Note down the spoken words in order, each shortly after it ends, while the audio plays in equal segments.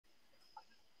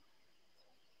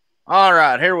All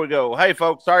right, here we go. Hey,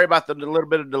 folks, sorry about the little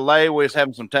bit of delay. We was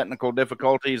having some technical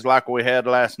difficulties like we had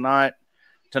last night.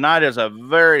 Tonight is a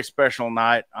very special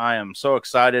night. I am so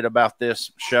excited about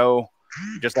this show.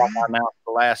 Just like I announced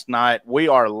last night, we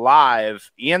are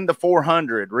live in the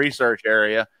 400 research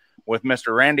area with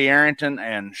Mr. Randy Arrington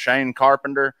and Shane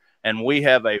Carpenter, and we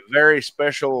have a very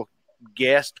special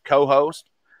guest co-host,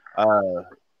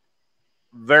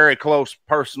 very close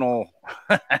personal,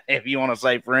 if you want to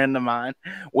say friend of mine.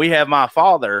 We have my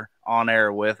father on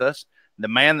air with us, the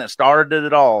man that started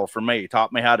it all for me,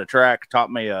 taught me how to track,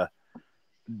 taught me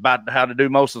about how to do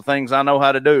most of the things I know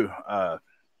how to do.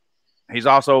 He's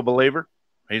also a believer.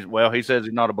 He says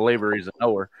he's not a believer, he's a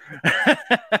knower.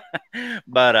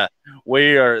 But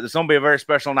it's going to be a very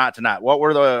special night tonight.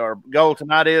 Our goal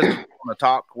tonight is we're going to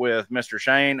talk with Mr.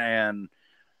 Shane and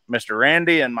Mr.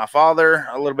 Randy and my father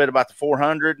a little bit about the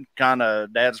 400. Kind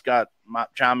of, Dad's might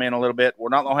chime in a little bit. We're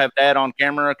not going to have Dad on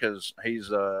camera because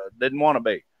he's didn't want to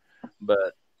be,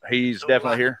 but he's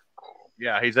definitely here.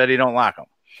 Yeah, he said he don't like them,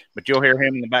 but you'll hear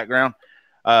him in the background.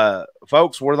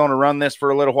 Folks, we're going to run this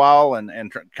for a little while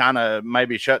and kind of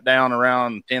maybe shut down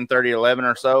around 10:30, 11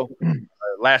 or so.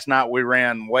 Last night we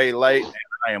ran way late and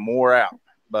I am wore out.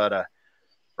 But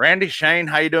Randy, Shane,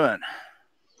 how you doing?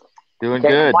 Doing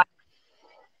good.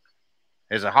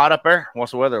 Is it hot up there?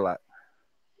 What's the weather like?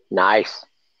 Nice.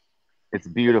 It's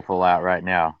beautiful out right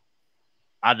now.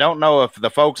 I don't know if the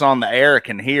folks on the air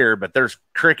can hear, but there's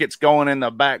crickets going in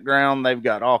the background. They've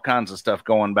got all kinds of stuff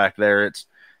going back there.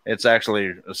 It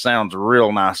sounds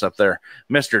real nice up there.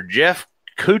 Mr. Jeff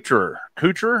Couture.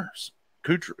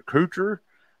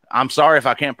 I'm sorry if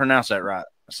I can't pronounce that right.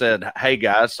 I said, hey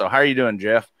guys. So how are you doing,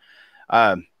 Jeff?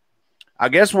 I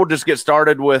guess we'll just get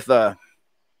started with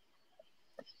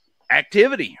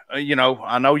activity.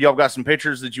 I know y'all got some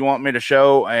pictures that you want me to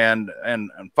show, and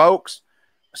folks,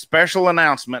 special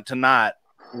announcement tonight.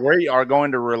 We are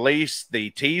going to release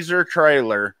the teaser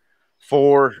trailer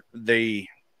for the.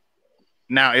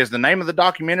 Now, is the name of the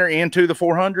documentary Into the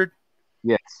 400?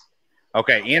 Yes.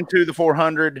 Okay, Into the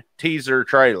 400 teaser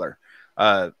trailer,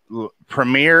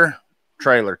 premiere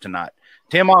trailer tonight.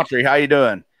 Tim Autry, how you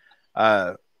doing,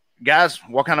 guys?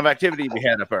 What kind of activity have you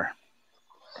had up there?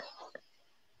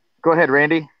 Go ahead,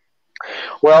 Randy.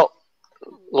 Well,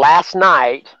 last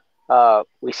night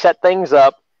we set things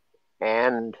up,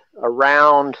 and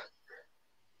around,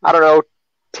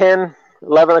 10,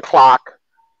 11 o'clock,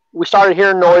 we started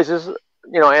hearing noises,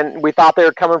 and we thought they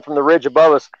were coming from the ridge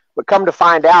above us. But come to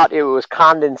find out, it was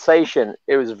condensation.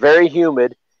 It was very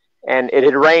humid, and it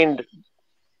had rained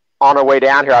on our way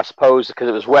down here, I suppose, because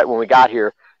it was wet when we got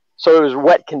here. So it was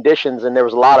wet conditions, and there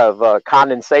was a lot of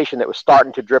condensation that was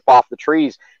starting to drip off the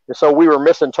trees. And so we were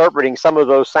misinterpreting some of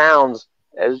those sounds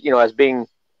as being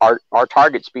our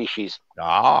target species.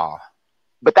 Ah.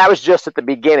 But that was just at the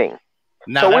beginning.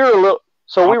 No,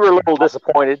 so we were a little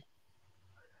disappointed.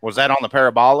 Was that on the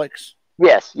parabolics?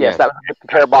 Yes, that was the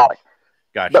parabolic.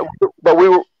 Gotcha. But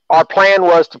our plan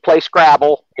was to play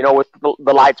Scrabble, with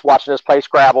the lights watching us play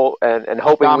Scrabble and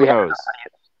hoping Dominoes.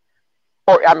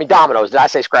 Dominoes. Did I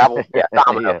say Scrabble? Yeah,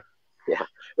 dominoes. Yeah.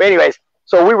 But anyways,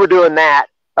 so we were doing that,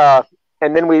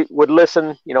 and then we would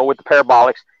listen, with the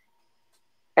parabolics,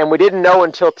 and we didn't know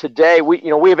until today. We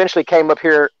eventually came up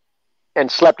here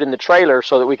and slept in the trailer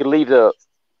so that we could leave the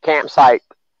campsite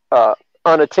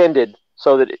unattended,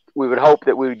 so that we would hope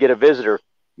that we would get a visitor.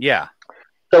 Yeah.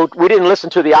 So we didn't listen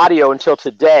to the audio until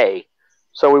today.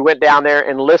 So we went down there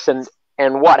and listened,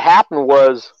 and what happened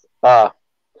was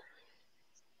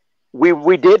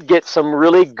we did get some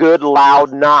really good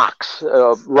loud knocks,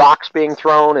 rocks being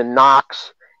thrown and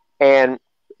knocks,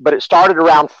 but it started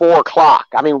around 4 o'clock.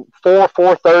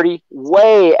 4:30,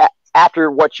 way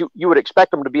after what you would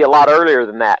expect them to be a lot earlier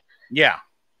than that. Yeah.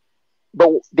 But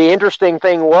the interesting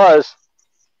thing was,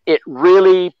 it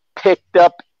really picked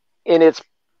up in its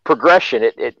progression.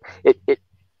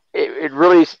 It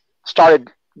really started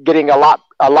getting a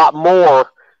lot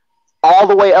more, all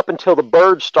the way up until the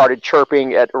birds started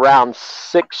chirping at around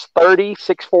 6:30,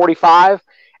 6:45.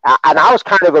 And I was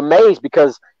kind of amazed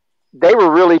because they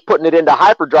were really putting it into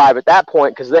hyperdrive at that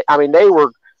point, because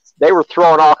they were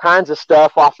throwing all kinds of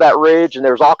stuff off that ridge, and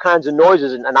there was all kinds of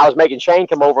noises, and I was making Shane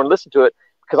come over and listen to it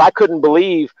because I couldn't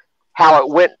believe how it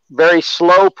went very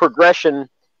slow progression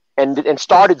and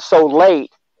started so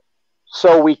late.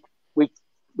 So we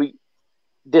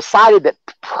decided that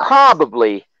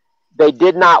probably they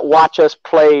did not watch us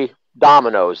play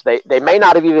dominoes. They may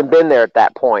not have even been there at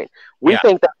that point. We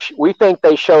think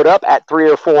they showed up at 3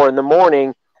 or 4 in the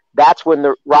morning. That's when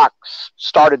the rocks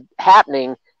started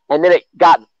happening, and then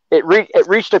it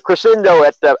reached a crescendo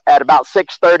at about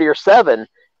 6:30 or 7,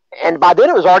 and by then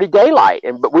it was already daylight,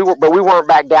 but we weren't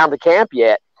back down to camp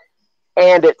yet,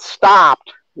 and it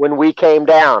stopped when we came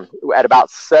down at about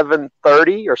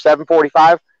 7:30 or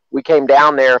 7:45. We came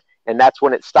down there, and that's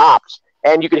when it stopped,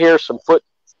 and you could hear some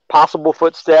possible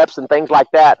footsteps and things like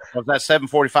that. Was that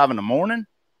 7:45 in the morning?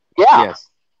 Yeah. Yes.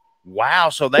 Wow.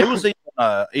 So they was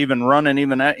even running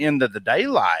even into the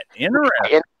daylight.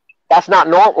 Interesting. And that's not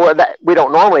normal. We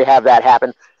don't normally have that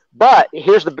happen. But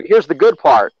here's the good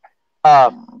part.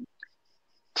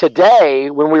 Today,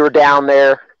 when we were down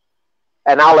there,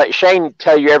 and I'll let Shane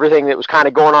tell you everything that was kind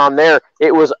of going on there.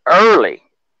 It was early.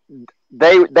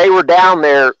 They were down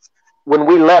there when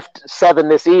we left 7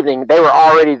 this evening. They were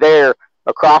already there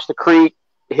across the creek,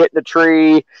 hitting the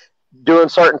tree, doing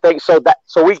certain things.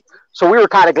 So we were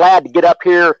kind of glad to get up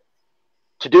here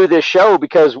to do this show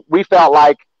because we felt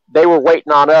like they were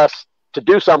waiting on us to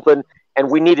do something, and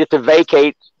we needed to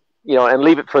vacate, and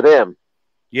leave it for them.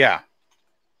 Yeah.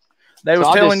 They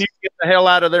was telling you to get the hell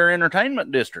out of their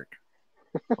entertainment district.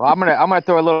 Well, I'm gonna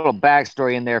throw a little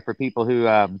backstory in there for people who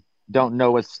don't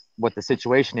know what the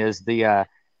situation is.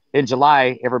 In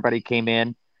July, everybody came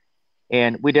in,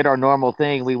 and we did our normal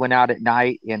thing. We went out at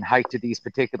night and hiked to these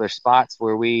particular spots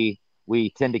where we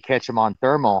tend to catch them on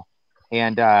thermal,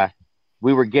 and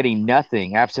we were getting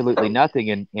nothing, absolutely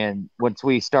nothing. And once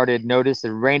we started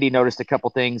Randy noticed a couple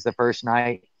things the first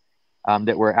night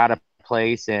that were out of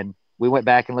place, and we went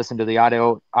back and listened to the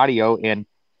audio, and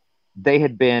they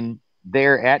had been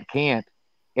there at camp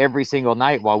every single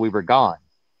night while we were gone.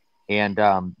 And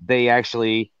they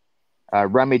actually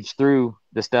rummaged through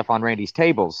the stuff on Randy's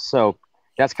tables. So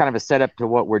that's kind of a setup to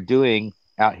what we're doing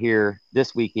out here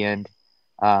this weekend.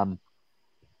 As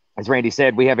Randy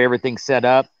said, we have everything set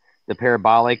up. The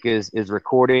parabolic is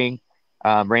recording.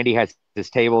 Randy has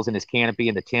his tables and his canopy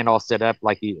and the tent all set up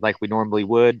like we normally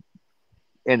would.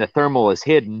 And the thermal is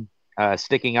hidden,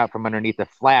 sticking out from underneath the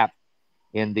flap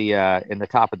in the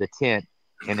top of the tent,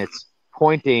 and it's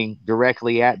pointing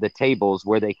directly at the tables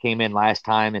where they came in last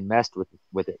time and messed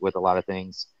with it with a lot of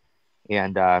things.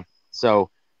 And so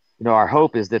our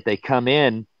hope is that they come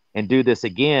in and do this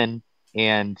again,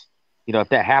 and if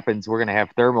that happens, we're going to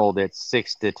have thermal that's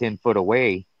 6 to 10 foot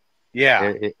away.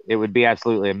 Yeah, it would be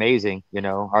absolutely amazing.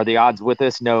 Are the odds with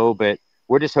us? No, but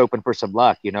we're just hoping for some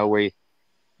luck.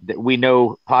 We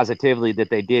know positively that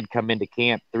they did come into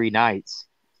camp 3 nights.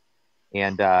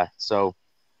 And so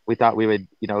we thought we would,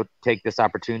 take this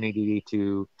opportunity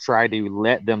to try to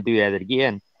let them do that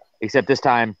again, except this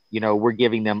time, we're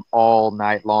giving them all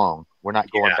night long. We're not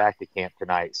going back to camp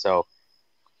tonight. So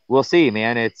we'll see,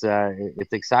 man. It's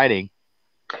exciting.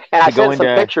 And I sent some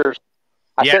pictures.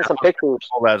 I sent some pictures.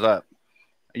 All that's up.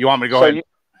 You want me to go ahead?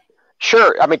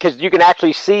 Sure. I mean, because you can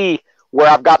actually see where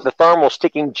I've got the thermal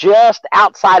sticking just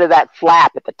outside of that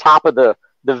flap at the top of the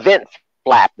vent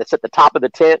flap that's at the top of the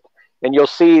tent. And you'll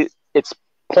see it's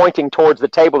pointing towards the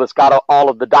table that's got all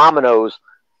of the dominoes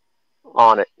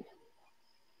on it.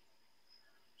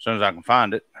 As soon as I can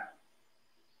find it.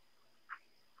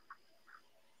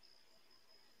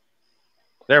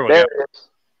 There we go. It is.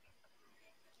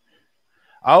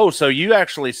 Oh, so you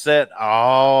actually see,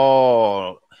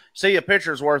 a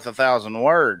picture's worth 1,000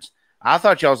 words. I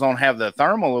thought y'all was going to have the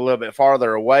thermal a little bit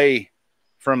farther away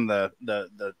from the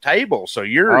table. So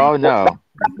you're... Oh, no.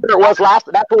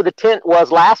 That's where the tent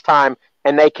was last time,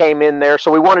 and they came in there.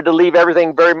 So we wanted to leave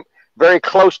everything very, very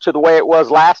close to the way it was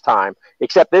last time,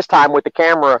 except this time with the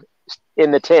camera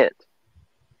in the tent.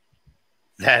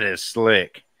 That is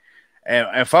slick.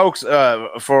 And folks,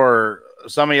 for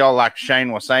some of y'all, like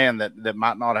Shane was saying, that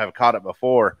might not have caught it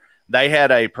before, they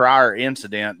had a prior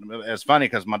incident. It's funny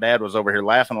because my dad was over here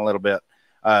laughing a little bit.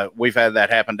 We've had that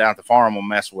happen down at the farm. We'll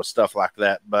mess with stuff like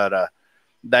that. But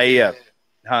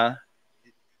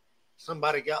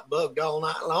somebody got bugged all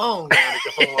night long down at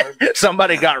the farm.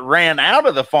 Somebody got ran out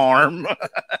of the farm.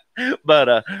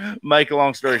 But make a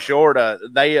long story short,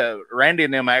 Randy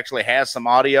and them actually has some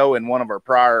audio in one of our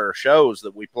prior shows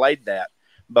that we played that.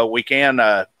 But we can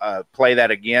play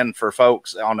that again for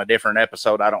folks on a different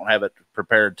episode. I don't have it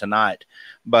prepared tonight.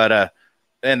 But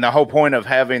and the whole point of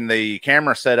having the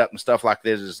camera set up and stuff like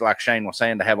this is, like Shane was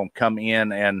saying, to have them come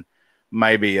in and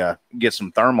maybe get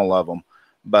some thermal of them.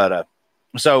 But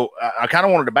so I kind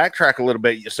of wanted to backtrack a little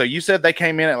bit. So you said they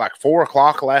came in at like 4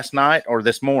 o'clock last night, or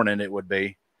this morning it would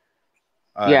be.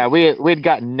 Yeah, we'd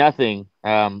gotten nothing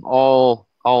all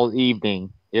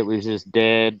evening. It was just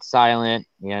dead silent.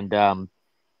 And,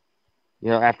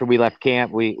 after we left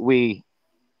camp, me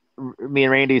and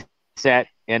Randy sat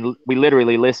and we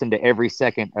literally listened to every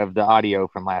second of the audio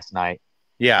from last night.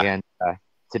 Yeah. And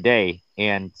today.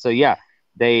 And so, yeah,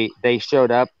 they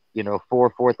showed up,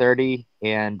 4:30,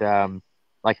 and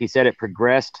like he said, it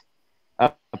progressed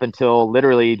up until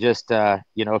literally just, a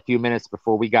few minutes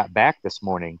before we got back this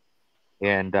morning.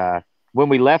 And when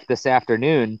we left this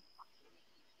afternoon,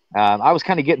 I was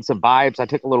kind of getting some vibes. I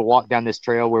took a little walk down this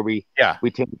trail where we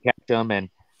tend to catch them, and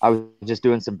I was just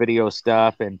doing some video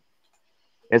stuff. And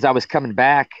as I was coming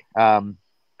back,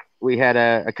 we had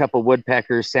a couple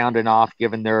woodpeckers sounding off,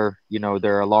 giving their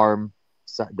alarm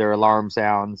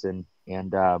sounds, and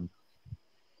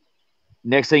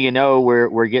next thing you know,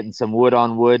 we're getting some wood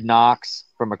on wood knocks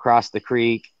from across the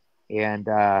creek, and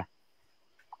I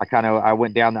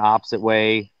went down the opposite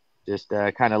way, just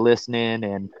kind of listening,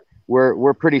 and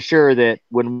we're pretty sure that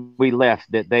when we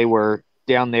left that they were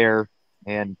down there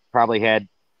and probably had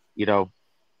us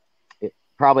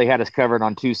covered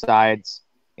on two sides,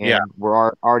 and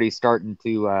we're already starting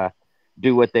to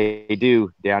do what they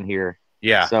do down here.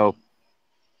 Yeah. So,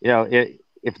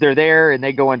 if they're there and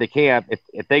they go into camp,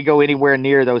 if they go anywhere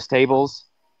near those tables,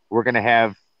 we're going to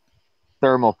have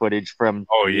thermal footage from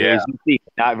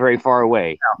not very far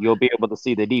away. You'll be able to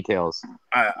see the details.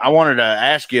 I wanted to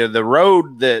ask you, the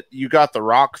road that you got the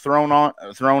rock thrown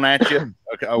at you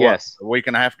yes. a week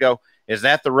and a half ago, is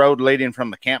that the road leading from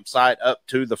the campsite up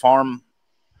to the farm,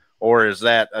 or is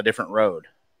that a different road?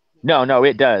 No,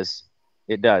 it does.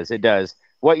 It does.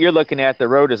 What you're looking at, the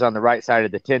road is on the right side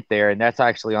of the tent there, and that's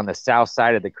actually on the south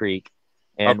side of the creek.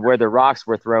 And where the rocks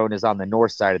were thrown is on the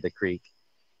north side of the creek.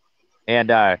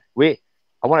 And I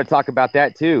want to talk about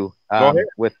that too.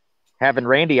 With having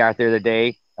Randy out there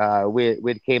today,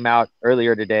 we came out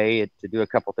earlier today to do a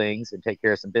couple things and take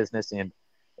care of some business. And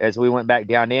as we went back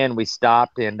down in, we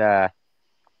stopped, and I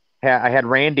had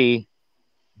Randy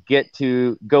get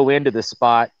to go into the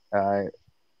spot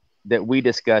that we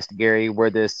discussed, Gary,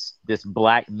 where this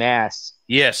black mass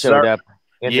showed up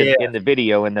in the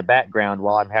video in the background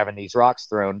while I'm having these rocks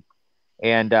thrown.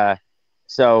 And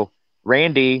so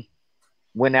Randy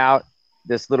went out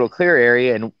this little clear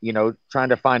area and, trying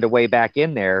to find a way back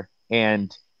in there.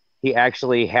 And he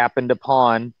actually happened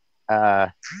upon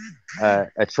a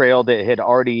trail that had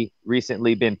already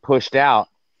recently been pushed out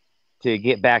to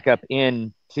get back up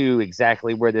into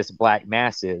exactly where this black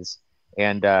mass is.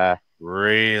 And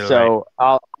really, so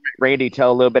I'll let Randy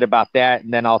tell a little bit about that,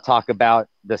 and then I'll talk about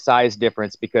the size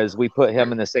difference, because we put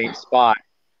him in the same spot,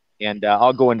 and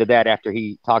I'll go into that after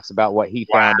he talks about what he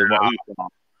found and what he found.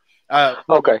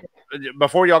 Okay.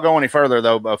 Before y'all go any further,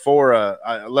 though,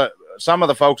 some of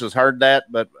the folks has heard that,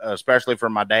 but especially for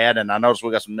my dad, and I noticed we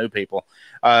got some new people.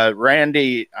 Shane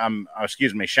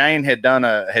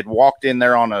had walked in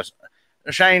there on a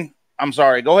Shane. I'm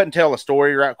sorry. Go ahead and tell a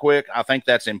story right quick. I think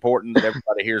that's important that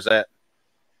everybody hears that.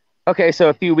 Okay, so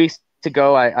a few weeks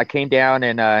ago, I came down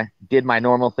and did my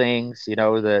normal things.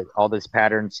 All this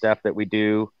pattern stuff that we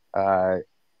do.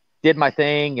 Did my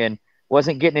thing and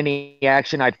wasn't getting any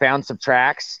action. I'd found some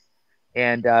tracks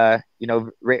and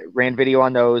ran video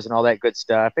on those and all that good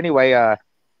stuff. Anyway,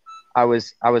 I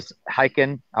was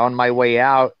hiking on my way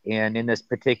out, and in this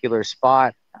particular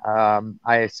spot,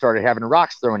 I started having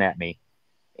rocks thrown at me.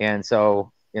 And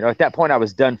so, at that point I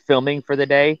was done filming for the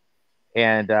day,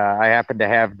 and I happened to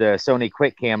have the Sony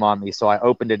QuickCam on me. So I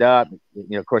opened it up,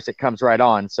 of course it comes right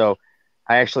on. So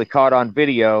I actually caught on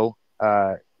video,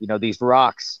 these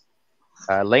rocks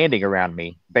landing around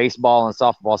me, baseball and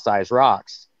softball size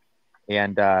rocks.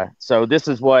 And so this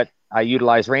is what I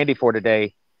utilized Randy for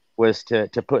today, was to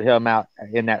put him out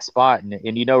in that spot. And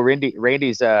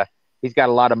Randy's he's got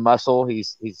a lot of muscle.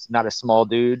 He's not a small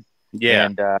dude.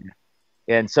 Yeah.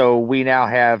 And so we now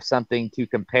have something to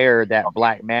compare that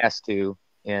black mass to.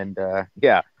 And Cool.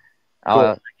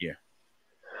 Thank you.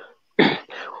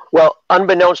 Well,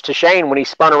 unbeknownst to Shane, when he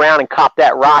spun around and caught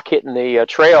that rock hitting the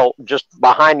trail just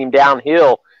behind him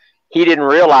downhill, he didn't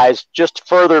realize just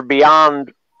further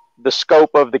beyond the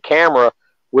scope of the camera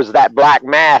was that black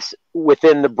mass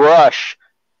within the brush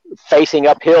facing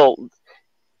uphill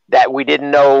that we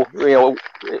didn't know,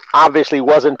 obviously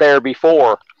wasn't there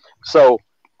before. So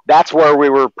that's where we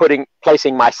were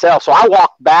placing myself. So I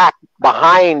walked back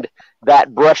behind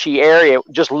that brushy area,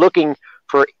 just looking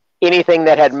for anything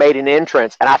that had made an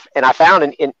entrance. And I found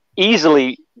an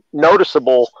easily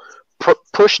noticeable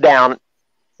push down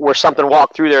where something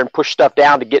walked through there and pushed stuff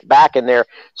down to get back in there.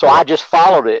 So I just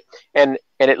followed it, and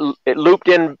it looped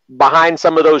in behind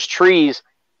some of those trees,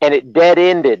 and it dead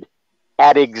ended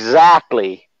at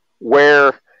exactly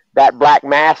where that black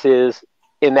mass is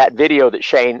in that video that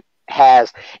Shane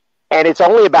has. And it's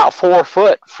only about 4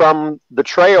 foot from the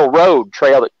trail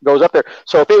that goes up there.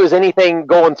 So if it was anything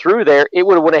going through there, it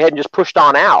would have went ahead and just pushed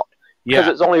on out, because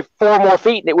it's only 4 more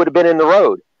feet and it would have been in the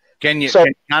road. Can you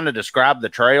kind of describe the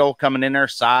trail coming in there,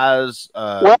 size?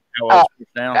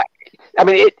 I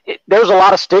mean, there's a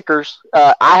lot of stickers.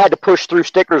 I had to push through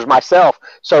stickers myself.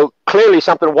 So clearly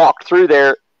something walked through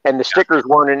there and the stickers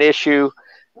weren't an issue.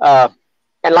 And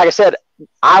like I said,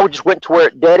 I just went to where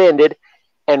it dead ended.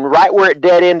 And right where it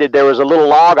dead ended, there was a little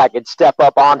log I could step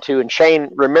up onto. And Shane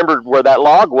remembered where that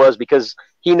log was because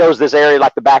he knows this area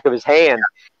like the back of his hand.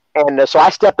 And so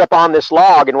I stepped up on this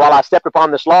log. And while I stepped up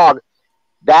on this log,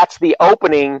 that's the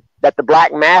opening that the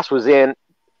black mass was in,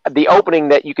 the opening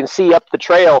that you can see up the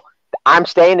trail. I'm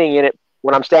standing in it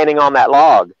when I'm standing on that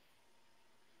log.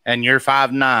 And you're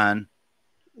 5'9".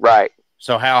 Right.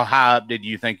 So how high up do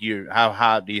you think you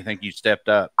stepped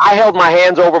up? I held my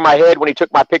hands over my head when he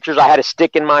took my pictures. I had a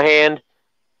stick in my hand.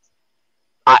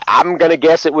 I'm going to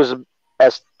guess it was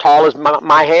as tall as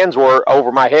my hands were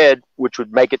over my head, which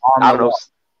would make it, I don't know.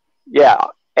 Yeah.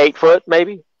 8 foot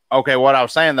maybe. Okay. What I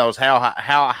was saying though is how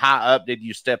high up did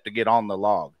you step to get on the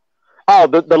log? Oh,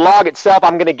 the log itself,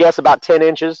 I'm going to guess about 10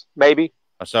 inches, maybe.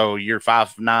 So you're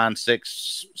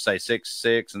 5'9",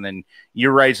 6'6", and then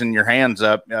you're raising your hands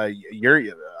up.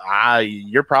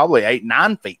 You're probably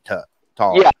 8-9 feet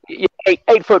tall. Yeah,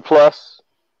 8 foot plus.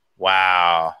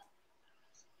 Wow.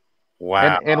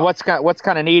 And what's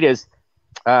kind of neat is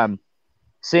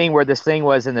seeing where this thing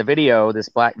was in the video, this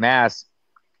black mass.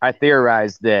 I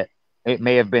theorized that it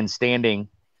may have been standing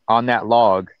on that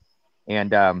log,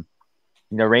 and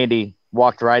Randy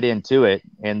walked right into it,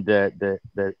 and the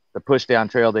push down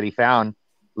trail that he found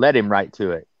led him right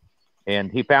to it.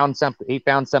 And he found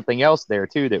something else there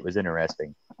too that was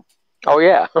interesting. Oh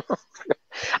yeah.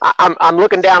 I'm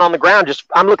looking down on the ground,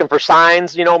 I'm looking for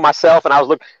signs, myself, and I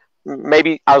was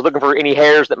looking for any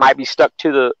hairs that might be stuck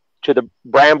to the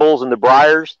brambles and the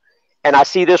briars, and I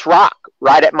see this rock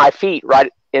right at my feet,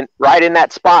 right in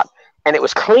that spot, and it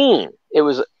was clean. It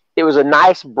was a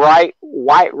nice bright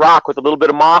white rock with a little bit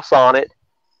of moss on it.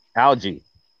 Algae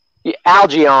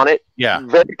on it. Yeah.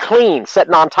 Very clean,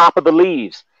 sitting on top of the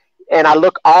leaves. And I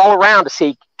look all around to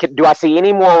see, do I see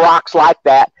any more rocks like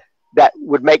that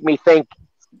would make me think,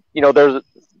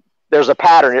 there's a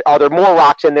pattern. Are there more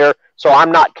rocks in there so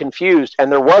I'm not confused?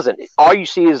 And there wasn't. All you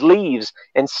see is leaves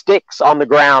and sticks on the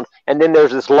ground. And then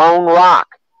there's this lone rock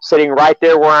sitting right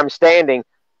there where I'm standing,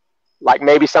 like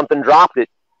maybe something dropped it,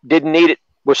 didn't need it,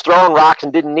 was throwing rocks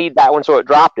and didn't need that one, so it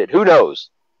dropped it. Who knows?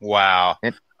 Wow.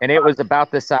 And it was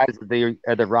about the size of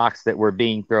the rocks that were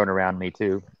being thrown around me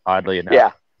too, oddly enough.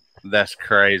 Yeah. That's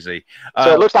crazy.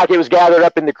 So it looks like it was gathered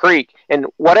up in the creek, and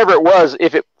whatever it was,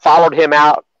 if it followed him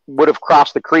out, would have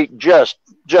crossed the creek just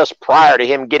prior to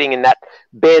him getting in that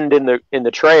bend in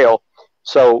the trail.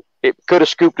 So it could have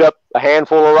scooped up a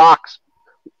handful of rocks,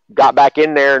 got back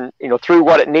in there, and threw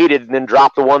what it needed, and then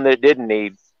dropped the one that it didn't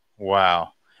need.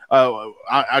 Wow.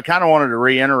 I kind of wanted to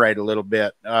reiterate a little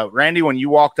bit. Randy, when you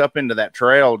walked up into that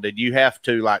trail, did you have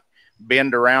to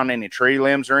bend around any tree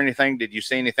limbs or anything? Did you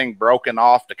see anything broken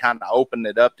off to kind of open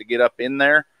it up to get up in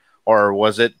there? Or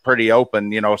was it pretty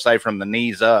open, say from the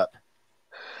knees up?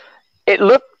 It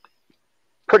looked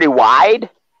pretty wide.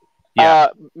 Yeah.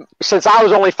 Since I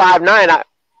was only 5'9",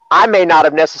 I may not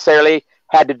have necessarily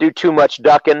had to do too much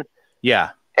ducking. Yeah.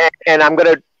 And I'm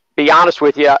going to be honest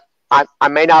with you. I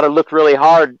may not have looked really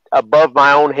hard above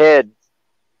my own head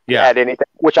at anything,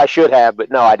 which I should have, but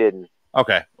no, I didn't.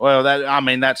 Okay. Well,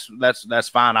 that's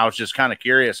fine. I was just kind of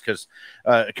curious because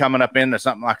coming up into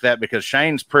something like that, because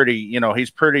Shane's pretty,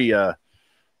 he's pretty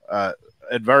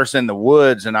adverse in the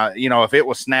woods, and if it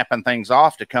was snapping things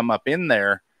off to come up in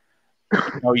there,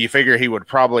 you figure he would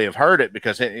probably have heard it,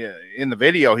 because in the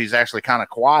video he's actually kind of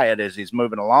quiet as he's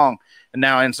moving along. And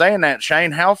now, in saying that,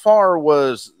 Shane, how far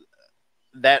was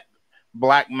that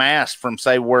black mass from,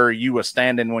 say, where you was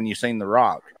standing when you seen the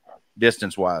rock,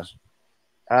 distance wise?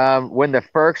 When the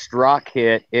first rock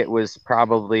hit, it was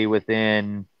probably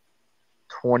within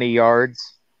 20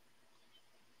 yards.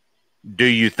 Do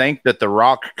you think that the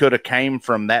rock could have came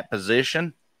from that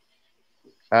position?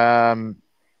 I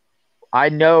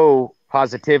know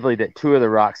positively that 2 of the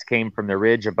rocks came from the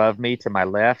ridge above me to my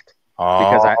left,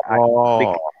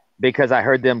 because I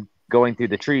heard them going through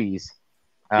the trees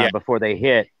before they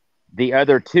hit. The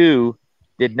other 2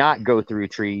 did not go through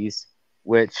trees,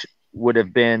 which would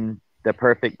have been the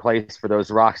perfect place for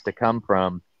those rocks to come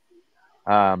from.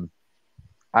 I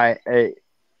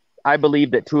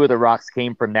believe that 2 of the rocks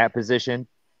came from that position,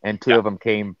 and 2 of them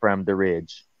came from the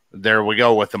ridge. There we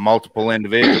go with the multiple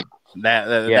individuals.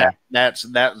 That's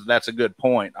a good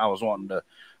point. I was wanting to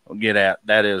get at.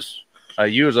 That is,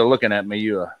 you was looking at me.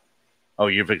 You're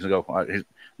fixing to go.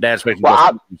 Dad's fixing to go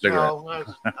smoke a cigarette.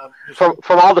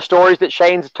 From all the stories that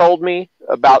Shane's told me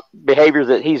about behaviors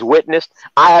that he's witnessed,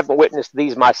 I haven't witnessed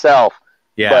these myself.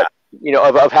 Yeah.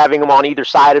 of having him on either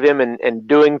side of him and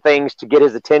doing things to get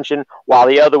his attention while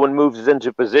the other one moves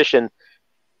into position.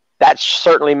 That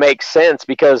certainly makes sense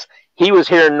because he was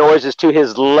hearing noises to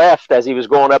his left as he was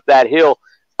going up that hill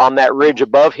on that ridge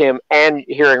above him and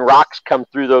hearing rocks come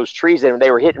through those trees, and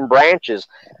they were hitting branches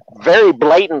very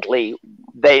blatantly.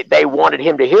 They wanted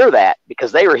him to hear that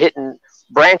because they were hitting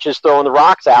branches, throwing the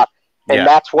rocks out, and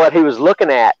that's what he was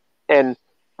looking at. And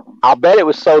I'll bet it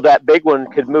was so that big one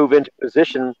could move into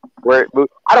position where it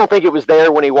moved. I don't think it was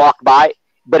there when he walked by,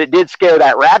 but it did scare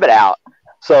that rabbit out.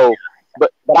 So,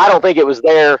 but I don't think it was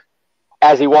there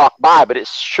as he walked by, but it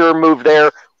sure moved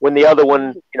there when the other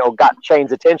one, got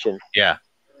Shane's attention. Yeah.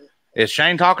 Is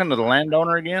Shane talking to the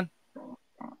landowner again?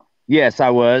 Yes, I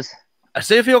was. I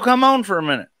see if he'll come on for a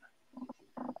minute.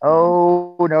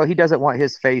 Oh, no, he doesn't want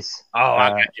his face. Oh, I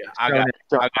got you. I got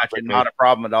you. Not a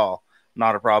problem at all.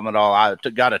 Not a problem at all. I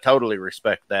got to totally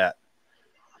respect that.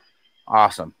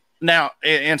 Awesome. Now,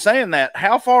 in saying that,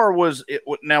 how far was it?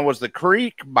 Now, was the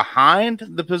creek behind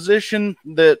the position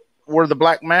where the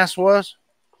black mass was?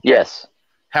 Yes.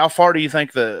 How far do you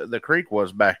think the creek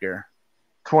was back there?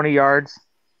 20 yards.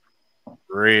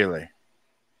 Really?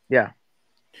 Yeah.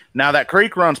 Now, that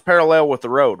creek runs parallel with the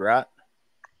road, right?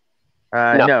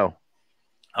 No.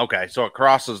 Okay, so it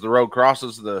crosses the road,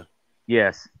 crosses the...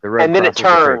 Yes, the road. And then it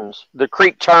turns. The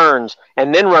creek turns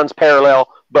and then runs parallel,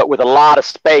 but with a lot of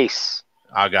space.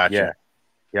 I got you.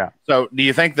 Yeah. So, do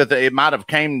you think that it might have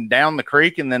came down the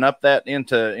creek and then up that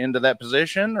into that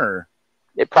position, or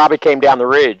it probably came down the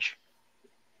ridge?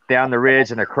 Down the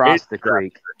ridge and across the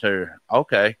creek. Too.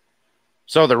 Okay.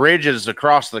 So the ridge is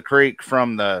across the creek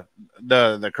from the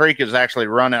creek is actually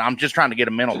running. I'm just trying to get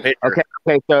a mental picture.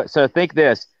 Okay. So think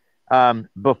this.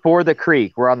 Before the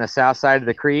creek, we're on the south side of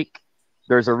the creek.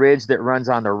 There's a ridge that runs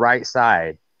on the right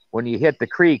side. When you hit the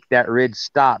creek, that ridge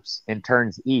stops and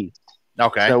turns east.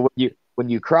 Okay. So when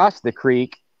you cross the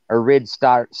creek, a ridge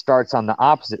starts on the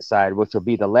opposite side, which will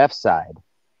be the left side.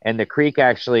 And the creek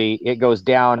it goes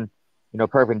down,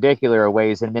 perpendicular a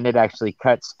ways, and then it actually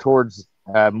cuts towards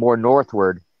more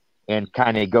northward and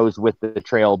kind of goes with the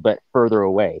trail, but further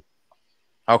away.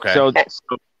 Okay.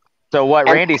 So what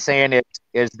Randy's saying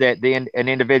is that an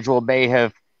individual may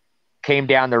have came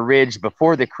down the ridge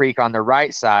before the creek on the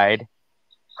right side,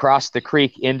 crossed the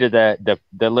creek into the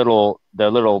little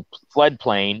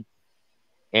floodplain,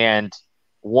 and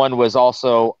one was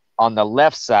also on the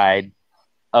left side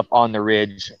up on the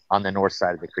ridge on the north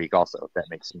side of the creek also, if that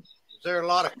makes sense. Is there a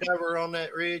lot of cover on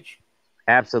that ridge?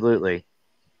 Absolutely.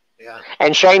 Yeah.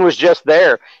 And Shane was just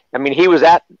there. I mean, he was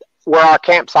at where our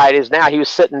campsite is now. He was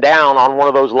sitting down on one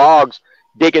of those logs,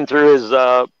 digging through his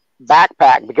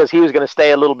backpack because he was going to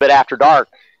stay a little bit after dark.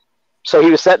 So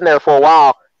he was sitting there for a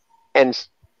while. And,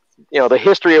 the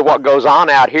history of what goes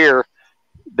on out here,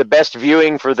 the best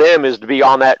viewing for them is to be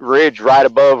on that ridge right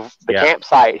above the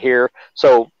campsite here.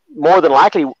 So more than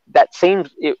likely, that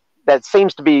seems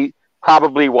to be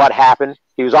probably what happened.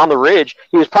 He was on the ridge.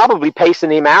 He was probably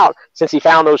pacing him out since he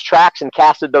found those tracks and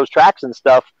casted those tracks and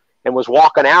stuff and was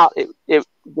walking out.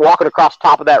 Walking across the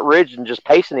top of that ridge and just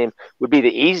pacing him would be the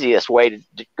easiest way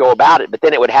to go about it. But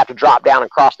then it would have to drop down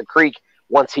and cross the creek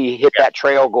once he hit that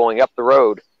trail going up the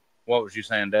road. What was you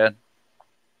saying, Dad?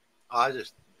 I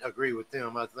just agree with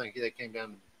them. I think they came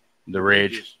down the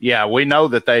ridge. Yeah, we know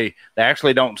that they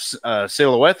actually don't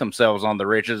silhouette themselves on the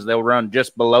ridges. They'll run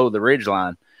just below the ridge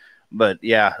line. But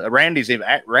yeah, Randy's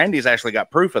actually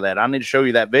got proof of that. I need to show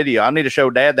you that video. I need to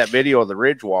show Dad that video of the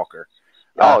ridge walker.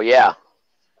 Oh yeah.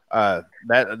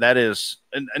 That is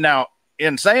now,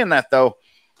 in saying that though,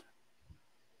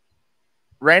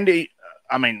 Randy,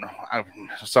 I'm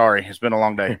sorry, it's been a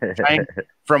long day. Shane,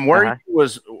 from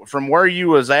where you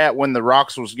was at when the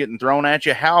rocks was getting thrown at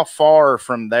you, how far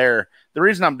from there? The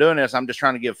reason I'm doing this, I'm just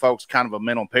trying to give folks kind of a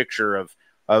mental picture of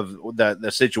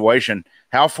the situation.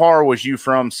 How far was you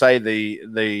from, say,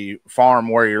 the farm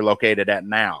where you're located at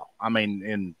now? I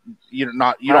mean, you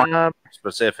don't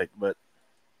specific, but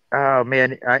oh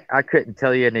man, I couldn't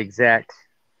tell you an exact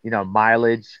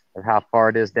mileage of how far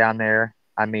it is down there.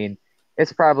 I mean,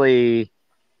 it's probably,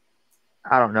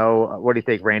 I don't know, what do you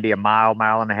think, Randy? A mile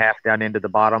and a half down into the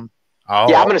bottom? Oh.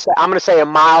 Yeah, I'm gonna say a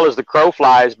mile as the crow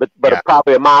flies, but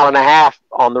probably a mile and a half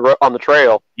on the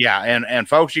trail. Yeah, and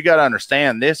folks, you got to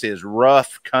understand, this is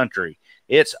rough country.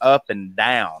 It's up and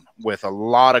down with a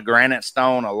lot of granite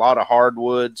stone, a lot of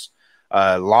hardwoods,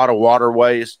 a lot of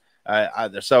waterways.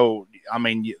 So I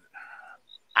mean,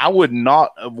 I would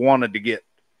not have wanted to get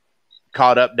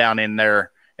caught up down in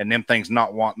there and them things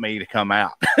not want me to come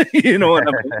out. You know what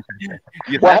I mean?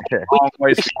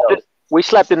 We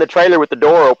slept in the trailer with the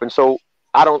door open, so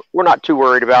we're not too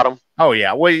worried about them. Oh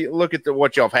yeah, well, look at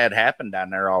what y'all have had happen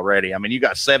down there already. I mean, you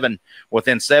got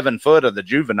within 7 foot of the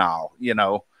juvenile.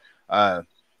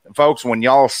 Folks, when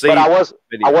y'all see, but I was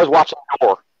watching the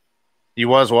door. You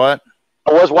was what?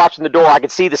 I was watching the door. I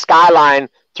could see the skyline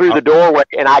through the doorway,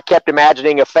 and I kept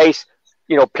imagining a face,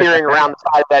 peering around the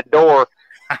side of that door.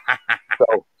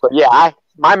 So yeah,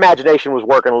 my imagination was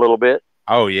working a little bit.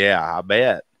 Oh yeah, I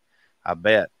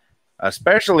bet.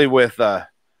 Especially with,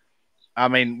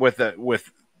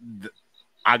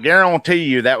 I guarantee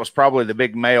you that was probably the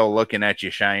big male looking at you,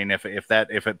 Shane. If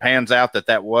it pans out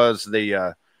that was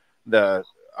the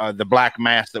black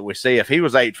mass that we see, if he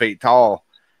was 8 feet tall,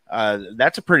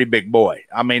 that's a pretty big boy.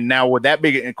 I mean, now would that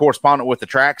be correspondent with the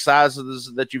track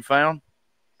sizes that you found?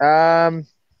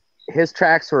 His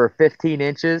tracks were 15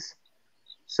 inches,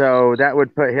 so that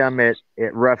would put him at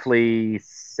roughly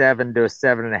 7 to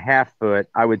 7.5 foot,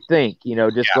 I would think.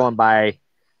 Going by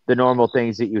the normal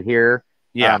things that you hear.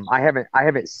 Yeah, I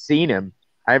haven't seen him.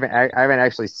 I haven't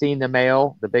actually seen the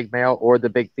big male, or the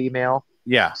big female.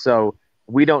 Yeah. So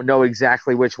we don't know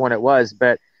exactly which one it was,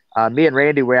 but me and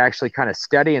Randy were actually kind of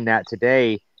studying that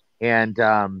today, and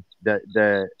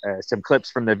the some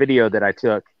clips from the video that I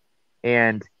took,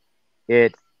 and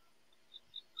it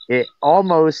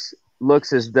almost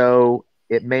looks as though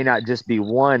it may not just be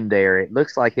one there. It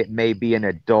looks like it may be an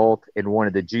adult and one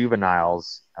of the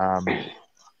juveniles.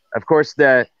 Of course,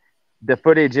 the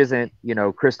footage isn't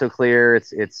crystal clear.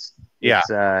 It's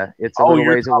a little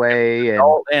ways away,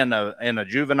 and a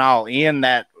juvenile in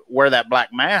that where that black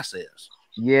mass is.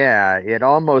 Yeah, it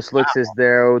almost looks as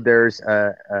though there's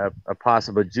a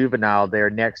possible juvenile there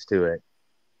next to it.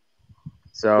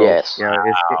 So yes,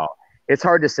 it's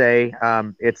hard to say.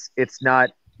 It's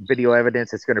not video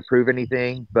evidence that's going to prove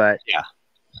anything, but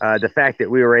the fact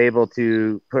that we were able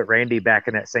to put Randy back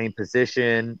in that same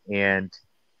position, and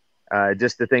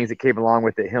just the things that came along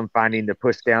with it, him finding the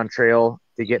push down trail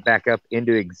to get back up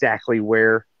into exactly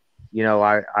where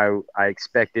I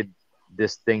expected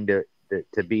this thing to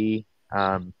be.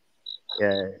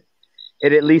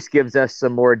 It at least gives us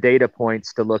some more data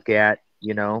points to look at,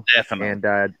 Definitely.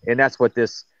 And that's what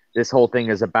this whole thing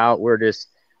is about. We're just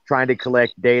trying to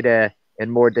collect data and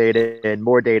more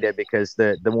data, because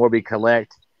the more we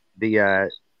collect, the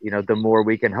more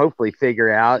we can hopefully figure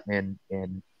out and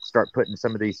start putting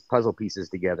some of these puzzle pieces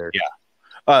together.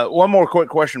 Yeah. One more quick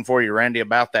question for you, Randy,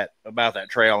 about that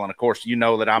trail. And of course,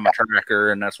 that I'm a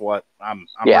tracker, and that's what I'm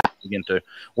into.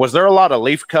 Was there a lot of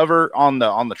leaf cover on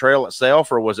the trail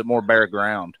itself, or was it more bare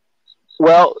ground?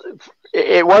 Well,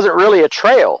 it wasn't really a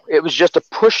trail. It was just a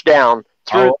push down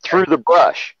through the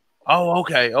brush. Oh,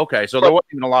 okay. So there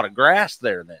wasn't even a lot of grass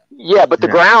there then. Yeah, but the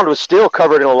ground was still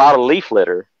covered in a lot of leaf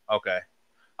litter. Okay.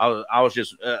 I was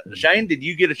just Shane, did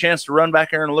you get a chance to run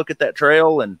back there and look at that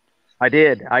trail? And I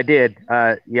did.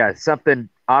 Yeah, something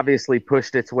obviously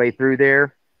pushed its way through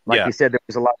there. Like you said, there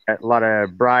was a lot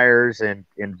of briars and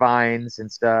vines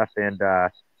and stuff, and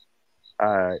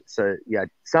so yeah,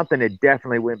 something that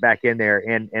definitely went back in there.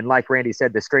 And like Randy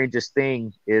said, the strangest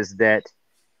thing is that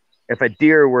if a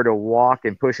deer were to walk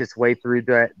and push its way through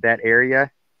that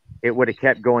area, it would have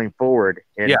kept going forward,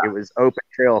 and it was open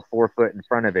trail 4 foot in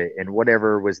front of it, and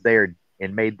whatever was there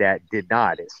and made that did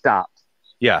not. It stopped.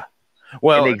 Yeah.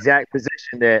 Well, in the exact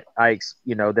position that I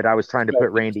was trying to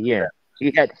put Randy in.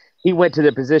 He went to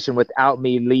the position without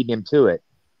me leading him to it.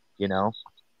 Okay.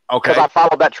 Because I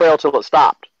followed that trail till it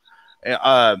stopped.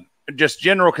 Just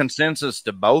general consensus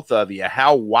to both of you.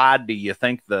 How wide do you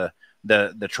think the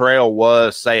trail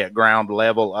was, say at ground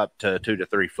level, up to 2 to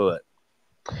 3 foot?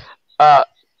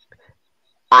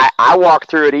 I walked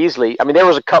through it easily. I mean, there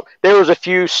was a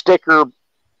few sticker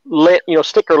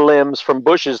limbs from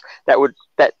bushes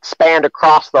that spanned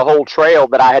across the whole trail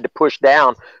that I had to push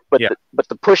down. But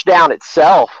the push down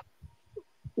itself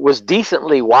was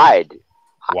decently wide.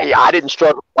 Wow. I didn't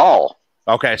struggle at all.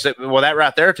 Okay, so that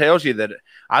right there tells you that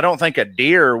I don't think a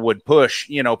deer would push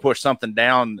something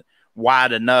down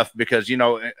wide enough, because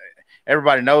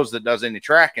everybody knows that does any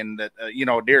tracking that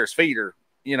a deer's feet are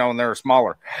and they're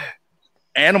smaller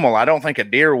animal. I don't think a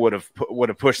deer would have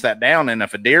pushed that down, and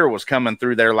if a deer was coming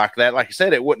through there like that, like you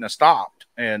said, it wouldn't have stopped.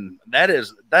 And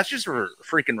that's just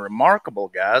freaking remarkable,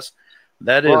 guys.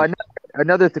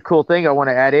 Another cool thing I want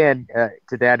to add in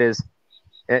to that is,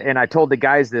 and I told the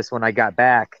guys this when I got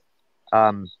back,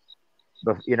 and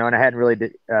I hadn't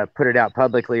really put it out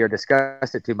publicly or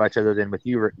discussed it too much, other than with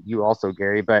you also,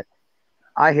 Gary. But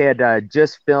I had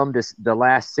just filmed the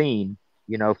last scene,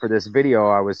 for this video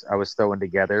I was throwing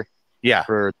together. Yeah.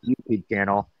 For the YouTube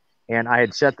channel, and I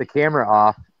had shut the camera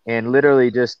off, and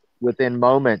literally just within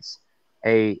moments,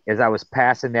 as I was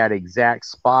passing that exact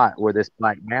spot where this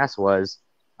black mass was,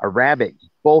 a rabbit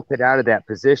bolted out of that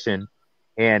position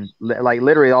and like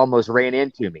literally almost ran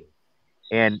into me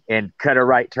and cut a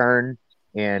right turn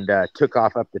and took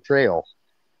off up the trail.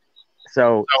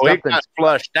 So it got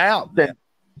flushed out.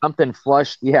 Something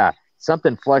flushed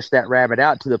that rabbit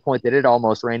out to the point that it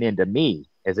almost ran into me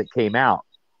as it came out.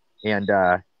 And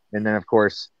then of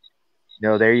course,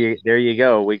 there you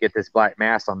go. We get this black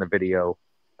mass on the video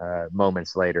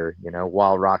moments later,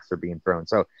 while rocks are being thrown.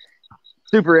 So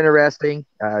super interesting.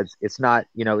 It's not,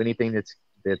 anything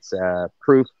that's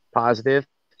proof positive.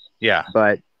 Yeah.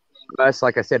 But for us,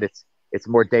 like I said, it's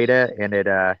more data, and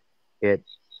it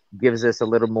gives us a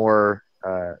little more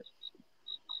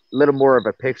of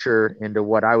a picture into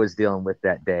what I was dealing with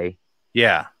that day.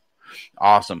 Yeah.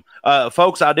 Awesome.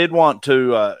 Folks, I did want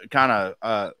to kind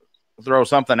of throw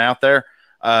something out there.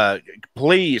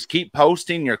 Please keep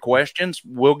posting your questions.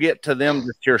 We'll get to them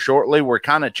just here shortly. We're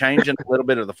kind of changing a little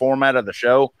bit of the format of the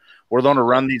show. We're going to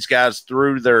run these guys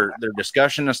through their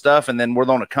discussion and stuff, and then we're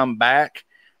going to come back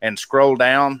and scroll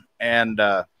down. And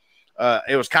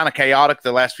it was kind of chaotic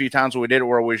the last few times we did it,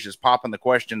 where we was just popping the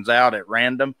questions out at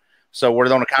random. So we're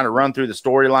going to kind of run through the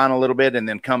storyline a little bit and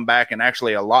then come back and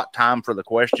actually allot time for the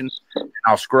questions.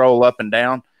 I'll scroll up and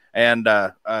down. And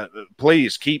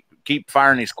please keep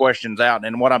firing these questions out.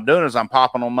 And what I'm doing is I'm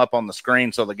popping them up on the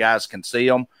screen so the guys can see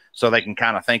them, so they can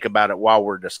kind of think about it while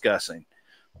we're discussing.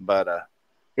 But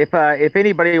if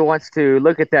anybody wants to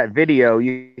look at that video,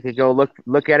 you can go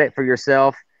look at it for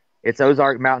yourself. It's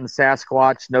Ozark Mountain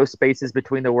Sasquatch, no spaces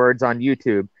between the words, on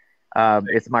YouTube.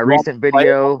 It's my recent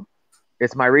video.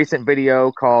 It's my recent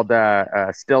video called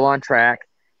Still on Track.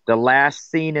 The last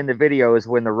scene in the video is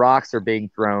when the rocks are being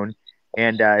thrown.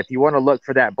 And if you want to look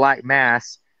for that black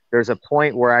mass, there's a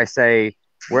point where I say,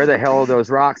 where the hell are those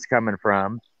rocks coming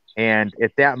from? And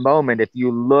at that moment, if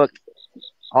you look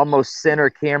almost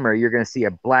center camera, you're going to see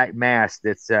a black mass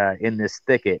that's in this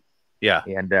thicket. Yeah.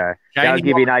 And that'll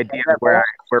give you an idea of where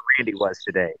Randy was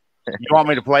today. You want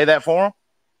me to play that for him?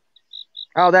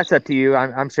 Oh, that's up to you.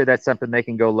 I'm sure that's something they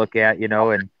can go look at,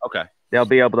 and okay. They'll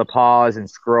be able to pause and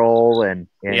scroll. And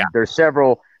yeah. There's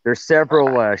several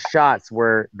shots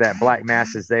where that black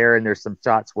mass is there, and there's some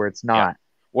shots where it's not. Yeah.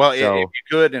 Well, so, if you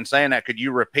could, in saying that, could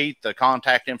you repeat the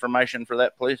contact information for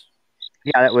that, please?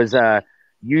 Yeah, that was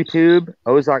YouTube,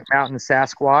 Ozark Mountain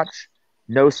Sasquatch,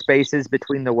 no spaces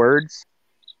between the words.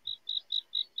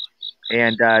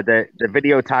 And the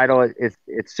video title, it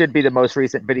should be the most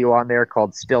recent video on there,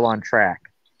 called Still on Track.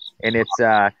 And it's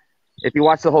if you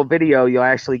watch the whole video, you'll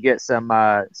actually get some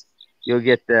you'll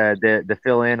get the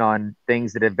fill in on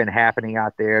things that have been happening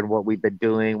out there and what we've been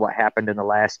doing, what happened in the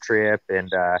last trip,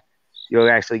 and you'll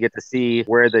actually get to see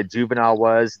where the juvenile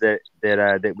was that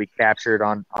we captured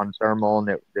on thermal and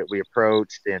that we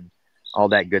approached and all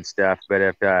that good stuff. But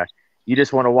if you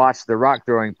just want to watch the rock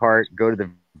throwing part, go to the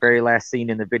very last scene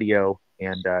in the video,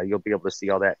 and you'll be able to see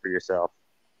all that for yourself.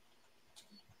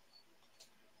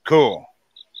 Cool.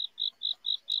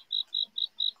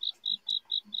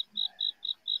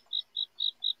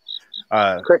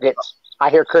 Crickets. I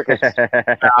hear crickets.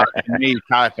 Me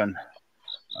typing.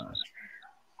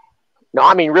 No,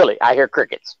 I mean, really, I hear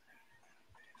crickets.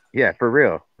 Yeah, for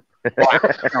real.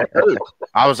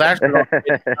 I was actually going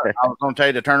to tell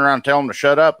you to turn around and tell them to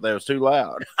shut up. They was too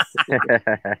loud.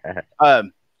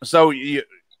 So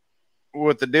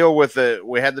with the deal with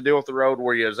we had the deal with the road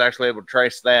where you was actually able to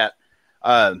trace that.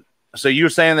 So you were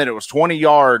saying that it was 20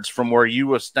 yards from where you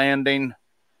was standing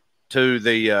to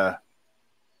the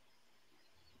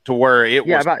to where it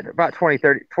was. Yeah, about 20.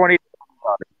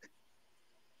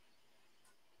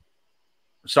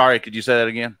 Sorry, could you say that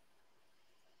again?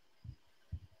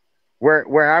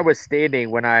 Where I was standing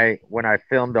when I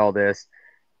filmed all this,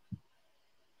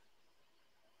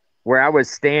 where I was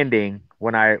standing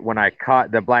when I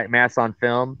caught the black mass on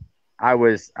film, I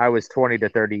was 20 to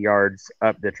 30 yards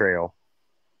up the trail.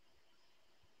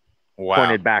 Wow.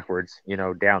 Pointed backwards,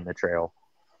 down the trail,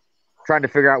 trying to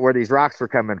figure out where these rocks were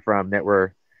coming from that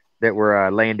were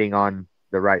landing on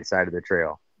the right side of the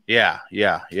trail. Yeah.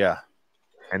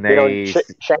 And they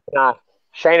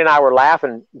Shane and I were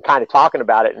laughing, kind of talking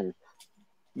about it, and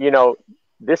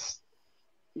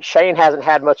Shane hasn't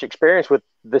had much experience with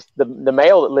the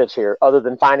male that lives here, other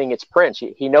than finding its prints.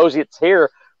 He knows it's here,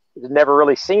 he's never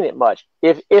really seen it much.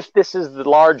 If this is the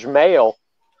large male,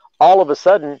 all of a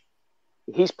sudden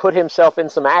he's put himself in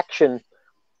some action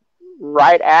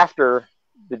right after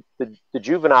the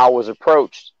juvenile was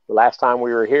approached the last time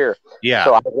we were here. Yeah.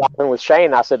 So I was laughing with Shane,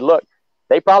 and I said, look,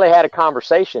 they probably had a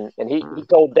conversation, and he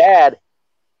told Dad,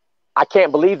 I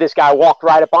can't believe this guy walked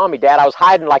right up on me, Dad. I was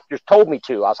hiding like you told me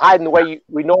to. I was hiding the way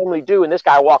we normally do, and this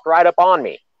guy walked right up on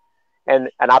me. And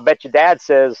I bet your dad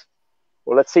says,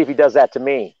 well, let's see if he does that to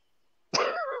me.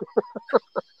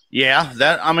 Yeah,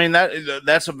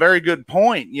 that's a very good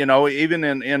point. You know, even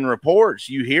in reports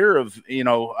you hear of, you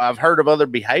know, I've heard of other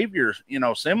behaviors, you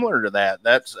know, similar to that.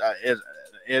 That's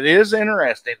it is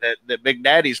interesting that Big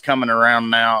Daddy's coming around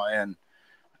now,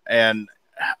 and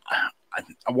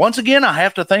once again, I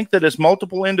have to think that it's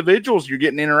multiple individuals you're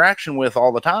getting interaction with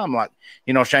all the time. Like,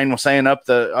 you know, Shane was saying up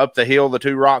the hill, the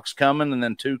 2 rocks coming, and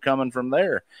then 2 coming from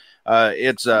there.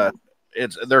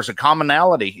 There's a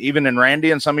commonality even in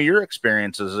Randy and some of your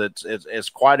experiences. It's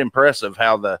quite impressive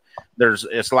how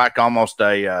it's like almost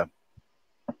a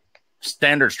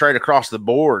standard straight across the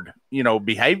board, you know,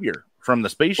 behavior from the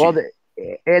species. Well,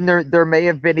 and there may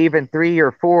have been even 3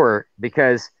 or 4,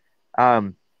 because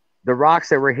the rocks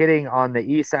that were hitting on the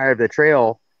east side of the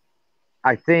trail,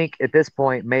 I think at this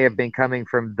point may have been coming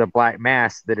from the black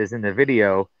mass that is in the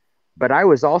video, but I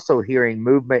was also hearing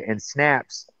movement and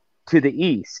snaps to the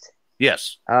east.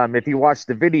 Yes. If you watch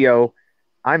the video,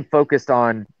 I'm focused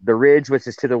on the ridge, which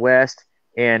is to the west,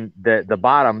 and the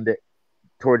bottom that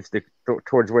towards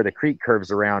where the creek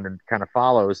curves around and kind of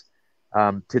follows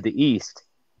to the east.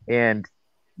 And,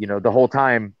 you know, the whole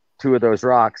time, 2 of those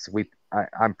rocks,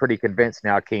 I'm pretty convinced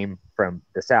now came from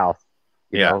the south,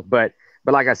 you know, but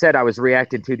like I said, I was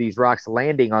reacting to these rocks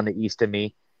landing on the east of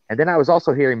me. And then I was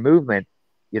also hearing movement,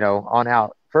 you know, on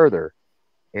out further.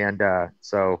 And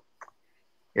so,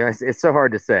 yeah, it's so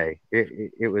hard to say.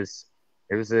 It was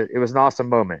an awesome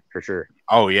moment for sure.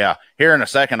 Oh yeah. Here in a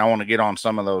second, I want to get on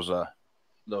some of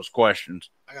those questions.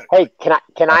 Hey,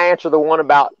 can I answer the one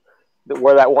about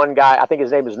where that one guy, I think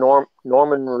his name is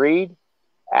Norman Reed,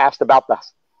 asked about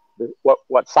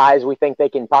what size we think they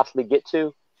can possibly get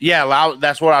to? Yeah,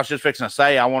 that's what I was just fixing to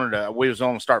say. We was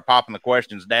going to start popping the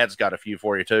questions. Dad's got a few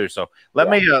for you too. So let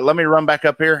me run back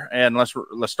up here and let's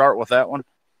start with that one.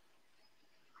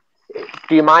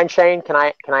 Do you mind, Shane? Can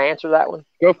I answer that one?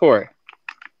 Go for it.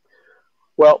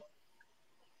 Well,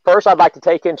 first I'd like to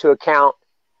take into account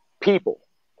people.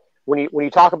 When you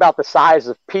talk about the size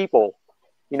of people,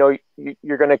 you know,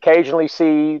 you're going to occasionally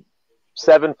see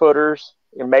 7-footers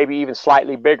and maybe even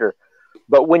slightly bigger.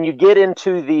 But when you get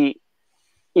into the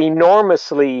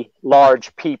enormously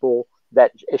large people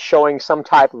that is showing some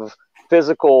type of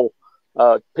physical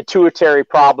pituitary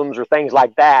problems or things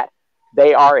like that,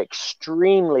 they are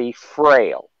extremely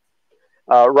frail.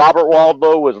 Robert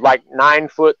Waldlow was like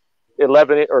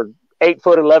 9'11" or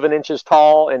 8'11"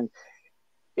 tall, and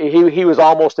he was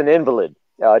almost an invalid.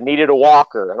 Needed a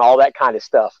walker and all that kind of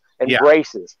stuff, and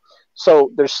braces.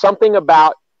 So there's something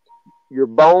about your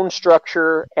bone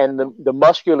structure and the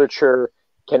musculature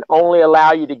can only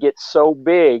allow you to get so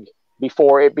big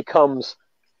before it becomes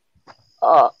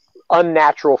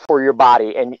unnatural for your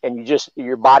body, and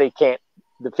your body can't,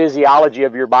 the physiology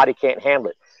of your body can't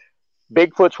handle it.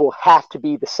 Bigfoots will have to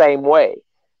be the same way.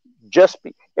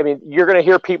 You're going to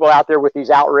hear people out there with these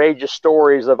outrageous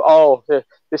stories of, oh,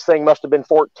 this thing must have been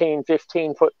 14,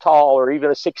 15 foot tall, or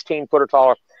even a 16 foot or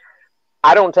taller.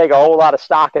 I don't take a whole lot of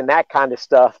stock in that kind of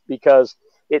stuff, because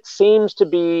it seems to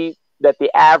be that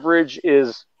the average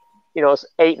is, you know,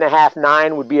 8.5,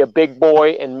 9 would be a big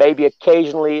boy, and maybe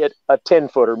occasionally a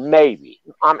 10-footer, maybe.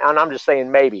 I'm just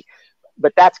saying maybe.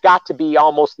 But that's got to be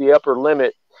almost the upper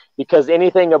limit, because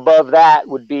anything above that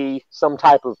would be some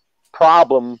type of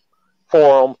problem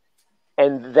for them,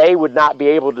 and they would not be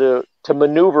able to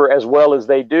maneuver as well as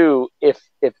they do if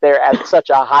they're at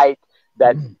such a height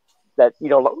that you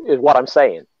know is what I'm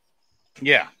saying.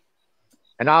 Yeah.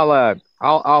 And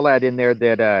I'll add in there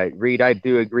that Reed, I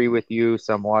do agree with you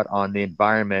somewhat on the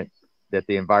environment, that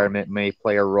the environment may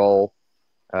play a role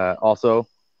also.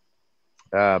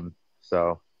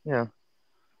 So yeah.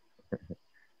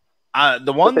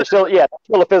 Still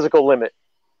a physical limit.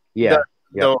 Yeah.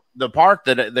 The part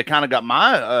that kind of got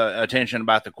my attention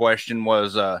about the question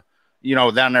was, you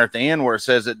know, down there at the end where it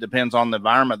says it depends on the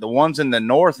environment. The ones in the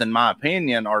north, in my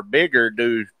opinion, are bigger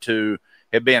due to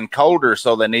it being colder,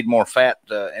 so they need more fat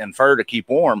and fur to keep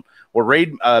warm. Well,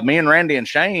 Reed, me and Randy and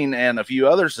Shane and a few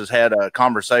others has had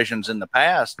conversations in the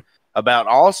past about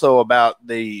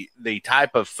the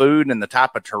type of food and the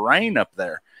type of terrain up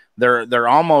there. They're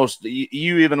almost,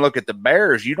 you even look at the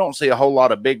bears, you don't see a whole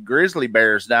lot of big grizzly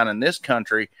bears down in this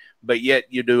country, but yet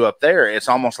you do up there. It's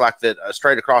almost like that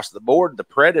straight across the board, the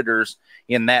predators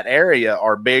in that area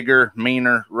are bigger,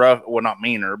 meaner, rough. Well, not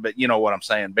meaner, but you know what I'm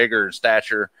saying, bigger in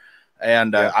stature.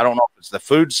 And I don't know if it's the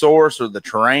food source or the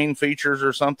terrain features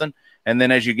or something. And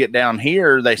then as you get down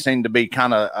here, they seem to be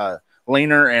kind of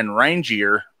leaner and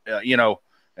rangier,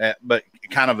 but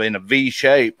kind of in a V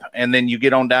shape. And then you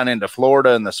get on down into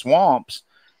Florida and the swamps,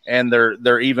 and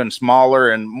they're even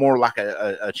smaller and more like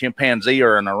a chimpanzee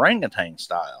or an orangutan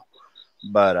style.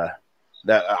 But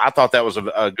that I thought that was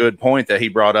a good point that he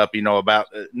brought up, you know, about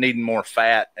needing more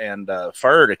fat and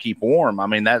fur to keep warm. I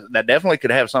mean, that definitely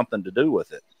could have something to do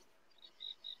with it.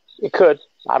 It could.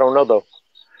 I don't know though.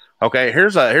 Okay,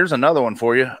 here's another one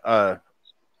for you. Let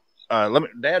me,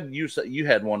 Dad, you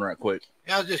had one right quick.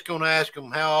 I was just going to ask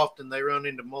them how often they run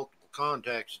into multiple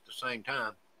contacts at the same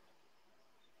time.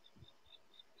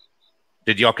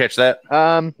 Did y'all catch that?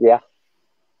 Yeah.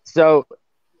 So,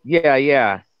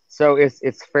 yeah. So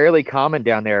it's fairly common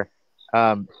down there.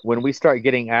 When we start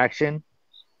getting action,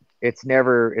 it's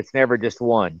never just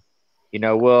one. You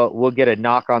know, we'll get a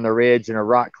knock on the ridge and a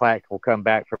rock clack will come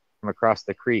back from across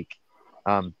the creek.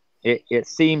 It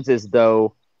seems as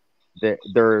though that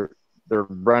they're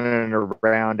running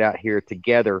around out here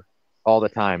together all the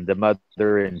time, the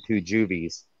mother and two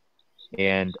juvies,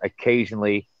 and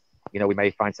occasionally, you know, we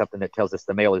may find something that tells us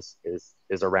the male is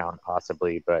around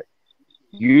possibly, but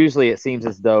usually it seems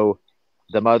as though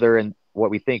the mother and what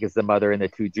we think is the mother and the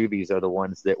two juvies are the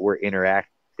ones that we're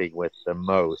interacting with the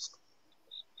most.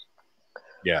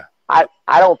 Yeah. I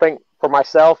don't think for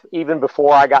myself, even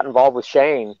before I got involved with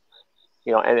Shane,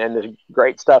 you know, and there's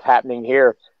great stuff happening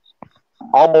here,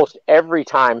 almost every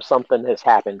time something has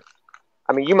happened,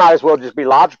 I mean, you might as well just be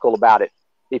logical about it.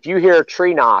 If you hear a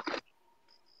tree knock,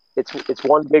 it's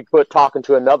one Bigfoot talking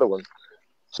to another one.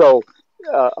 So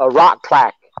a rock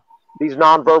clack, these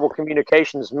nonverbal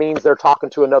communications means they're talking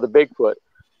to another Bigfoot.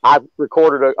 I've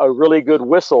recorded a really good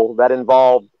whistle that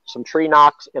involved some tree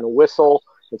knocks and a whistle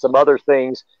and some other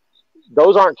things.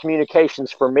 Those aren't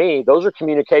communications for me. Those are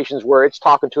communications where it's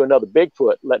talking to another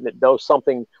Bigfoot, letting it know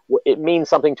something. It means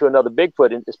something to another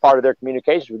Bigfoot as part of their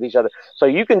communication with each other. So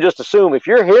you can just assume if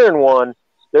you're hearing one,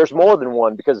 there's more than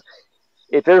one, because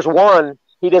if there's one,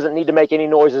 he doesn't need to make any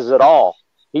noises at all.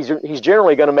 He's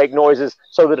generally going to make noises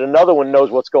so that another one knows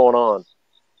what's going on.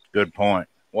 Good point.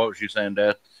 What was you saying,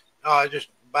 Dad? Oh, just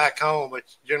back home,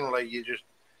 it's generally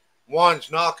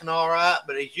one's knocking all right,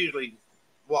 but he's usually,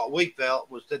 what we felt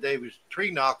was that they was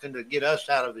tree knocking to get us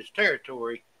out of his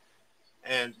territory.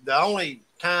 And the only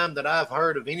time that I've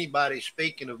heard of anybody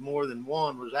speaking of more than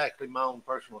one was actually my own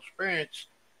personal experience,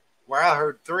 where I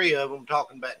heard three of them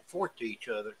talking back and forth to each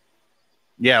other.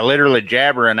 Yeah, literally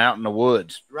jabbering out in the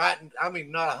woods. Right, I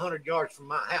mean, not 100 yards from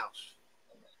my house.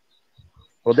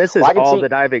 Well, this is all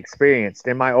that I've experienced.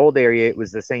 In my old area, it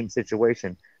was the same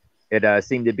situation. It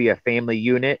seemed to be a family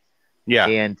unit. Yeah.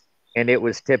 And it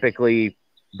was typically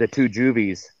the two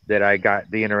juvies that I got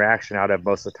the interaction out of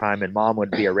most of the time, and Mom would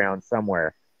be around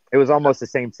somewhere. It was almost the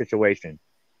same situation,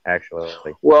 actually.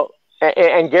 Well,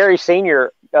 and Gary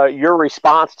Sr., your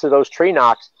response to those tree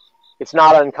knocks, it's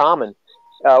not uncommon.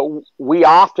 We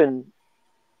often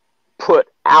put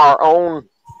our own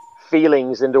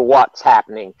feelings into what's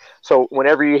happening. So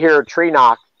whenever you hear a tree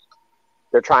knock,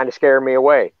 they're trying to scare me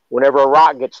away. Whenever a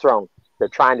rock gets thrown, they're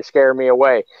trying to scare me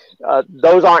away.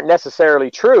 Those aren't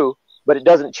necessarily true, but it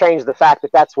doesn't change the fact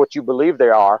that that's what you believe they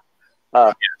are.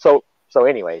 So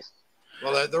anyways.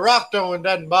 Well, the rock throwing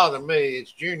doesn't bother me.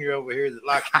 It's Junior over here that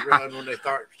likes to run when they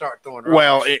start throwing rocks.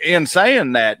 Well, in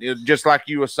saying that, just like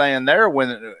you were saying there,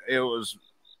 when it was,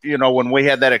 you know, when we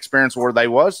had that experience where they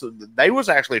was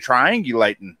actually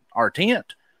triangulating our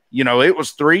tent. You know, it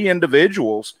was three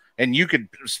individuals, and you could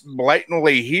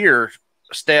blatantly hear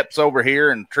steps over here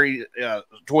and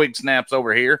twig snaps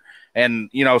over here, and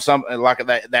you know, something like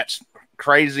that's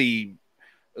crazy.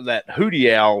 That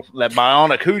hootie owl, that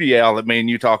bionic hootie owl that me and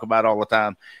you talk about all the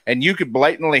time. And you could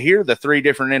blatantly hear the three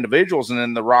different individuals, and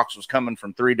then the rocks was coming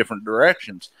from three different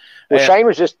directions. Well, Shane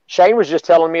was just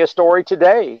telling me a story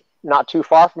today, not too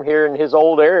far from here in his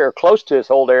old area, or close to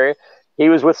his old area. He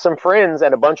was with some friends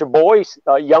and a bunch of boys,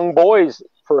 young boys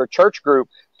for a church group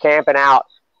camping out,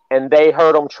 and they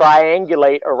heard them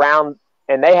triangulate around,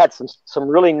 and they had some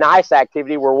really nice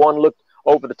activity where one looked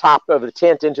over the top of the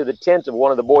tent into the tent of one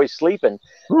of the boys sleeping.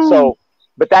 So,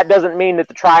 but that doesn't mean that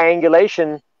the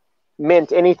triangulation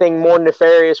meant anything more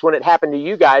nefarious when it happened to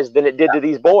you guys than it did to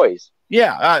these boys.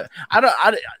 Yeah.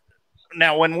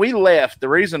 Now, when we left, the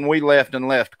reason we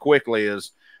left quickly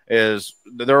is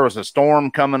there was a storm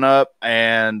coming up,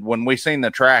 and when we seen the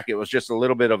track, it was just a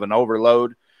little bit of an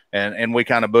overload, and we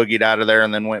kind of boogied out of there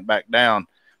and then went back down.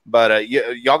 But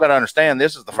y'all got to understand,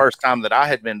 this is the first time that I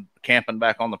had been camping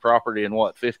back on the property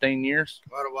in 15 years?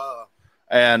 Quite a while.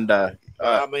 And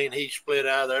I mean, he split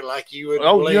out of there like you would.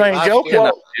 Oh, you ain't joking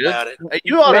about it.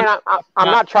 Man,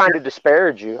 I'm not trying to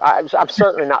disparage you. I'm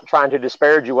certainly not trying to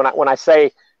disparage you when I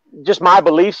say just my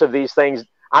beliefs of these things.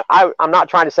 I'm not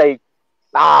trying to say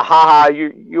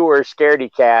you were a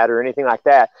scaredy cat or anything like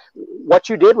that. What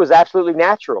you did was absolutely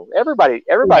natural. Everybody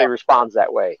responds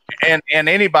that way. And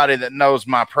anybody that knows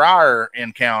my prior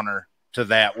encounter to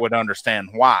that would understand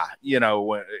why.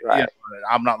 Right.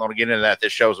 I'm not going to get into that.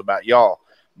 This show's about y'all,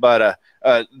 but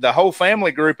the whole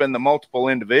family group and the multiple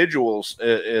individuals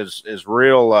is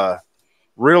real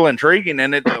intriguing.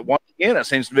 And once again, it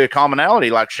seems to be a commonality,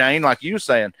 like Shane, like you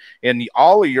saying, in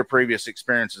all of your previous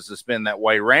experiences, it's been that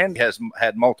way. Randy has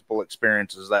had multiple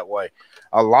experiences that way.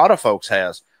 A lot of folks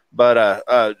has,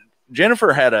 but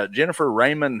Jennifer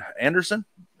Raymond Anderson.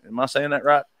 Am I saying that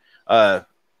right?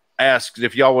 Asked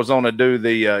if y'all was on to do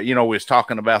the, we was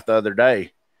talking about the other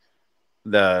day,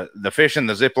 the fish in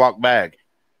the Ziploc bag.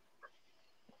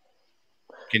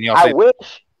 Can y'all see?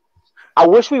 I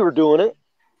wish we were doing it,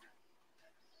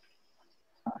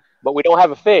 but we don't have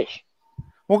a fish.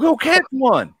 Well, go catch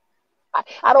one.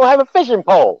 I don't have a fishing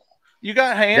pole. You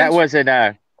got hands?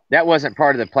 That wasn't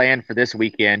part of the plan for this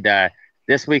weekend.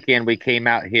 This weekend we came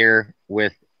out here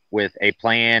with a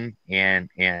plan and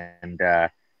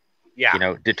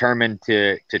determined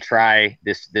to try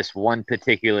this one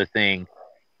particular thing,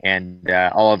 and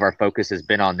all of our focus has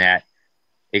been on that,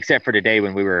 except for today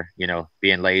when we were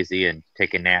being lazy and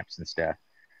taking naps and stuff.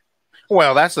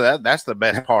 Well, that's the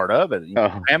best part of it.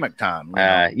 Hammock time.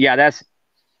 Yeah, that's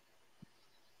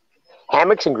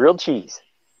hammocks and grilled cheese.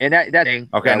 And that thing.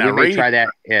 Okay, now we may try that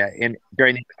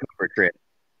during the Cooper trip.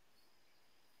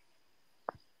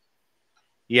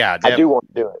 Yeah, I do want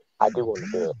to do it.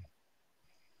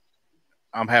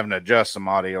 I'm having to adjust some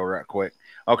audio right quick.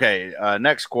 Okay,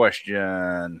 next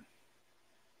question.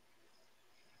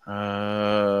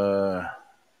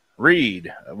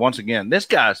 Reed, once again, this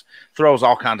guy throws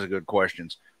all kinds of good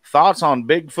questions. Thoughts on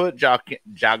Bigfoot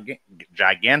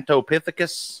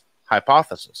Gigantopithecus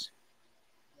hypothesis?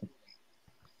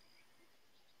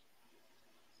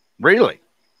 Really?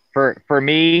 For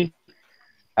me,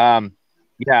 I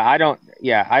don't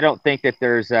think that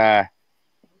there's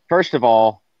first of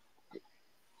all,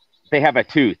 they have a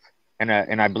tooth and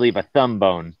I believe a thumb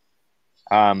bone.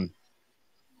 To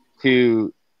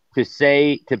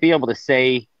be able to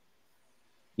say,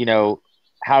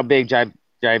 how big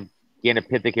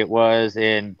Gigantopithecus it was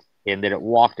and that it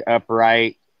walked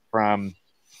upright from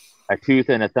a tooth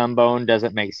and a thumb bone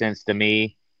doesn't make sense to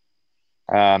me.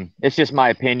 It's just my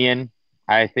opinion.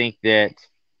 I think that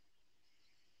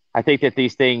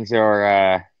these things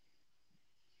are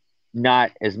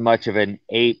not as much of an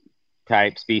ape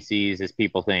type species as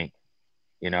people think.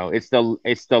 It's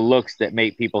the looks that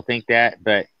make people think that,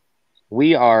 but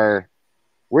we're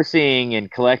seeing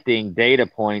and collecting data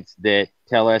points that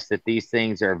tell us that these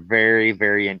things are very,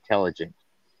 very intelligent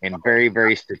and very,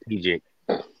 very strategic.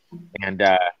 And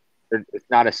it's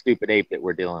not a stupid ape that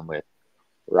we're dealing with.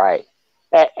 Right.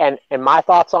 And my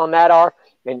thoughts on that are,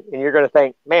 and you're going to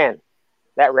think, man,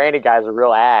 that Randy guy's a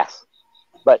real ass.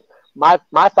 But my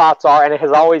thoughts are, and it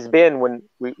has always been when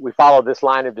we follow this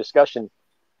line of discussion,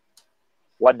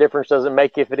 what difference does it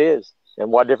make if it is? And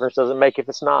what difference does it make if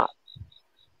it's not?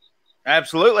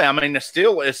 Absolutely. I mean, it's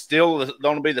still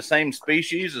going to be the same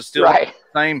species. It's still right.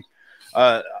 The same.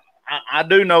 I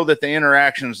do know that the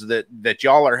interactions that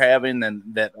y'all are having and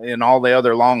that in all the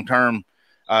other long-term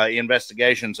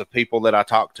investigations of people that I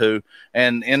talk to,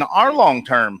 and in our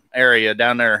long-term area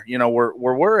down there, where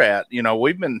we're at,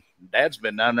 Dad's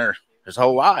been down there his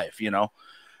whole life,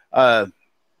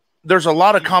 there's a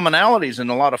lot of commonalities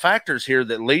and a lot of factors here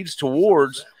that leads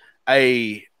towards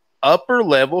a upper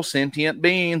level sentient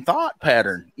being thought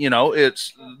pattern.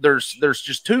 There's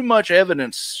just too much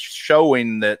evidence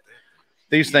showing that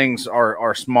these things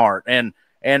are smart. And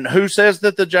who says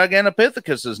that the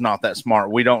Gigantopithecus is not that smart?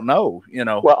 We don't know,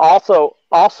 Well, also,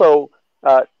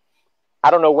 I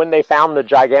don't know when they found the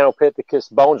Gigantopithecus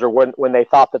bones or when they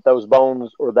thought that those bones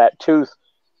or that tooth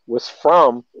was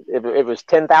from. If it was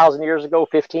 10,000 years ago,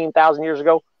 15,000 years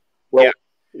ago. Well, yeah.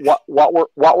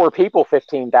 What were people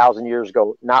 15,000 years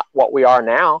ago? Not what we are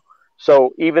now.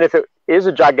 So even if it is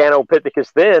a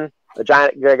Gigantopithecus then, a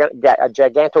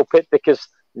Gigantopithecus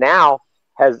now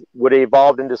would have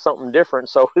evolved into something different.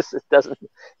 So this doesn't,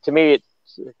 to me,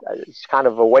 it's kind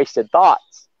of a wasted thought.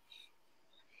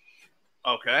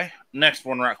 Okay, next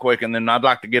one right quick, and then I'd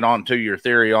like to get on to your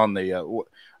theory on the.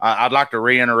 I'd like to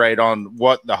reiterate on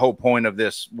what the whole point of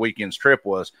this weekend's trip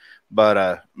was.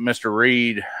 But Mr.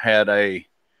 Reed had a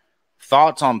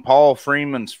thoughts on Paul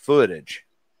Freeman's footage.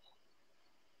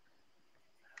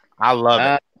 I love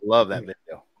it. Love that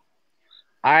video.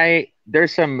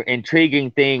 There's some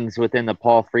intriguing things within the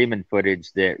Paul Freeman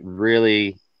footage that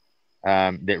really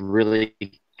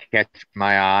catch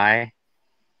my eye.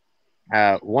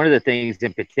 one of the things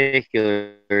in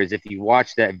particular is if you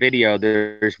watch that video,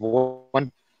 there's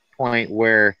one point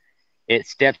where it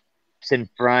steps in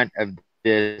front of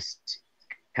this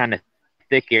kind of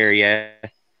thick area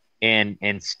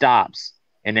and stops,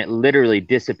 and it literally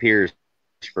disappears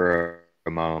for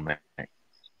a moment.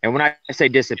 And when I say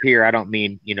disappear, I don't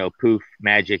mean, you know, poof,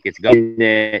 magic. It's gone.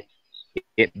 That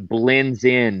it blends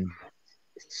in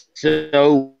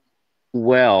so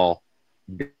well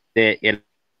that it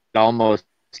almost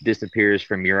disappears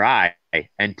from your eye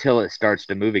until it starts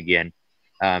to move again.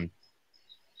 You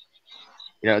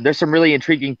know, there's some really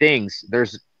intriguing things.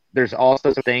 There's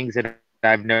also some things that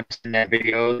I've noticed in that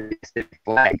video. The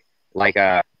flag, like,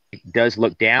 it does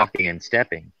look down and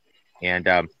stepping, and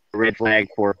red flag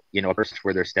for, you know, a person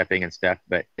where they're stepping and stuff.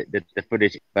 But the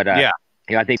footage, but yeah,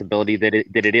 you know, I think the ability that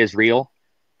it is real.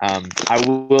 I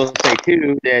will say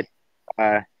too that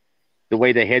the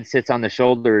way the head sits on the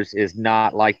shoulders is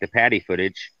not like the Patty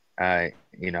footage.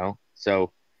 You know,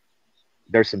 so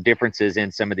there's some differences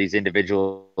in some of these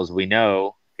individuals we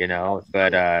know, you know,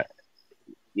 but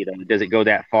you know, does it go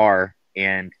that far?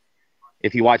 And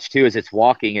if you watch too, as it's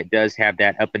walking, it does have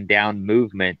that up and down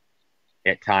movement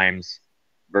at times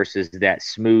versus that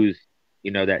smooth,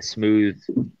 you know, that smooth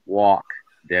walk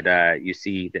that you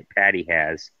see that Patty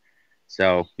has.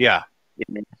 So yeah,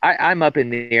 I'm up in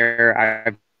the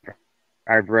air.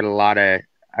 I've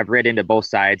read into both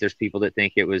sides. There's people that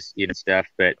think it was, you know, stuff,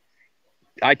 but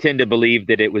I tend to believe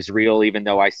that it was real, even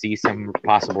though I see some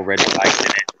possible red flags in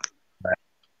it. But,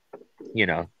 you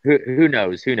know, who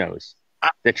knows? Who knows?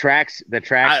 The tracks. I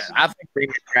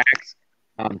think the tracks,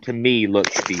 to me, look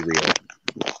to be real.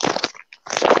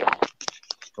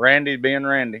 Randy being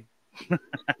Randy.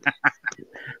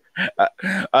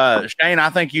 Shane, I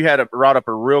think you had brought up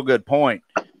a real good point.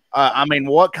 I mean,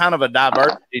 what kind of a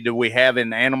diversity do we have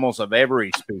in animals of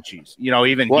every species? You know,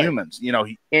 even humans. You know,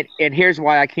 and here's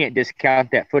why I can't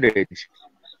discount that footage.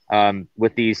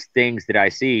 With these things that I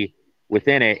see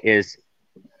within it is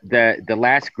the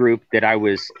last group that I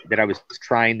was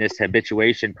trying this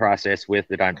habituation process with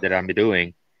that I'm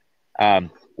doing.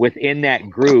 Within that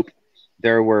group,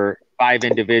 there were 5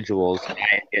 individuals.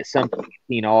 At some point, I've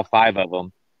seen all 5 of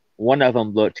them. One of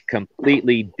them looked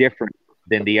completely different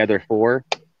than the other 4.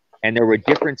 And there were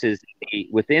differences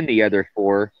within the other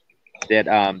 4 that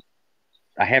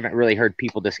I haven't really heard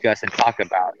people discuss and talk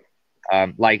about.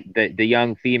 Like the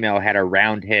young female had a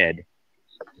round head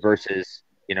versus,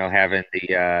 you know, having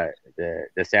the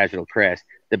sagittal crest.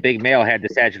 The big male had the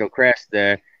sagittal crest.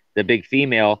 The big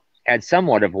female had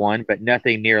somewhat of one, but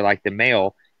nothing near like the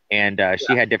male. And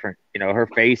she had different, you know, her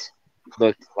face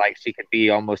looked like she could be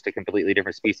almost a completely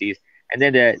different species. And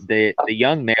then the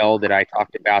young male that I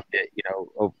talked about, that, you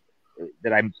know,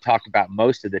 that I talked about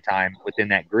most of the time within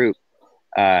that group,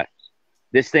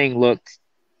 this thing looked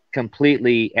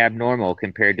completely abnormal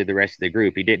compared to the rest of the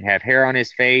group. He didn't have hair on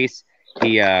his face.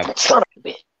 He son of a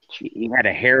bitch. He had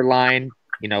a hairline,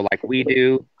 you know, like we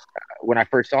do. When I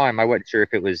first saw him, I wasn't sure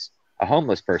if it was a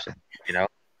homeless person, you know.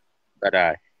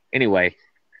 But anyway,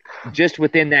 just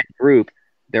within that group,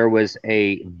 there was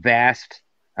a vast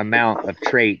amount of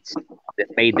traits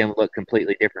that made them look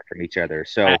completely different from each other.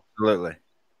 So absolutely.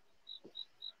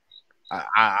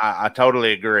 I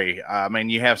totally agree. I mean,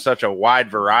 you have such a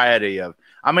wide variety of,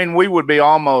 I mean, we would be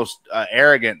almost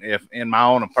arrogant if, in my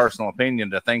own personal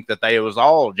opinion, to think that they was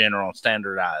all general and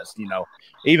standardized, you know,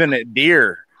 even at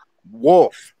deer,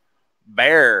 wolf,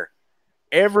 bear,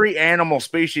 every animal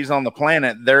species on the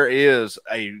planet, there is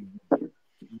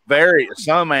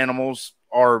some animals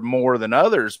are more than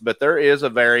others, but there is a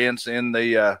variance in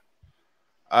the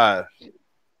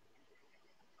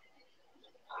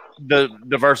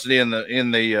diversity in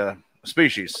the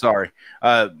species. Sorry.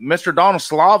 Mr. Donald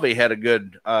Slavy had a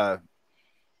good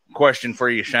question for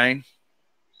you, Shane.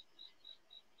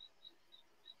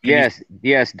 Yes,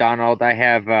 Donald. I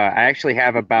actually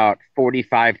have about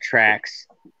 45 tracks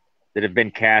that have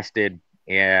been casted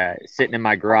sitting in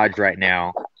my garage right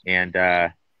now, and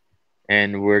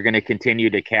we're going to continue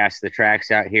to cast the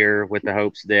tracks out here with the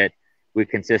hopes that we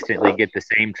consistently get the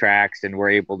same tracks and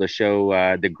we're able to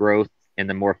show the growth and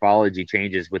the morphology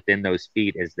changes within those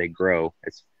feet as they grow.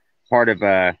 It's part of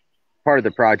the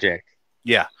project.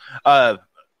 Yeah.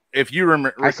 If you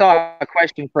remember, I saw a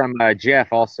question from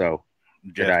Jeff also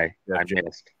that I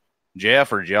missed.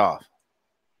 Jeff or Joff?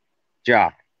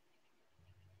 Joff.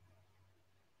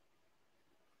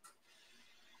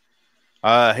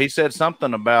 He said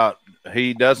something about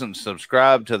he doesn't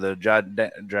subscribe to the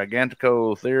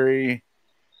Gigantico theory.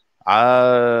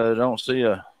 I don't see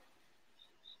a.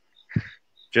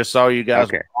 Just saw you guys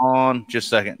on. Just a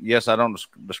second. Yes, I don't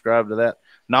subscribe to that.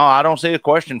 No, I don't see a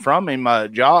question from him,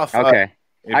 Joff. Okay.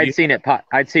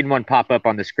 I'd seen one pop up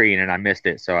on the screen and I missed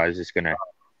it, so I was just gonna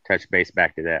touch base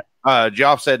back to that.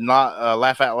 Joff said, "Not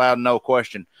laugh out loud, no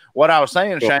question." What I was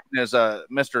saying, cool. Shane, is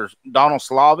Mr. Donald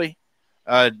Slavy.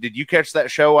 Did you catch that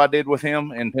show I did with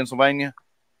him in Pennsylvania?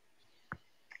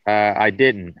 I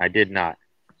didn't. I did not.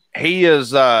 He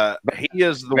is the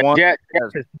one. Jeff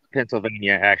is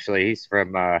Pennsylvania. Actually, he's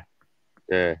from that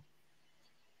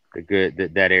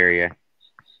area.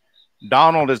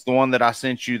 Donald is the one that I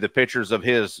sent you the pictures of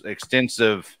his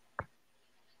extensive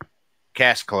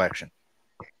cast collection.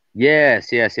 Yes.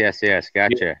 Gotcha.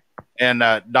 Yeah. And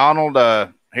Donald,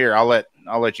 here, I'll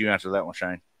let you answer that one,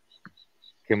 Shane.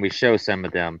 Can we show some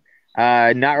of them?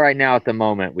 Not right now at the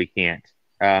moment. We can't.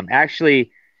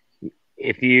 Actually,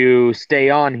 if you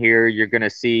stay on here, you're going to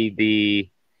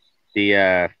see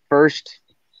the first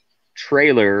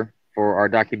trailer for our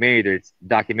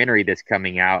documentary that's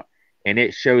coming out, and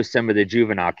it shows some of the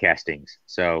juvenile castings.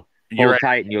 So hold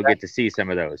tight, and you'll get to see some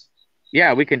of those.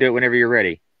 Yeah, we can do it whenever you're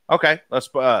ready. Okay, let's,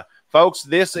 folks.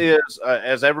 This is,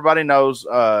 as everybody knows,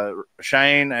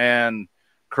 Shane and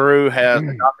crew has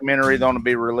a documentary going to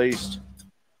be released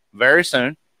very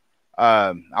soon.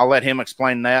 I'll let him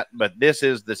explain that, but this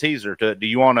is the teaser to it. Do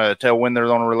you want to tell when they're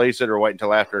going to release it, or wait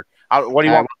until after? What do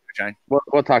you want to do, Shane?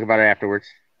 We'll talk about it afterwards.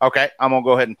 Okay, I'm going to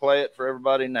go ahead and play it for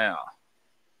everybody now.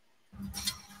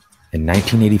 In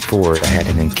 1984, I had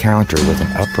an encounter with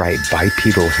an upright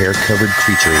bipedal hair-covered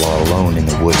creature while alone in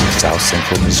the woods of south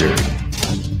central Missouri.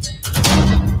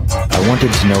 I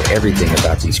wanted to know everything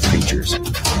about these creatures.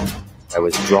 I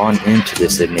was drawn into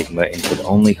this enigma and could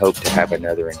only hope to have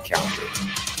another encounter.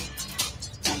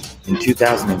 In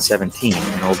 2017,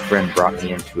 an old friend brought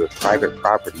me into a private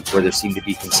property where there seemed to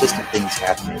be consistent things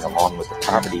happening, along with the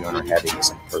property owner having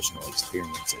some personal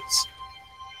experiences.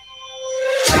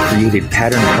 I created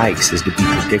pattern hikes as to be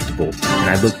predictable, and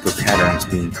I looked for patterns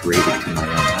being created to my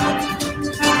own.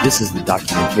 This is the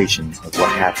documentation of what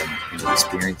happened and the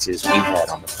experiences we had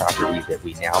on the property that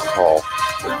we now call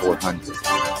the 400.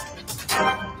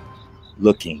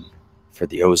 Looking for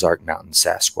the Ozark Mountain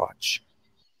Sasquatch.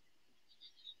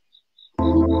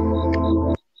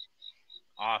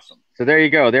 Awesome. So there you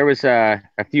go. There was a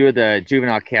few of the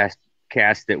juvenile cast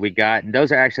that we got, and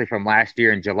those are actually from last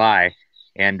year in July.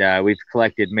 And we've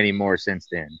collected many more since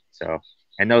then. So,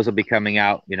 and those will be coming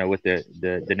out, with the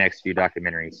next few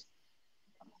documentaries.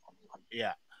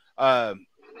 Yeah.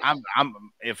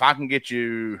 If I can get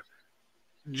you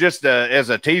just as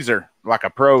a teaser, like a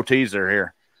pro teaser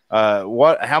here,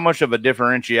 how much of a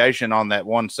differentiation on that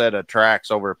one set of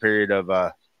tracks over a period of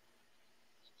the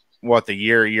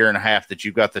year and a half that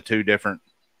you've got the two different?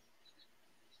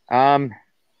 Can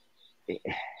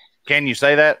you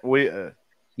say that?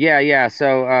 Yeah.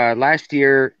 So last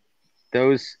year,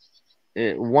 those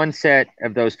one set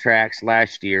of those tracks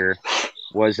last year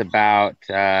was about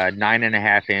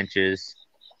 9.5 inches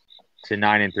to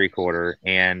 9 3/4,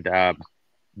 and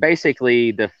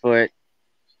basically the foot,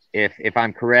 if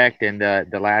I'm correct, and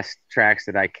the last tracks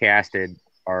that I casted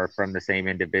are from the same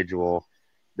individual,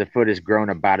 the foot has grown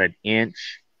about 1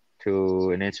 inch to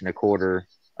 1.25 inches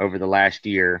over the last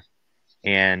year,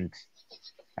 and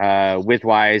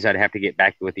width-wise, I'd have to get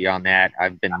back with you on that.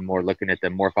 I've been more looking at the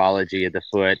morphology of the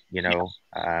foot,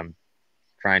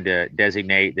 trying to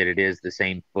designate that it is the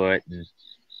same foot, and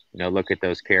look at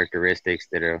those characteristics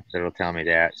that'll tell me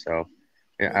that. So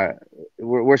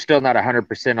we're still not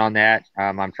 100% on that.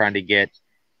 I'm trying to get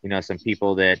some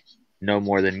people that know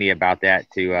more than me about that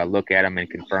to look at them and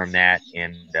confirm that.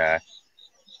 And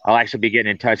I'll actually be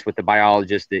getting in touch with the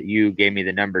biologist that you gave me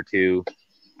the number to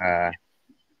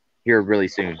here really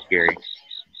soon, Gary.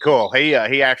 Cool. He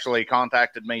actually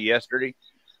contacted me yesterday.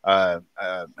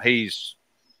 He's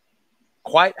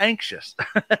quite anxious.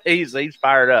 he's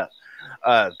fired up.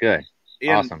 Good.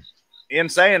 Awesome. In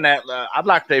saying that, I'd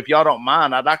like to, if y'all don't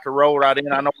mind, I'd like to roll right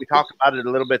in. I know we talked about it a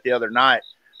little bit the other night,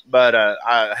 but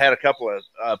I had a couple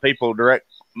of people direct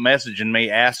messaging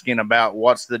me asking about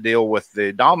what's the deal with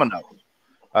the domino.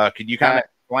 Could you kind of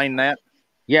explain that?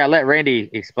 Yeah, let Randy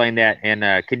explain that.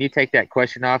 And can you take that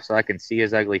question off so I can see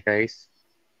his ugly face?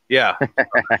 Yeah.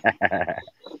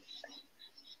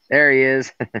 There he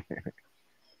is.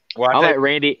 Well, I'll let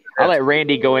Randy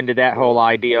go into that whole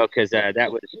idea, because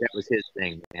that was his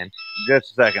thing, man.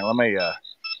 Just a second. Let me.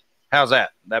 How's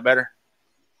that? That better?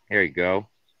 There you go.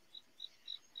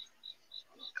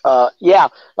 Yeah.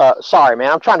 Sorry,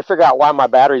 man. I'm trying to figure out why my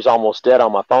battery's almost dead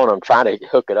on my phone. I'm trying to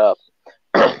hook it up.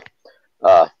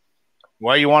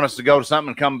 Well, you want us to go to something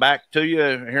and come back to you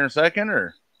here in a second,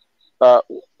 or?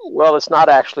 Well, it's not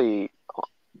actually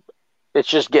it's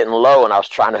just getting low, and I was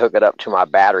trying to hook it up to my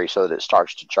battery so that it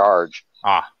starts to charge.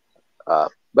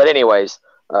 But anyways,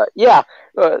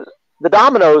 the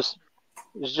dominoes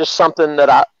is just something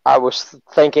that I was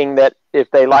thinking that if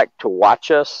they like to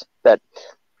watch us, that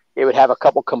it would have a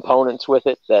couple components with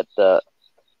it that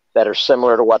are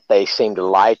similar to what they seem to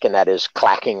like, and that is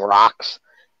clacking rocks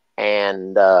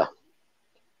and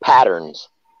patterns.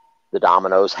 The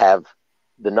dominoes have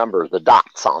the numbers, the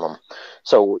dots on them.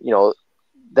 So,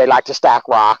 they like to stack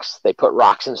rocks. They put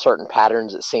rocks in certain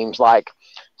patterns, it seems like.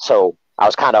 So I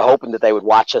was kind of hoping that they would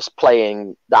watch us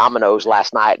playing dominoes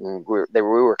last night, and we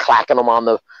were clacking them on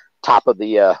the top of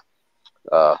the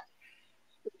not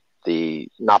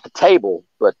the table,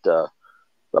 but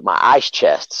my ice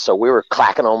chest. So we were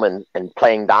clacking them and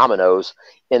playing dominoes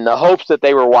in the hopes that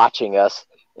they were watching us,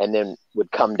 and then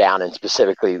would come down and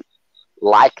specifically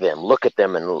like them, look at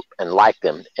them and like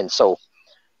them. And so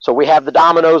we have the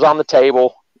dominoes on the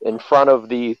table in front of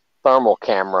the thermal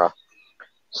camera.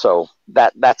 So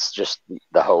that's just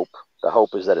the hope. The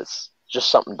hope is that it's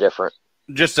just something different.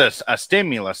 Just a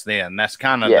stimulus then. That's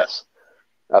kind of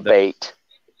a bait.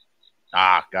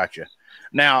 Gotcha.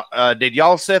 Now, did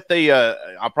y'all set the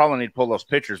I'll probably need to pull those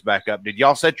pictures back up. Did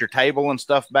y'all set your table and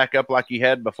stuff back up like you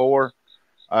had before?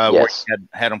 Yes. Where you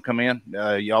had them come in?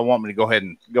 Y'all want me to go ahead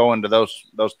and go into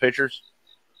those pictures?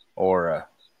 Or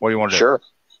what do you want to do? Sure.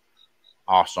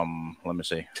 Awesome. Let me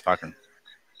see if I can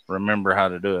remember how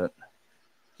to do it.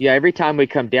 Yeah, every time we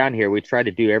come down here, we try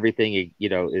to do everything,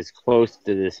 as close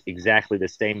to this exactly the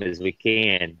same as we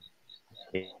can.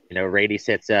 Rady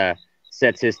sets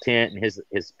his tent and his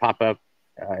pop up,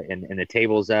 and the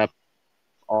table's up,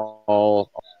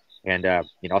 and I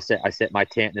set my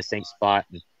tent in the same spot,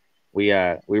 and we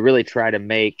really try to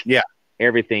make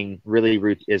everything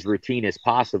really as routine as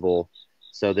possible,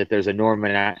 so that there's a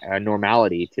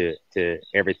normality to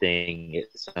everything at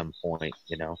some point,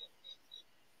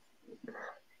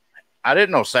 I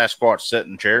didn't know Sasquatch sit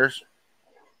in chairs.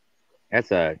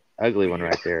 That's a ugly one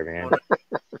right there, man.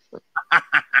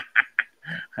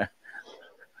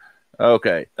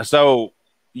 Okay, so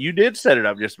you did set it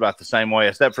up just about the same way,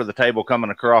 except for the table coming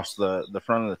across the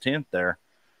front of the tent there.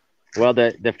 Well,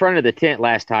 the front of the tent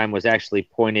last time was actually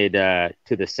pointed to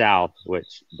the south,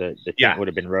 which the tent would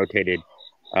have been rotated.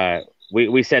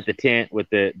 We set the tent with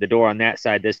the door on that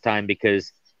side this time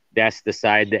because that's the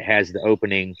side that has the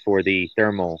opening for the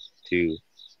thermal to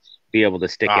be able to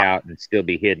stick out and still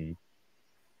be hidden.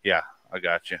 Yeah, I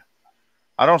got you.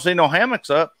 I don't see no hammocks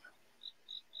up.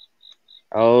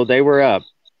 Oh, they were up.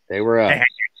 They were up.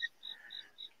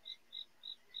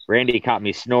 Randy caught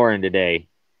me snoring today.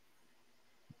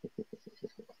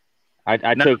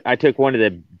 I took one of the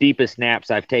deepest naps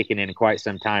I've taken in quite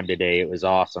some time today. It was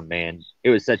awesome, man. It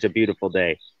was such a beautiful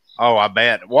day. Oh, I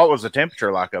bet. What was the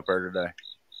temperature like up there today?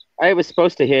 It was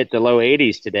supposed to hit the low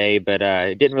 80s today, but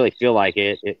it didn't really feel like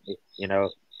it.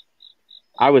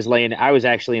 I was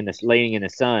actually laying in the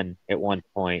sun at one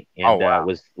point, and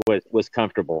was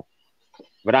comfortable.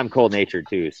 But I'm cold natured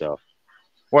too, so.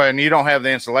 Well, and you don't have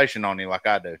the insulation on you like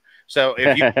I do. So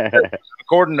if you,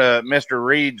 according to Mr.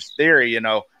 Reed's theory,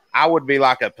 I would be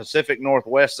like a Pacific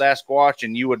Northwest Sasquatch,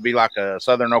 and you would be like a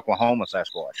Southern Oklahoma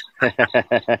Sasquatch.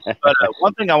 But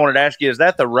one thing I wanted to ask you, is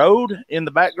that the road in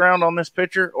the background on this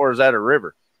picture, or is that a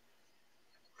river?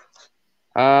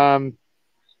 That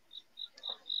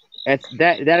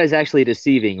is actually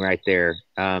deceiving right there.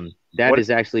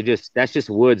 That's just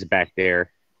woods back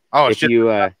there. Oh, it's just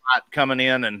light coming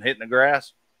in and hitting the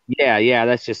grass? Yeah,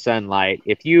 that's just sunlight.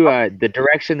 If you the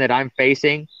direction that I'm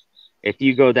facing, if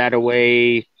you go that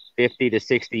away 50 to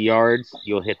 60 yards,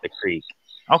 you'll hit the creek.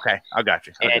 Okay, I got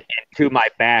you. And to my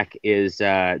back is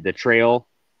the trail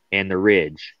and the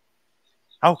ridge.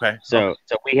 Okay. So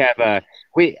we have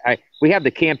we have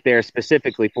the camp there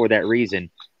specifically for that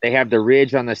reason. They have the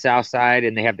ridge on the south side,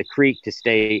 and they have the creek to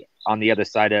stay on the other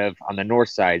side on the north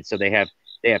side. So they have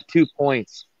 2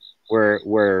 points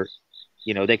where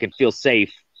they can feel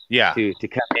safe to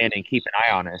come in and keep an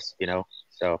eye on us,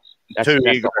 So that's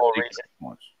the whole reason.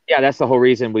 Yeah, that's the whole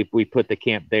reason we put the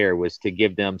camp there, was to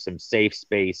give them some safe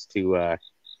space to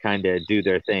kind of do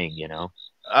their thing,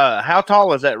 How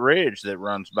tall is that ridge that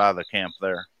runs by the camp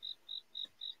there?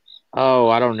 Oh,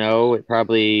 I don't know. It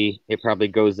probably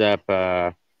goes up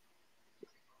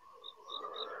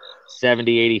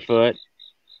 70, 80 foot.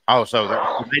 Oh, so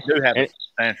they do have a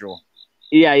substantial.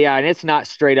 Yeah, and it's not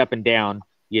straight up and down,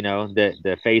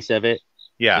 the face of it.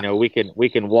 Yeah. We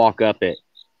can walk up it,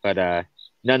 but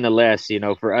nonetheless,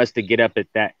 for us to get up at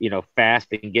that, fast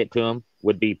and get to them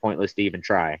would be pointless to even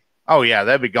try. Oh yeah,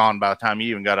 they'd be gone by the time you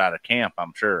even got out of camp,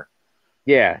 I'm sure.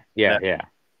 Yeah.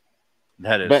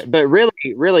 That is, but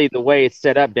really the way it's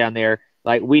set up down there,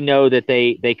 like we know that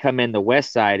they come in the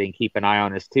west side and keep an eye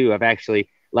on us too. I've actually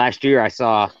last year I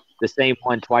saw the same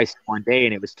one twice in one day,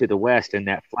 and it was to the west in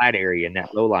that flat area, in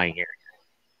that low-lying area.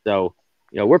 So,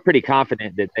 we're pretty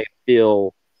confident that they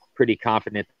feel pretty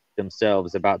confident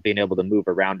themselves about being able to move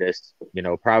around us,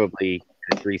 probably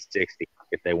a 360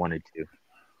 if they wanted to.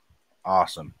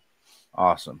 Awesome.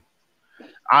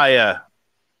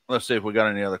 Let's see if we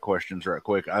got any other questions right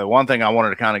quick. One thing I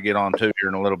wanted to kind of get on to here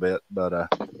in a little bit, but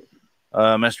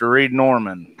Mr. Reed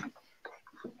Norman,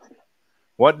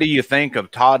 what do you think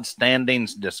of Todd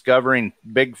Standing's Discovering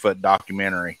Bigfoot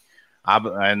documentary?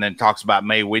 And then talks about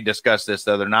me. We discussed this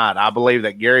the other night. I believe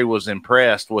that Gary was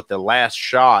impressed with the last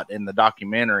shot in the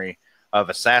documentary of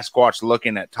a Sasquatch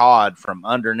looking at Todd from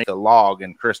underneath a log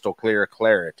in crystal clear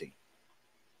clarity.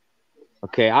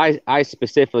 Okay, I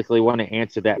specifically want to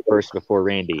answer that first before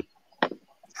Randy.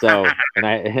 So, and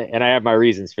I have my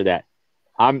reasons for that.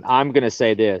 I'm going to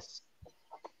say this.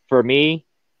 For me,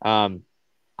 I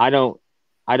don't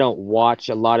watch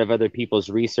a lot of other people's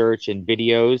research and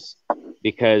videos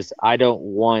because I don't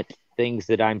want things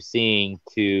that I'm seeing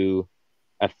to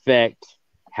affect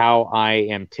how I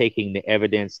am taking the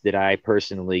evidence that I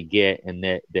personally get and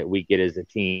that we get as a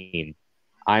team.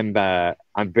 I'm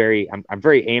very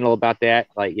anal about that.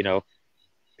 Like,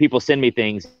 people send me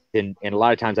things and a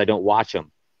lot of times I don't watch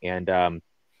them. And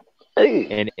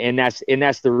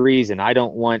that's the reason I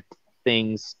don't want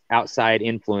things outside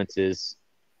influences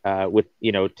to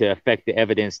affect the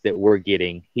evidence that we're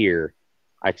getting here.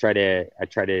 I've tried to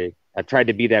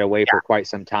be that way for quite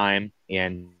some time.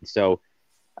 And so,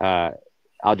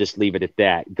 I'll just leave it at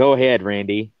that. Go ahead,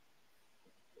 Randy.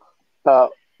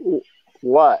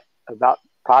 What about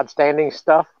Todd Standing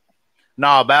stuff?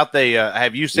 No, about the.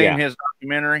 Have you seen his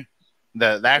documentary?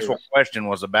 The actual question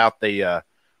was about the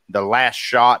last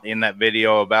shot in that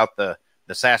video about the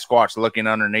Sasquatch looking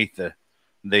underneath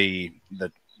the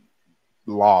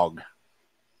log.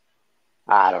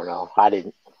 I don't know. I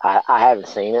haven't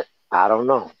seen it. I don't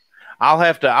know. I'll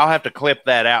have to clip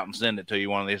that out and send it to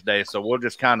you one of these days. So we'll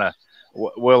just kind of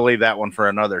we'll leave that one for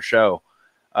another show.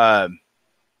 I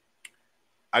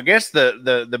guess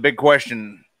the big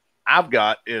question I've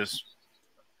got is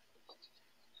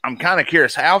I'm kind of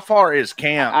curious. How far is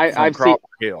camp from Crawler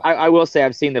Hill? I will say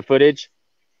I've seen the footage.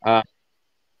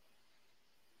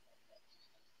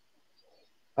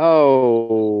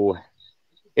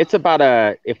 It's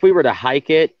about if we were to hike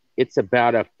it, it's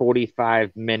about a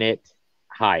 45-minute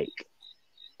hike,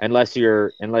 unless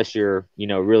you're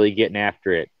really getting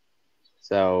after it.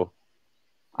 So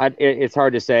it's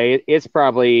hard to say. It's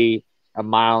probably a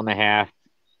mile and a half,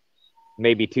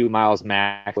 maybe 2 miles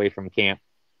max away from camp.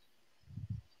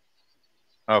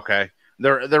 Okay.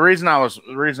 The reason I was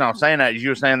saying that is you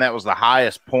were saying that was the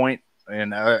highest point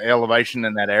in elevation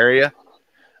in that area.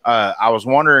 I was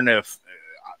wondering if,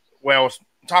 I was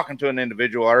talking to an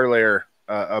individual earlier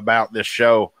about this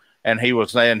show, and he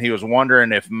was saying he was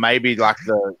wondering if maybe like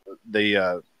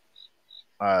the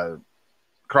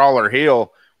Crawler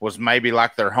Hill was maybe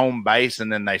like their home base,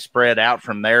 and then they spread out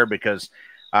from there because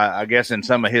I guess in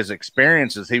some of his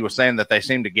experiences, he was saying that they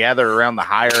seem to gather around the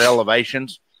higher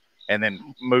elevations and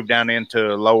then move down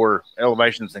into lower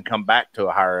elevations and come back to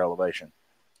a higher elevation.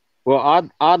 Well,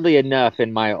 oddly enough,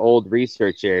 in my old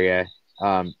research area,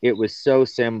 it was so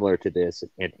similar to this.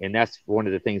 And that's one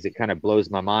of the things that kind of blows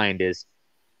my mind is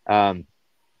the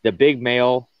big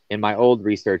male in my old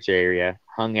research area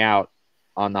hung out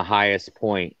on the highest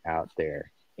point out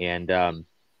there. And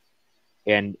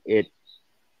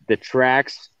the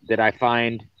tracks that I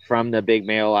find from the big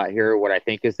male out here, what I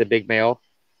think is the big male,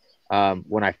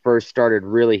 when I first started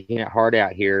really hitting it hard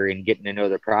out here and getting to know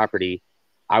the property,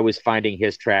 I was finding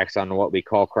his tracks on what we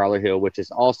call Crawler Hill, which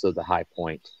is also the high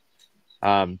point.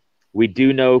 We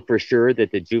do know for sure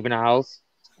that the juveniles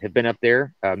have been up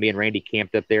there. Me and Randy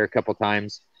camped up there a couple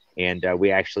times, and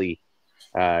we actually,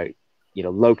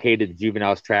 located the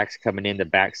juveniles' tracks coming in the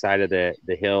backside of the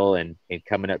hill and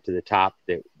coming up to the top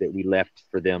that we left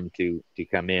for them to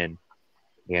come in.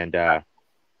 And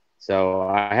so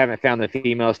I haven't found the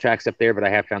females' tracks up there, but I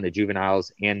have found the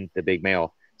juveniles and the big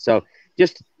male. So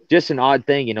just an odd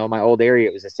thing, in my old area,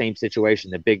 it was the same situation.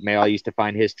 The big male, I used to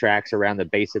find his tracks around the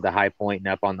base of the high point and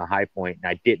up on the high point, and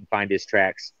I didn't find his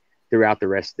tracks throughout the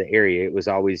rest of the area. It was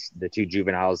always the two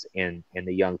juveniles and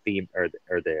the young female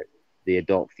or the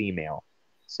adult female.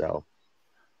 So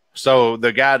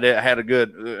the guy that had a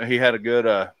good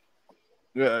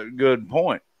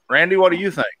point. Randy, what do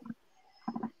you think?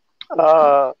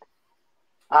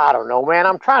 I don't know, man.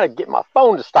 I'm trying to get my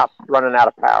phone to stop running out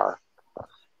of power.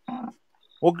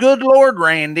 Well, good Lord,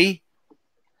 Randy.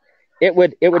 it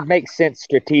would make sense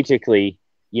strategically,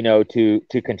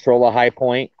 to control a high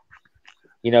point.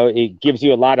 It gives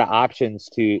you a lot of options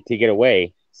to get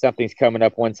away. Something's coming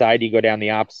up one side, you go down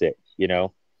the opposite. A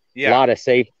lot of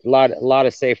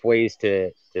safe ways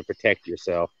to protect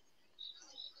yourself.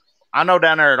 I know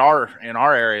down there in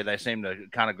our area, they seem to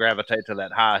kind of gravitate to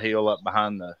that high hill up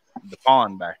behind the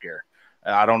pond back there.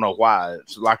 I don't know why.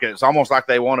 It's almost like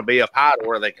they want to be up high to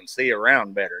where they can see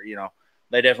around better.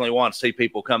 They definitely want to see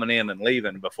people coming in and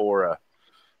leaving before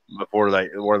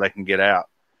they can get out.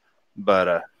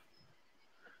 But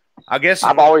I guess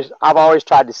I've always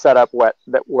tried to set up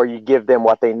where you give them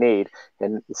what they need,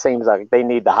 and it seems like they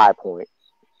need the high point.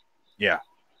 Yeah.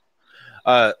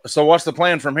 So what's the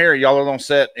plan from here? Y'all are going to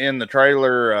sit in the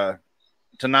trailer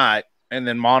tonight and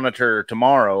then monitor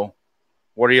tomorrow.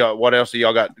 What else do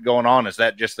y'all got going on? Is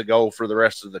that just the goal for the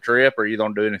rest of the trip, or are you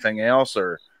going to do anything else,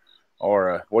 or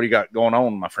what do you got going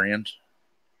on, my friends?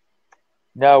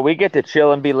 No, we get to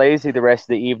chill and be lazy the rest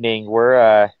of the evening.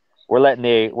 We're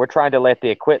trying to let the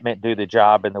equipment do the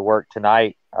job and the work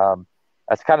tonight.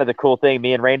 That's kind of the cool thing.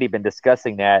 Me and Randy have been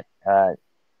discussing that.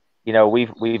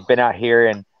 We've been out here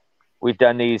and we've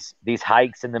done these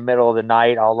hikes in the middle of the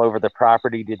night all over the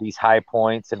property to these high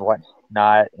points and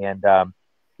whatnot, and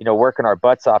working our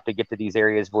butts off to get to these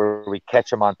areas where we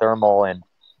catch them on thermal, and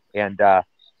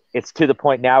it's to the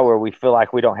point now where we feel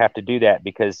like we don't have to do that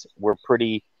because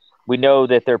we know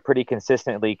that they're pretty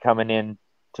consistently coming in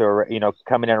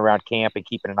around camp and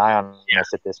keeping an eye on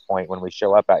us at this point when we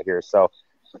show up out here. So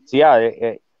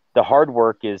yeah, the hard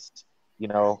work is,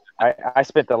 I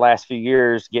spent the last few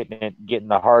years getting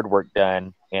the hard work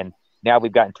done, and now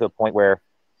we've gotten to a point where,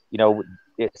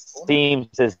 it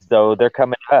seems as though they're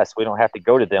coming to us. We don't have to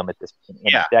go to them at this point.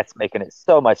 And that's making it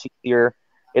so much easier.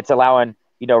 It's allowing,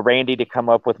 Randy to come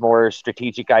up with more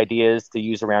strategic ideas to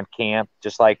use around camp,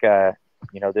 just like,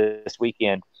 this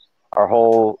weekend. Our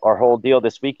whole deal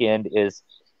this weekend is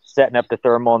setting up the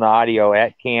thermal and the audio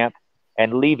at camp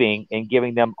and leaving and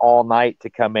giving them all night to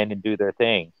come in and do their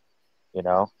thing.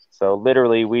 So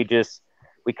literally we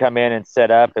come in and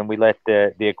set up and we let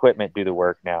the equipment do the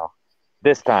work now.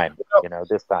 This time.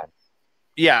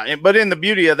 Yeah, but in the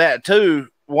beauty of that too,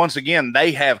 once again,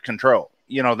 they have control.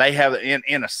 They have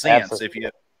in a sense. Absolutely. If you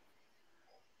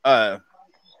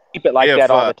keep it like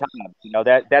that all the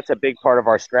time. That's a big part of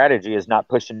our strategy is not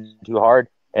pushing too hard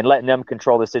and letting them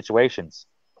control the situations.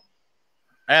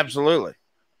 Absolutely.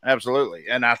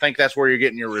 And I think that's where you're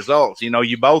getting your results.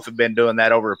 You both have been doing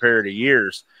that over a period of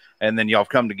years, and then y'all have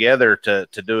come together to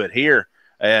do it here.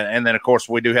 And then, of course,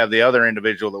 we do have the other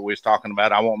individual that we was talking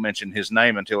about. I won't mention his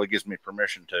name until he gives me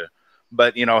permission to.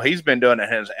 But, he's been doing it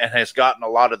and has gotten a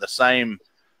lot of the same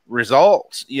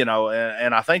results, and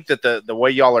I think that the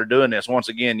way y'all are doing this, once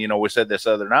again, we said this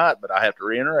other night, but I have to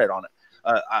reiterate on it.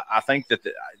 I think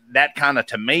that kind of,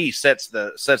 to me, sets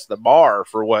the bar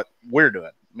for what we're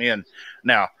doing.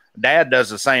 Now Dad does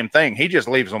the same thing. He just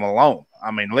leaves them alone. I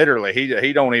mean, literally,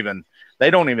 they don't even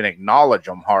acknowledge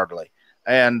them hardly.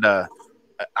 And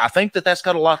I think that's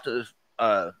got a lot to.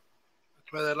 That's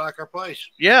why they like our place.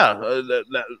 Yeah,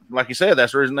 like you said,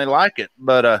 that's the reason they like it.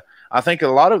 But I think a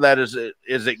lot of that is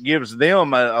it gives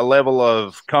them a level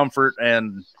of comfort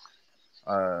and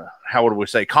how would we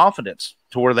say, confidence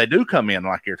to where they do come in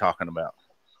like you're talking about.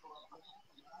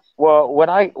 Well, when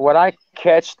I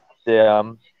catch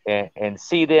them and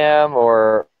see them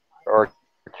or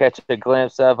catch a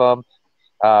glimpse of them,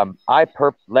 I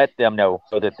let them know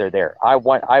so that they're there. I've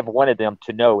wanted them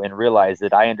to know and realize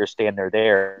that I understand they're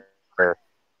there.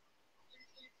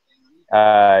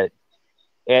 As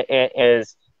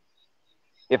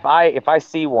if I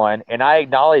see one and I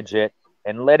acknowledge it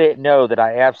and let it know that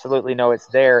I absolutely know it's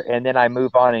there, and then I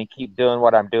move on and keep doing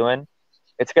what I'm doing,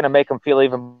 it's going to make them feel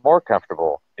even more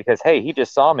comfortable because, hey, he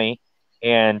just saw me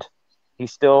and he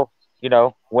still,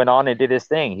 went on and did his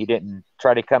thing. He didn't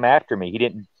try to come after me. He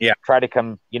didn't try to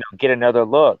come, get another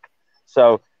look.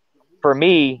 So for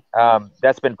me,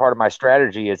 that's been part of my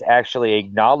strategy is actually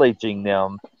acknowledging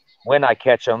them when I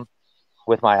catch them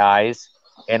with my eyes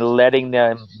and letting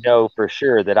them know for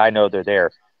sure that I know they're there.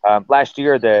 Last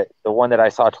year, the one that I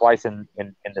saw twice in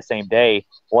the same day,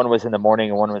 one was in the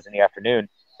morning and one was in the afternoon.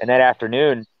 And that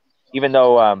afternoon, even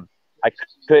though I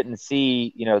couldn't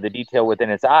see, the detail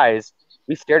within its eyes,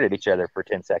 we stared at each other for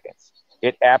 10 seconds.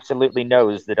 It absolutely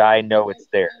knows that I know it's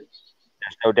there.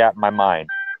 There's no doubt in my mind.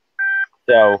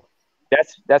 So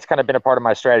that's kind of been a part of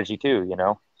my strategy too,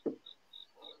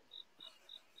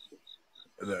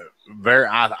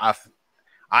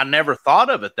 I never thought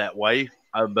of it that way,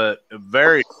 but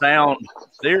very sound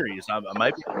theories. Maybe I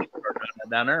need to start doing that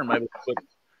down there, and maybe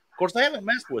Of course, they haven't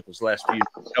messed with us last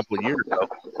couple of years though.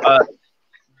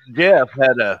 Jeff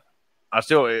had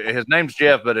his name's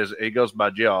Jeff, but he goes by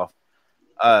Jeff.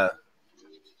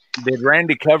 Did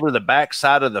Randy cover the back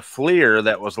side of the FLIR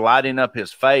that was lighting up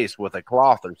his face with a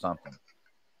cloth or something?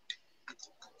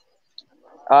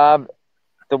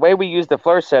 The way we use the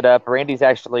FLIR setup, Randy's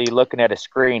actually looking at a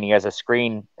screen. He has a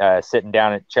screen sitting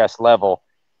down at chest level,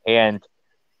 and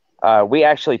we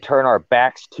actually turn our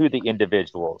backs to the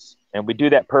individuals, and we do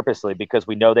that purposely because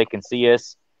we know they can see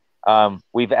us.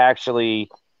 We've actually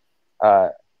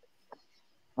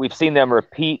we've seen them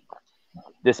repeat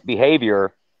this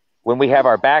behavior when we have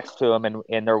our backs to them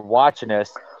and they're watching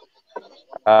us.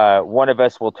 One of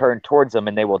us will turn towards them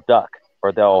and they will duck,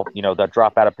 or they'll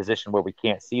drop out of position where we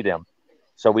can't see them.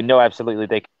 So we know absolutely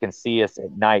they can see us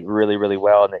at night really, really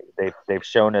well, and they've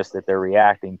shown us that they're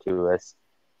reacting to us.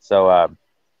 So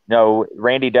no,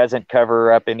 Randy doesn't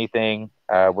cover up anything.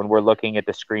 When we're looking at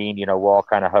the screen, we'll all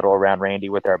kind of huddle around Randy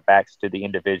with our backs to the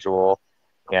individual,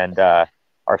 and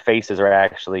our faces are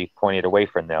actually pointed away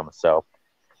from them. So,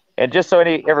 and just so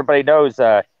everybody knows,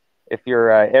 if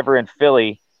you're ever in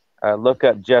Philly, look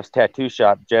up Jeff's tattoo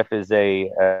shop. Jeff is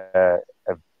a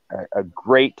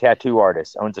great tattoo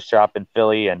artist, owns a shop in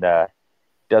Philly, and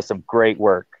does some great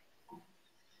work.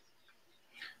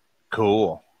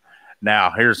 Cool.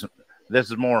 Now, this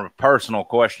is more of a personal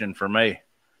question for me.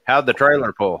 How'd the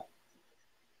trailer pull?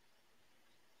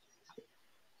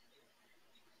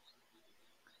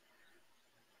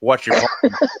 What's your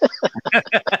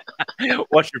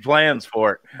what's your plans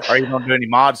for it? Are you going to do any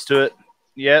mods to it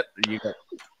yet?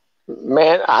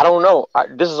 Man, I don't know.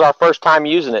 This is our first time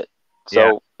using it,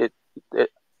 so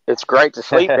it's great to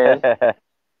sleep in.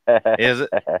 Is it?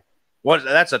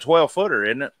 That's a 12-footer,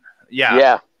 isn't it?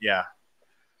 Yeah.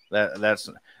 That's.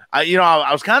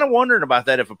 I was kind of wondering about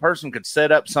that. If a person could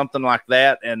set up something like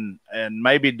that and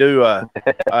maybe do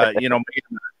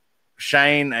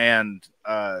Shane and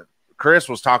Chris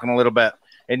was talking a little bit,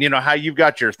 and how you've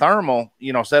got your thermal,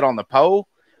 set on the pole.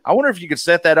 I wonder if you could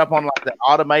set that up on like the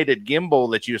automated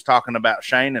gimbal that you was talking about,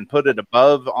 Shane, and put it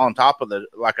above on top of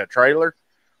like a trailer,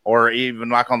 or even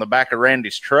like on the back of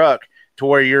Randy's truck, to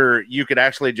where you could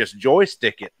actually just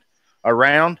joystick it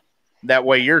around. That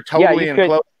way you're totally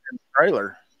enclosed in the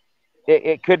trailer.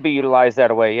 It could be utilized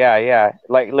that way. Yeah.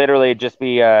 Like literally just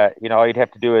be, all you'd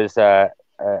have to do is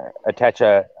attach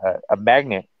a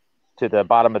magnet to the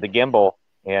bottom of the gimbal,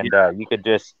 and you could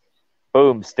just,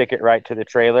 boom, stick it right to the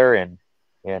trailer and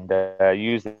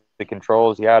use the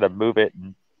controls, to move it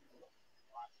and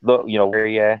look,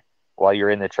 area while you're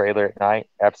in the trailer at night.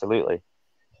 Absolutely.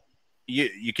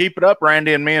 You keep it up,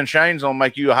 Randy, and me and Shane's gonna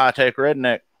make you a high-tech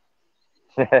redneck.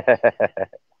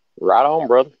 Right on,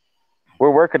 brother. We're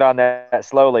working on that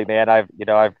slowly, man. I've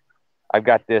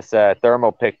got this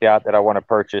thermal picked out that I want to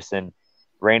purchase, and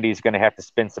Randy's going to have to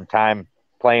spend some time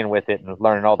playing with it and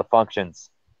learning all the functions.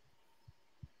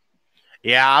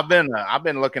 Yeah, I've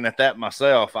been looking at that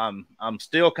myself. I'm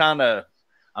still kind of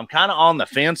on the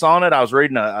fence on it. I was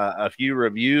reading a few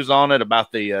reviews on it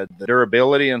about the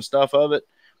durability and stuff of it,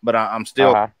 but I'm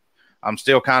still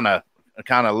kind of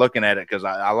looking at it because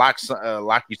I like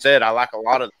you said, I like a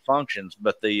lot of the functions,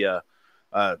 but the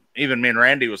even me and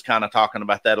Randy was kind of talking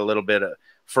about that a little bit.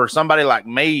 For somebody like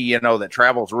me, that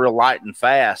travels real light and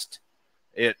fast,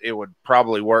 it would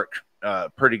probably work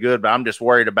pretty good. But I'm just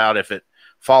worried about if it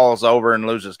falls over and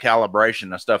loses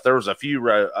calibration and stuff. There was a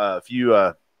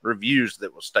few reviews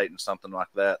that was stating something like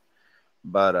that,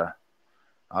 but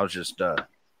I was just I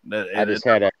just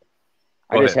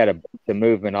had the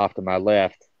movement off to my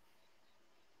left.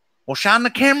 Well, shine the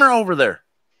camera over there.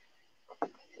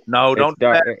 No, don't.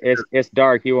 It's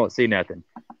dark. You won't see nothing.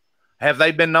 Have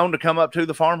they been known to come up to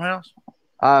the farmhouse?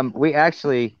 We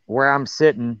actually, where I'm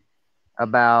sitting,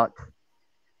 about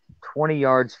 20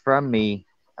 yards from me,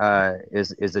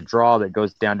 is a draw that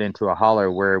goes down into a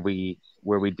holler where we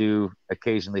do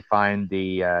occasionally find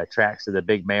the tracks of the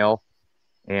big male,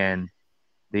 and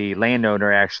the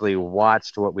landowner actually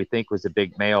watched what we think was a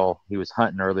big male. He was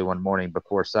hunting early one morning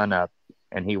before sunup,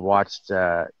 and he watched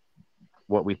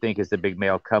what we think is the big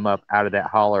male come up out of that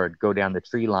holler and go down the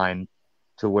tree line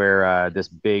to where this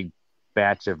big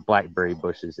batch of blackberry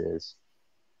bushes is.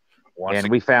 And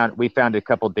we found a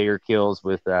couple deer kills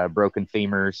with broken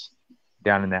femurs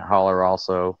down in that holler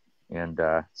also. And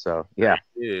so yeah,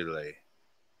 really,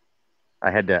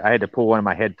 I had to pull one of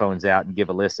my headphones out and give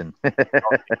a listen. I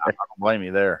don't blame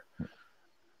you there.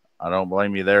 I don't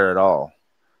blame you there at all.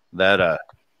 That I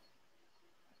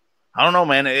don't know,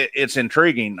 man. It's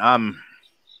intriguing.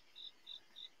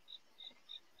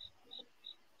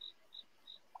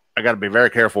 I got to be very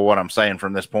careful what I'm saying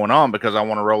from this point on because I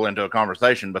want to roll into a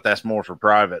conversation, but that's more for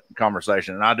private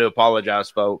conversation. And I do apologize,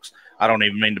 folks. I don't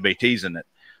even mean to be teasing it,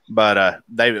 but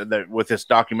they with this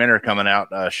documentary coming out,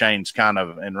 Shane's kind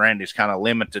of and Randy's kind of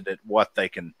limited at what they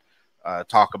can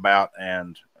talk about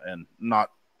and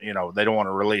not, you know, they don't want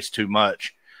to release too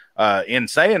much. In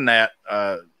saying that,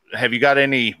 have you got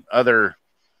any other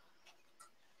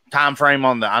time frame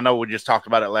on I know we just talked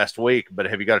about it last week, but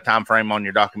have you got a time frame on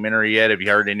your documentary yet? Have you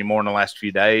heard any more in the last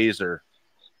few days or?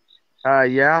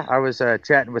 Yeah, I was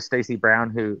chatting with Stacy Brown,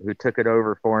 who took it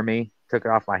over for me, took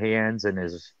it off my hands and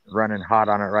is running hot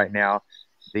on it right now.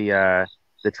 The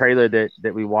trailer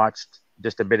that we watched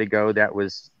just a bit ago, that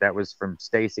was from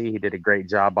Stacy. He did a great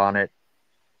job on it.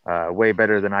 Way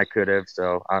better than I could have.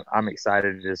 So I'm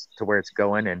excited as to where it's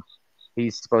going. And he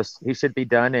should be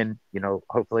done in, you know,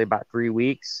 hopefully about 3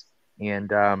 weeks. And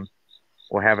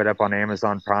we'll have it up on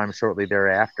Amazon Prime shortly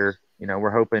thereafter. You know,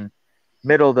 we're hoping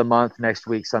middle of the month next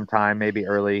week sometime, maybe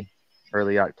early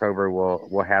October,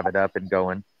 we'll have it up and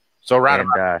going. So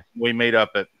about we meet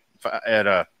up at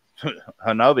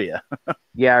Hanobia.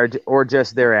 Yeah, or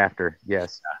just thereafter.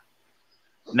 Yes.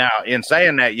 Now, in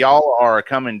saying that, y'all are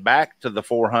coming back to the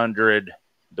 400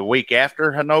 the week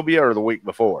after Hanobia or the week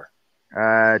before?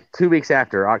 2 weeks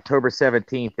after, October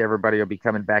 17th, everybody will be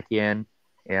coming back in,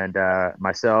 and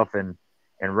myself and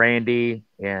Randy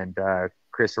and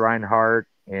Chris Reinhardt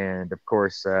and of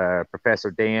course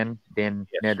Professor Dan yes.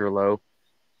 Nedrolo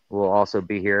will also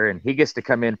be here, and he gets to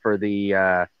come in for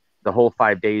the whole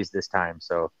 5 days this time.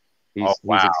 So he's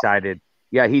excited.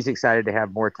 Yeah, he's excited to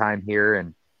have more time here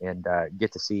and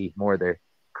get to see more of the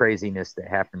craziness that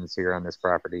happens here on this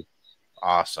property.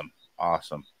 Awesome.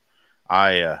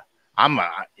 I'm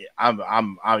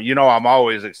you know, I'm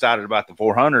always excited about the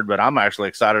 400, but I'm actually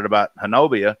excited about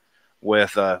Hanobia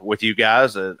with you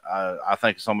guys. I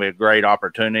think it's going to be a great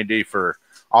opportunity for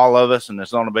all of us, and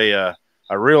it's going to be a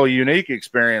real unique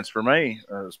experience for me.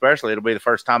 Especially, it'll be the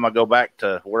first time I go back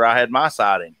to where I had my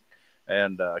sighting,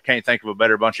 and I can't think of a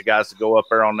better bunch of guys to go up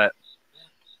there on that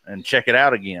and check it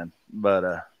out again.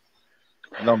 But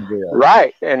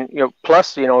right, and you know,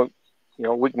 plus you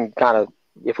know, we can kind of,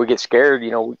 if we get scared, you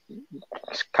know, we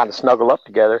kind of snuggle up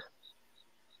together.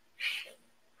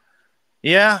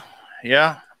 Yeah.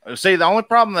 See, the only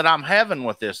problem that I'm having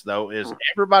with this though is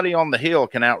everybody on the hill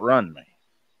can outrun me.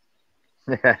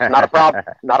 Not a problem.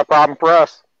 Not a problem for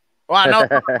us. Well, I know.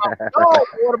 Oh,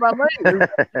 what about me?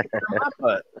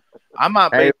 I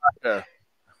might be.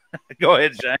 Go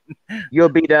ahead, Shane. You'll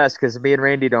beat us because me and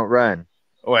Randy don't run.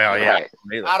 Well, yeah, right.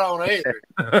 I don't either.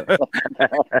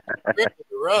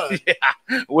 Run. Yeah,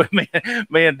 with me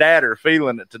and Dad are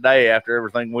feeling it today after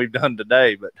everything we've done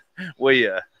today, but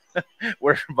we're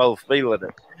both feeling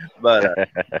it. But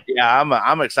yeah,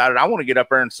 I'm excited. I want to get up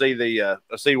there and see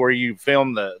see where you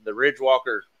filmed the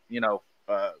Ridgewalker, you know,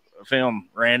 film,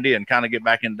 Randy, and kind of get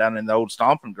back down in the old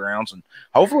stomping grounds, and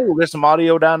hopefully we'll get some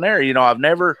audio down there. You know,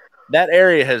 that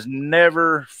area has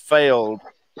never failed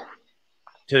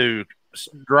to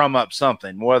drum up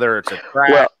something, whether it's a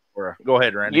track or go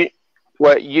ahead, Randy.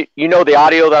 You know the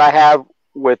audio that I have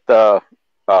with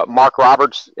Mark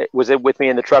Roberts was it with me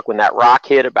in the truck when that rock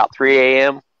hit about 3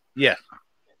 a.m. Yeah.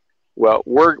 Well,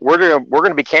 we're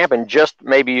gonna be camping just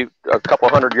maybe a couple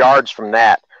hundred yards from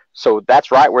that. So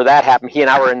that's right where that happened. He and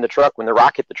I were in the truck when the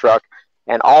rock hit the truck,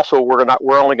 and also we're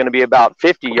only going to be about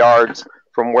 50 yards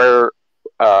from where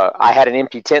I had an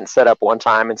empty tent set up one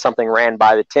time, and something ran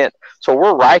by the tent. So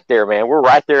we're right there, man. We're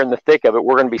right there in the thick of it.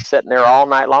 We're going to be sitting there all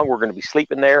night long. We're going to be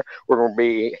sleeping there. We're going to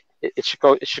be. It's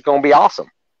going to be awesome.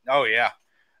 Oh yeah,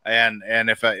 and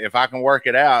if I can work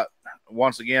it out,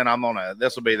 once again,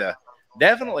 this will be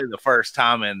definitely the first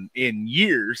time in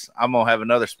years I'm gonna have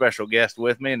another special guest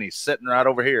with me, and he's sitting right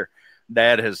over here.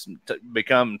 Dad has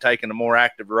taken a more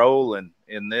active role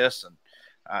in this, and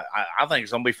I think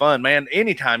it's gonna be fun, man.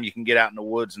 Anytime you can get out in the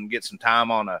woods and get some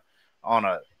time on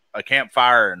a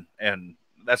campfire, and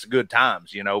that's good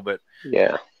times, you know. But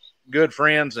yeah, good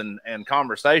friends and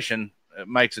conversation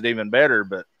makes it even better.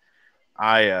 But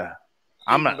I'm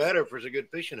not better if there's a good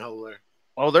fishing hole there.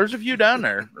 Well, there's a few down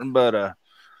there, but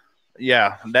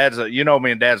yeah, Dad's you know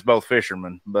me and Dad's both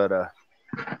fishermen, but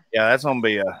yeah, that's gonna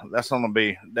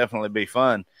be definitely be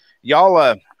fun.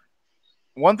 Y'all,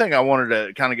 one thing I wanted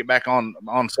to kind of get back on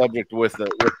subject with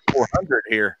 400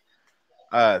 here.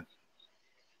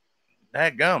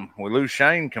 Dadgum, we lose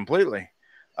Shane completely.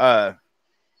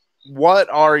 What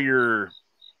are your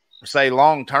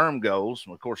long-term goals?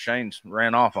 Of course, Shane's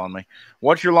ran off on me.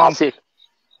 What's your I'll see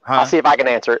if I can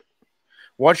answer it.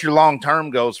 What's your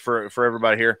long-term goals for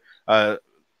everybody here?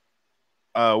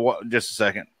 What? Just a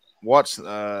second. what's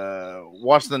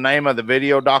the name of the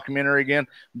video documentary again?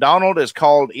 Donald, is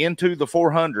called Into the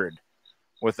 400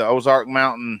 with the Ozark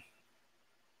Mountain.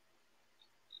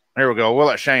 Here we go. We'll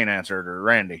let Shane answer it, or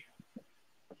Randy.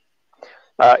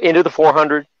 Into the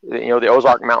 400, the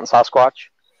Ozark Mountain Sasquatch.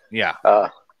 Yeah.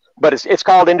 But it's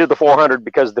called Into the 400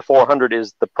 because the 400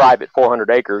 is the private 400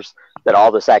 acres that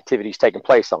all this activity is taking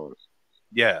place on.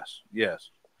 Yes.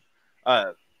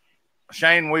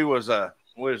 Shane, I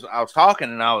was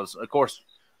talking, and of course,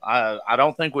 I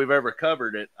don't think we've ever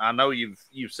covered it. I know you've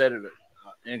said it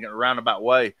in a roundabout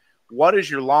way. What is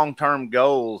your long-term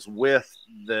goals with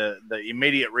the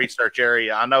immediate research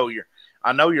area? I know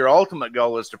your ultimate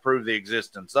goal is to prove the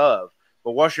existence of,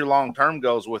 but what's your long-term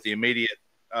goals with the immediate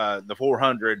the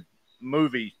 400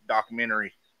 movie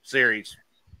documentary series?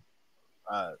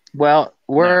 Well,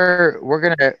 we're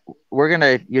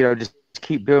gonna just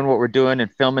keep doing what we're doing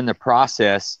and filming the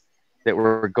process that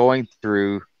we're going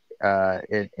through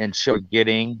and show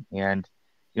getting, and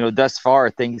thus far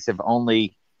things have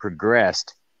only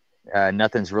progressed.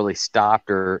 Nothing's really stopped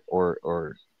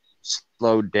or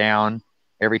slowed down.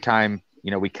 Every time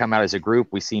we come out as a group,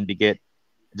 we seem to get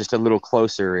just a little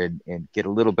closer and get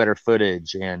a little better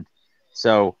footage. And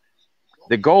so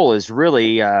the goal is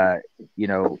really to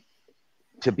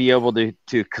be able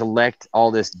to collect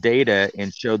all this data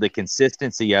and show the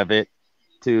consistency of it,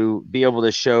 to be able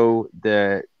to show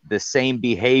the same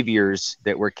behaviors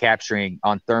that we're capturing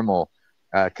on thermal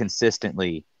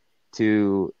consistently,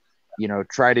 to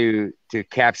try to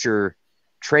capture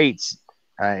traits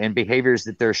and behaviors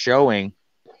that they're showing,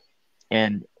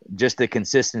 and just the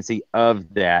consistency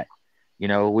of that.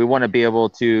 We want to be able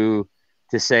to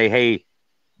say, hey,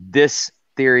 this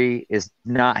theory is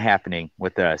not happening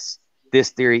with us.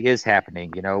 This theory is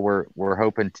happening. We're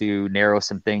hoping to narrow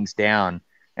some things down.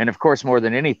 And of course, more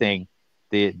than anything,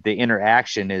 the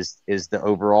interaction is the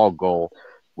overall goal.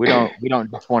 We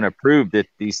don't just want to prove that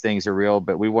these things are real,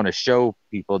 but we want to show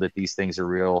people that these things are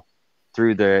real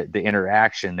through the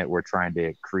interaction that we're trying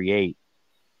to create.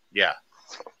 Yeah.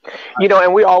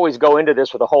 And we always go into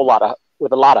this with a lot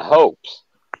of hopes.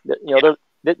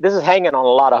 This is hanging on a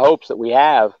lot of hopes that we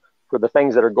have for the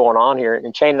things that are going on here.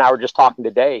 And Shane and I were just talking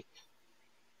today.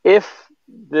 If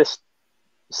this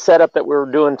setup that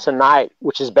we're doing tonight,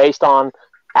 which is based on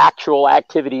actual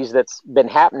activities that's been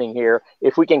happening here,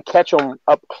 if we can catch them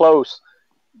up close,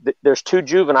 there's 2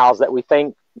 juveniles that we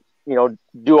think,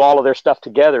 do all of their stuff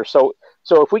together. So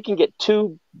if we can get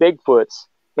 2 Bigfoots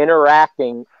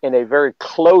interacting in a very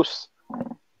close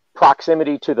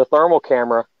proximity to the thermal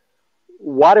camera,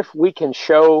 what if we can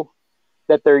show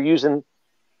that they're using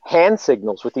hand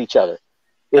signals with each other?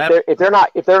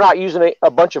 If they're not using a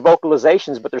bunch of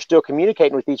vocalizations, but they're still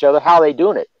communicating with each other, how are they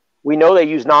doing it? We know they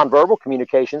use nonverbal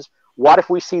communications. What if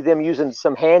we see them using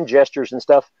some hand gestures and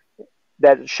stuff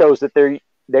that shows that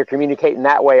they're communicating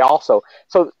that way also?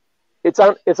 So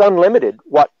it's unlimited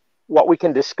what we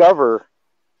can discover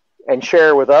and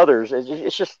share with others.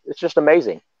 It's just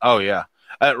amazing. Oh yeah,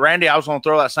 Randy, I was going to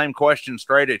throw that same question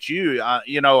straight at you.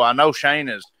 I know Shane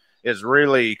is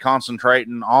really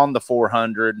concentrating on the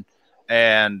 400.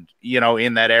 And,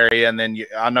 in that area. And then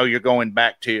I know you're going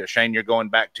back to, Shane, you're going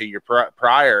back to your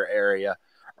prior area.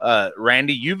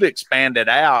 Randy, you've expanded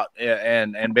out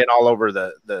and been all over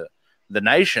the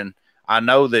nation. I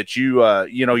know that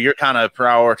you're kind of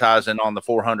prioritizing on the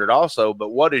 400 also, but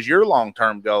what is your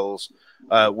long-term goals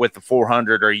with the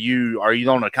 400? Are you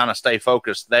going to kind of stay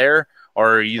focused there,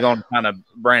 or are you going to kind of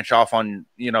branch off on,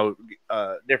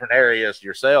 different areas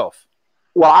yourself?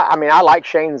 Well, I like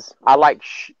Shane's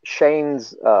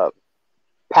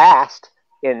past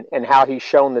and how he's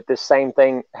shown that this same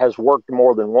thing has worked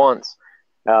more than once.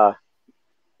 So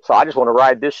I just want to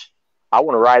ride this. I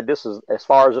want to ride this as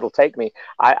far as it'll take me.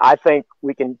 I think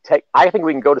we can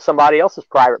go to somebody else's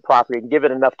private property and give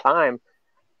it enough time.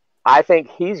 I think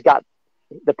he's got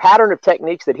the pattern of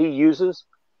techniques that he uses.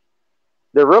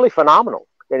 They're really phenomenal,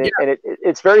 and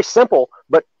it's very simple,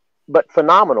 but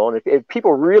phenomenal. And if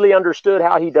people really understood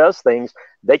how he does things,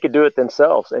 they could do it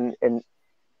themselves. And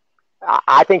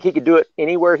I think he could do it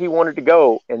anywhere he wanted to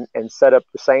go and set up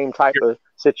the same type of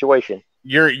situation.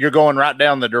 You're going right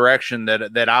down the direction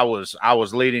that I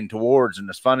was leading towards. And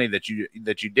it's funny that you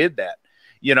did that.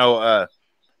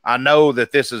 I know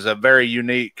that this is a very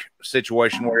unique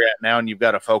situation where you're at now, and you've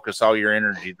got to focus all your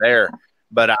energy there.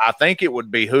 But I think it would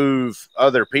behoove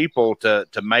other people to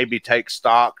maybe take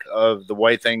stock of the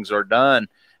way things are done.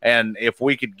 And if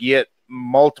we could get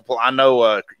multiple, I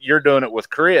know you're doing it with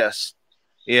Chris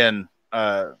in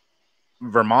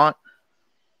Vermont.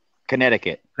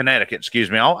 Connecticut,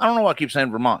 excuse me. I don't know why I keep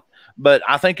saying Vermont. But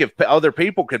I think if other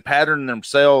people could pattern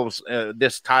themselves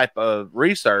this type of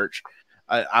research,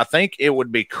 I think it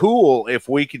would be cool if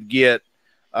we could get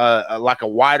like a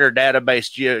wider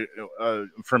database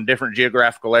from different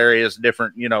geographical areas,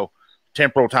 different,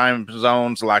 temporal time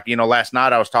zones. Like, last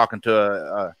night I was talking to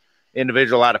a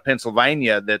individual out of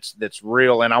Pennsylvania that's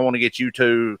real, and I want to get you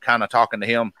two kind of talking to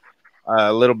him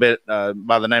a little bit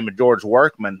by the name of George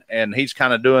Workman, and he's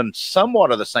kind of doing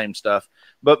somewhat of the same stuff.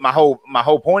 But my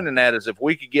whole point in that is if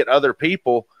we could get other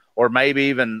people, or maybe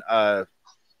even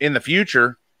in the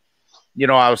future,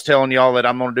 I was telling y'all that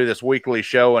I'm going to do this weekly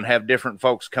show and have different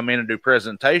folks come in and do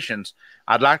presentations.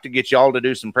 I'd like to get y'all to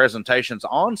do some presentations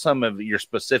on some of your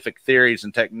specific theories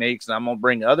and techniques, and I'm going to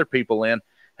bring other people in,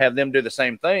 have them do the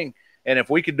same thing. And if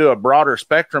we could do a broader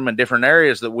spectrum in different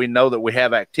areas that we know that we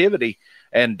have activity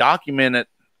and document it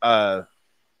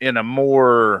in a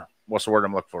more, what's the word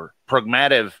I'm looking for?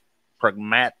 Pragmatic.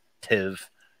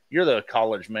 You're the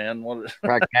college man.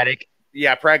 Pragmatic.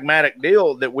 Yeah, pragmatic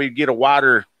deal, that we get a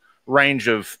wider range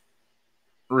of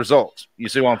results. You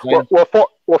see what I'm saying?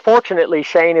 Well, fortunately,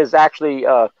 Shane is actually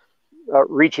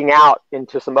reaching out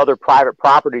into some other private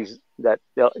properties that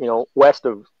west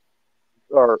of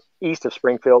or east of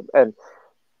Springfield, and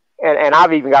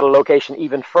I've even got a location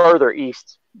even further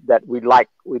east that we'd like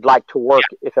to work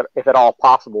if at all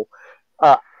possible.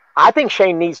 I think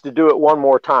Shane needs to do it one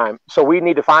more time. So we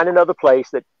need to find another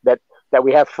place that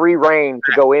we have free reign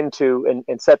to go into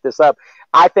and set this up.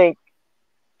 I think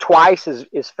twice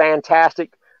is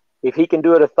fantastic. If he can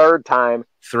do it a third time,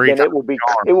 then it will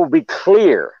be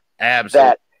clear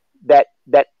absolutely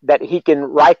that he can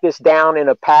write this down in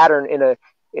a pattern in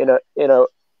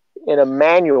a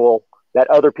manual that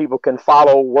other people can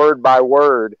follow word by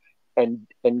word and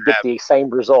get the same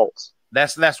results.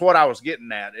 That's what I was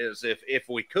getting at, is if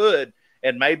we could,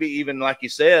 and maybe even like you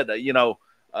said,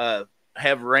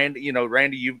 have Randy,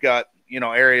 Randy, you've got,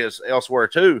 areas elsewhere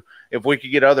too. If we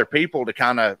could get other people to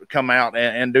kind of come out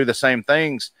and do the same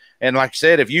things. And like I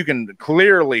said, if you can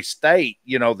clearly state,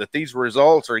 that these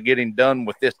results are getting done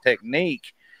with this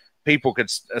technique, people could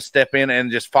step in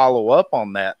and just follow up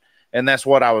on that. And that's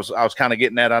what I was kind of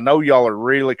getting at. I know y'all are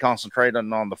really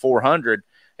concentrating on the 400.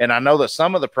 And I know that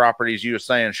some of the properties you were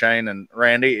saying, Shane and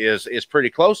Randy, is pretty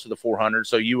close to the 400.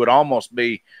 So you would almost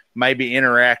be maybe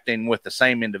interacting with the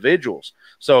same individuals.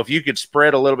 So if you could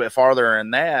spread a little bit farther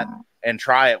in that and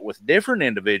try it with different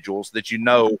individuals that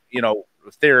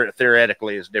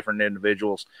theoretically as different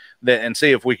individuals, and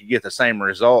see if we could get the same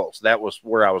results. That was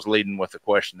where I was leading with the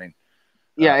questioning.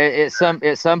 Yeah, at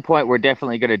some point we're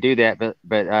definitely going to do that.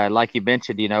 But like you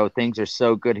mentioned, things are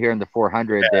so good here in the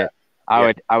 400 that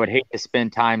I would hate to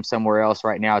spend time somewhere else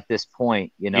right now at this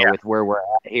point, with where we're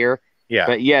at here. Yeah.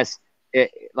 But yes,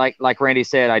 like Randy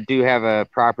said, I do have a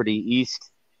property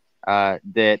east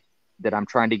that I'm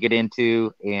trying to get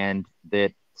into, and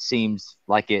that seems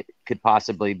like it could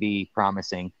possibly be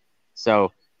promising.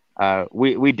 So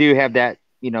we do have that,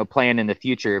 plan in the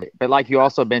future. But like you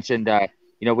also mentioned,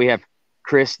 we have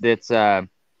Chris that's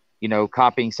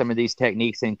copying some of these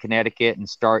techniques in Connecticut, and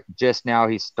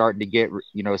he's starting to get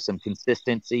some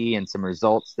consistency and some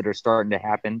results that are starting to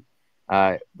happen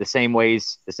some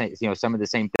of the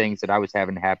same things that I was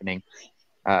having happening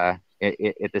at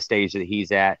the stage that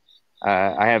he's at.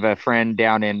 I have a friend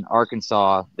down in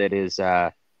Arkansas that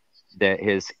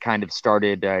has kind of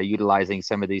started utilizing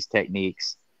some of these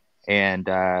techniques, and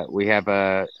we have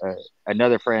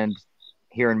another friend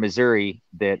here in Missouri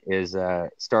that is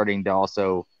starting to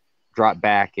also drop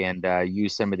back and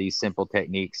use some of these simple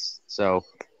techniques. So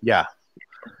yeah,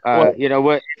 what,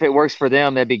 if it works for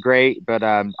them, that'd be great. But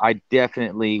I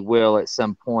definitely will at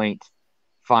some point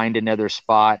find another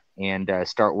spot and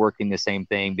start working the same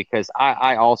thing, because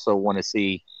I also want to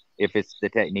see if it's the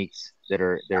techniques that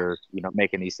are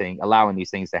making these things, allowing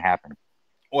these things to happen.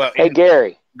 Well, hey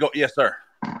Gary, go. Yes, sir.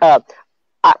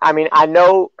 I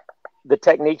know the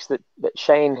techniques that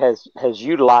Shane has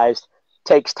utilized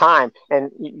takes time,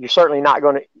 and you're certainly not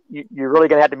going to. You're really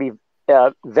going to have to be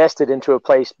vested into a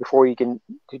place before you can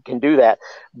do that.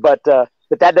 But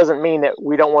that doesn't mean that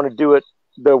we don't want to do it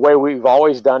the way we've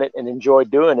always done it and enjoy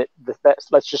doing it.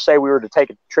 Let's just say we were to take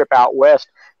a trip out west,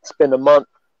 spend a month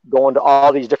going to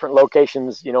all these different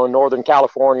locations, in Northern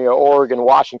California, Oregon,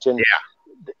 Washington.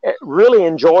 Yeah. Really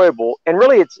enjoyable, and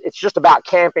really it's just about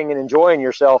camping and enjoying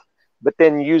yourself, but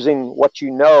then using what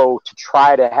to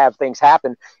try to have things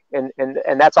happen. And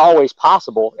that's always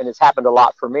possible, and it's happened a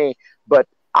lot for me. But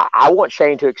I want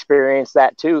Shane to experience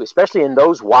that too, especially in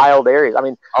those wild areas. I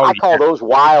mean, I call those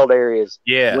wild areas.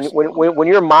 Yes. When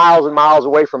you're miles and miles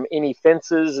away from any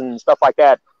fences and stuff like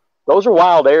that, those are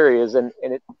wild areas, and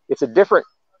it's a different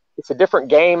a different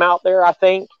game out there, I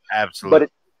think. Absolutely.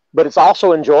 But it's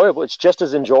also enjoyable. It's just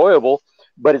as enjoyable,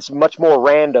 but it's much more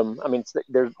random. I mean,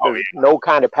 there's no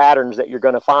kind of patterns that you're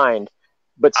going to find,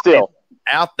 but still.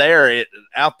 Out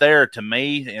there to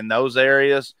me in those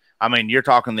areas, I mean, you're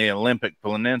talking the Olympic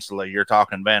Peninsula, you're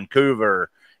talking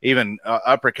Vancouver, even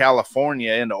Upper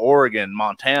California into Oregon,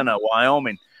 Montana,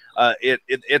 Wyoming.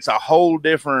 It's a whole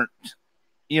different,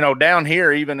 down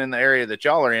here, even in the area that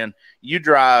y'all are in, you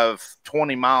drive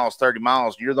 20 miles, 30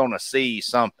 miles, you're going to see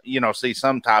some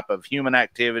type of human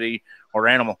activity or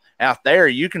animal. Out there,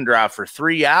 you can drive for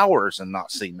 3 hours and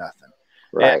not see nothing.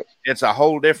 Right. It's a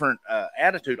whole different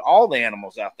attitude, all the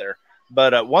animals out there.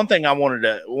 But one thing I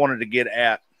wanted to get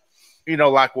at,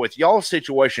 like with y'all's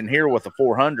situation here with the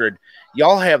 400,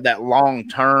 y'all have that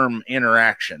long-term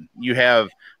interaction. You have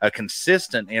a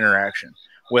consistent interaction.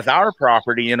 With our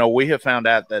property, we have found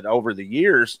out that over the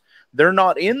years, they're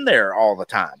not in there all the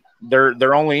time.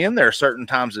 They're only in there certain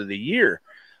times of the year.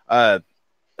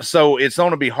 So it's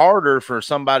going to be harder for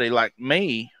somebody like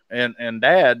me and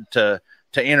Dad to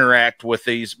interact with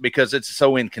these because it's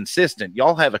so inconsistent.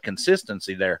 Y'all have a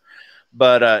consistency there.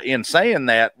 But in saying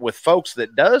that, with folks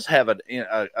that does have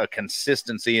a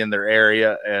consistency in their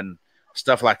area and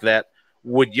stuff like that,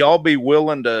 would y'all be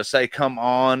willing to say, come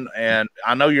on? And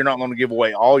I know you're not going to give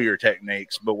away all your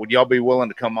techniques, but would y'all be willing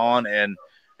to come on and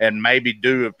maybe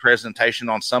do a presentation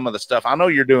on some of the stuff? I know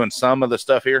you're doing some of the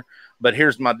stuff here, but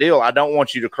here's my deal. I don't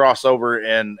want you to cross over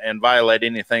and violate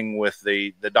anything with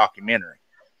the documentary.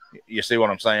 You see what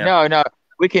I'm saying? No,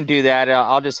 we can do that.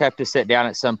 I'll just have to sit down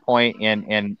at some point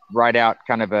and write out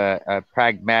kind of a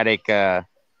pragmatic, that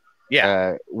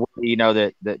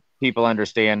people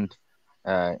understand.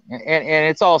 And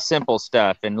it's all simple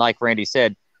stuff. And like Randy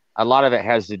said, a lot of it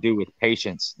has to do with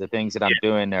patience. The things that I'm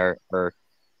doing are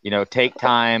take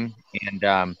time.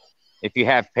 And if you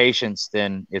have patience,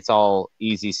 then it's all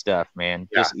easy stuff, man.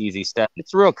 Yeah. Just easy stuff.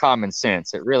 It's real common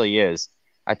sense. It really is.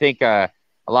 I think a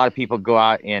lot of people go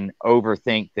out and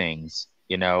overthink things,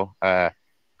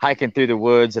 hiking through the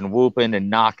woods and whooping and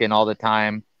knocking all the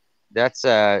time. That's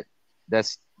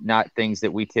not things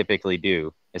that we typically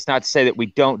do. It's not to say that we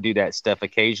don't do that stuff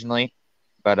occasionally,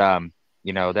 but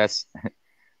that's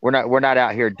we're not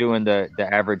out here doing the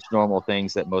average normal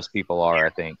things that most people are, I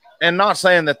think. And not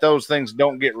saying that those things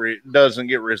doesn't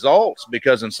get results,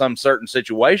 because in some certain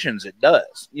situations it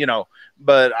does,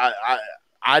 but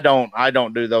I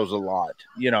don't do those a lot.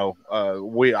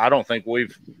 I don't think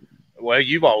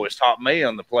you've always taught me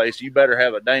on the place, you better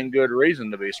have a dang good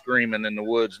reason to be screaming in the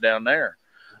woods down there.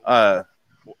 I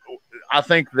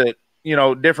think that,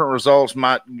 different results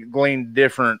might glean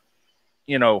different,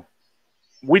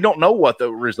 we don't know what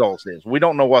the results is. We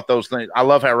don't know what those things. I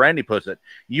love how Randy puts it.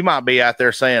 You might be out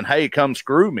there saying, hey, come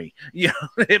screw me.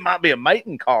 It might be a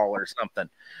mating call or something.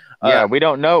 Yeah. We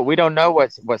don't know. We don't know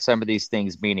what some of these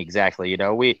things mean exactly.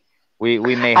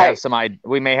 We may have some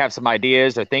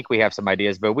ideas or think we have some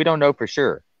ideas, but we don't know for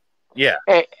sure. Yeah.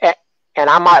 And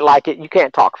I might like it. You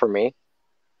can't talk for me.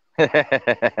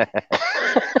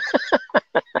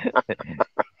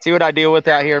 See what I deal with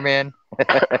out here, man.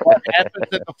 What happens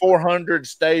at the 400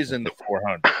 stays in the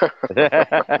 400.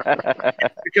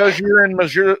 Because you're in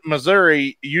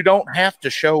Missouri, you don't have to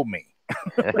show me.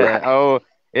 Oh,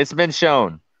 it's been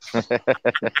shown.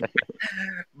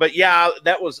 But yeah,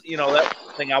 that was that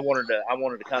thing I wanted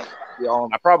to kind of be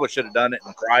on. I probably should have done it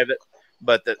in private,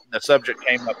 but the subject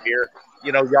came up here.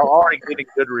 Y'all already getting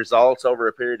good results over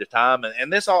a period of time,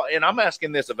 and I'm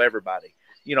asking this of everybody,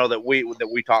 that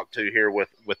we talk to here with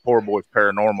Poor Boys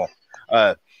Paranormal.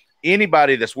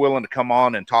 Anybody that's willing to come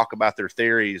on and talk about their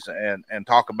theories and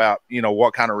talk about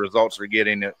what kind of results they're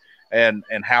getting and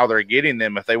how they're getting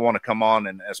them, if they want to come on,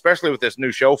 and especially with this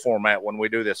new show format, when we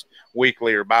do this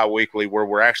weekly or bi-weekly, where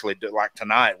we're actually like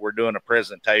tonight, we're doing a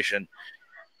presentation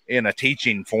in a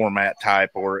teaching format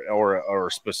type or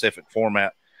a specific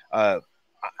format.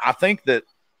 I think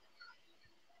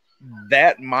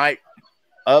that might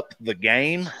up the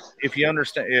game, if you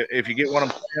understand, if you get what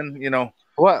I'm saying.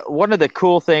 One of the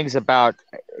cool things about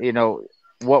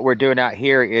what we're doing out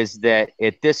here is that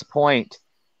at this point,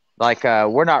 like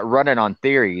we're not running on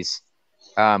theories.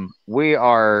 We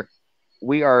are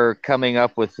coming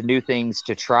up with new things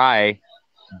to try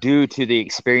due to the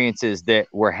experiences that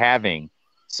we're having.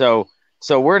 So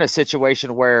we're in a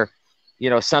situation where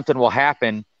something will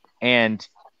happen and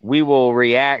we will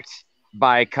react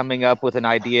by coming up with an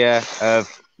idea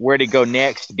of where to go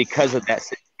next because of that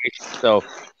situation. So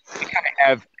we kind of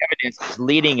have evidence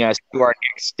leading us to our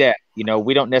next step.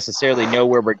 We don't necessarily know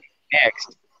where we're going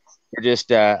next. We're just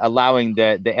allowing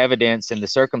the evidence and the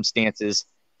circumstances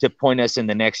to point us in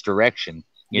the next direction.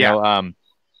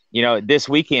 you know, this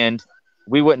weekend,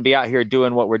 we wouldn't be out here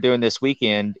doing what we're doing this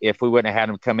weekend if we wouldn't have had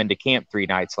them come into camp 3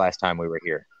 nights last time we were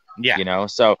here. Yeah. You know,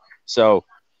 so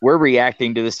we're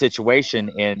reacting to the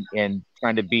situation and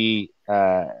trying to be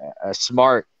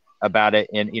smart about it.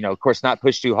 And, you know, of course, not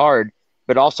push too hard,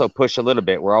 but also push a little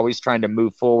bit. We're always trying to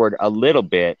move forward a little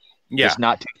bit. Yeah. Just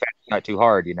not too fast, not too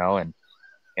hard, you know,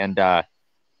 and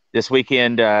this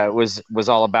weekend was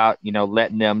all about, you know,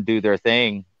 letting them do their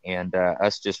thing and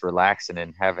us just relaxing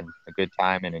and having a good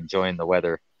time and enjoying the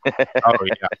weather. Oh,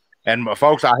 yeah. And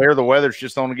folks, I hear the weather's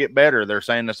just going to get better. They're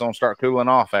saying it's going to start cooling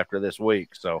off after this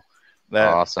week. So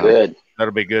awesome. Good.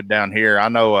 That'll be good down here. I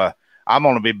know I'm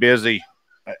going to be busy.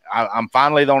 I'm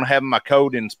finally going to have my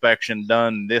code inspection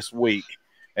done this week,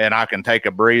 and I can take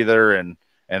a breather and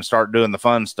start doing the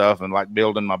fun stuff and like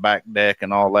building my back deck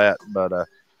and all that. But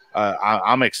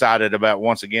I'm excited about,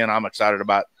 once again, I'm excited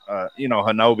about, you know,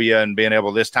 Honobia and being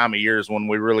able, this time of year is when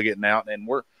we're really getting out, and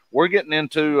we're getting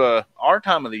into our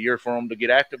time of the year for them to get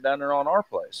active down there on our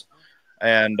place,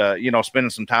 and you know, spending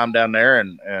some time down there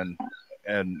and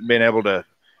being able to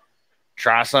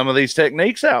try some of these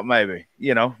techniques out, maybe,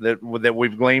 you know, that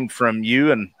we've gleaned from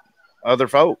you and other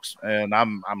folks, and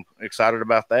I'm excited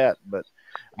about that. But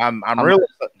I'm really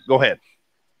go ahead.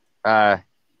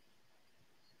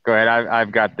 Go ahead.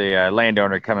 I've got the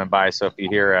landowner coming by, so if you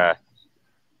hear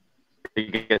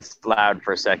it gets loud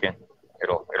for a second,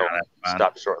 it'll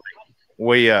stop shortly.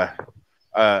 We I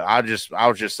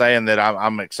was just saying that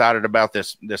I'm excited about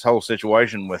this whole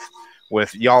situation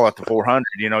with y'all at the 400.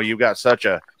 You know, you've got such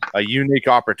a unique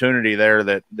opportunity there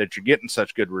that you're getting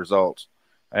such good results,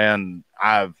 and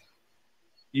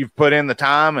you've put in the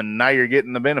time, and now you're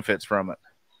getting the benefits from it.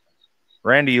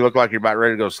 Randy, you look like you're about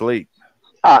ready to go to sleep.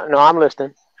 No, I'm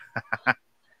listening.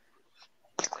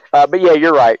 But yeah,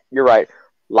 you're right. You're right.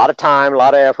 A lot of time, a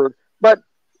lot of effort, but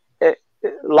a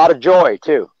lot of joy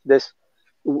too.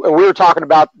 We were talking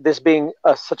about this being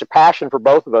such a passion for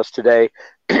both of us today.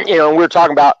 You know, and we were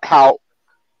talking about how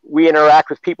we interact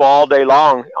with people all day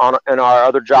long in our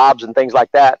other jobs and things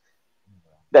like that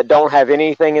don't have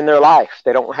anything in their life.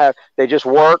 They just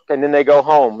work and then they go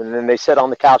home and then they sit on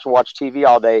the couch and watch TV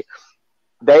all day.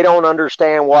 They don't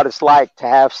understand what it's like to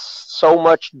have so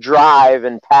much drive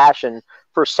and passion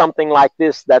for something like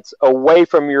this that's away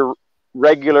from your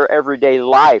regular everyday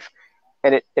life,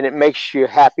 and it makes you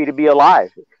happy to be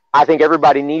alive. I think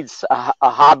everybody needs a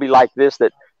hobby like this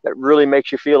that really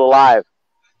makes you feel alive.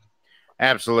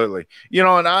 Absolutely. You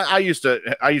know, and I used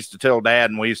to tell Dad,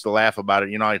 and we used to laugh about it.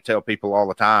 You know, I tell people all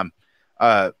the time,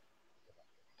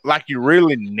 like, you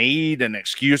really need an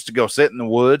excuse to go sit in the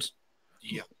woods.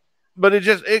 Yeah. But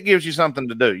it gives you something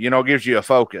to do, you know, gives you a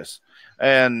focus.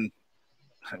 And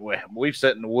we've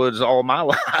sat in the woods all my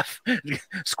life,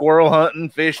 squirrel hunting,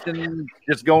 fishing,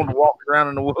 just going to walk around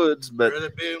in the woods. But rather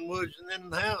be in the woods than in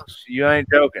the house. You ain't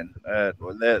joking.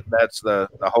 That's the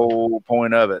whole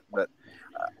point of it. But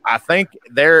I think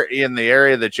there in the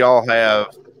area that y'all have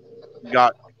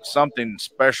got something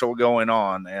special going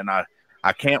on, and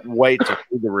I can't wait to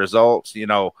see the results. You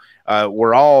know,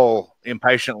 we're all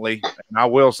impatiently, and I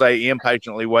will say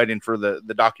impatiently, waiting for the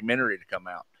documentary to come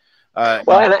out.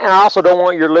 Well, and I also don't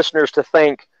want your listeners to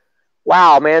think,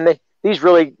 wow, man, these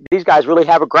guys really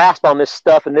have a grasp on this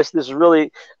stuff, and this is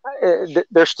really,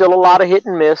 there's still a lot of hit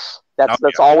and miss.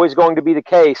 That's always going to be the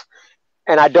case.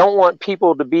 And I don't want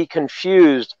people to be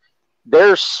confused.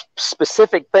 There's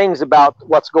specific things about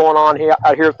what's going on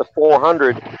out here at the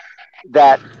 400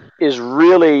 that is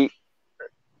really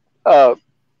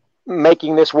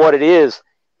making this what it is.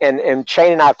 And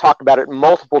Shane and I have talked about it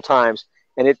multiple times.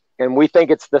 And we think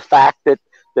it's the fact that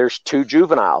there's 2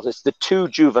 juveniles. It's the 2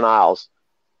 juveniles.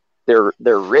 They're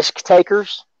risk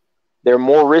takers. They're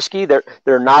more risky. They're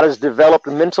not as developed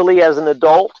mentally as an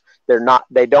adult. They're not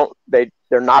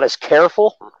as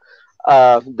careful.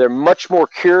 They're much more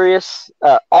curious.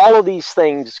 All of these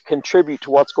things contribute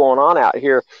to what's going on out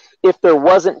here. If there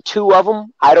wasn't 2 of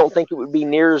them, I don't think it would be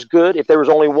near as good. If there was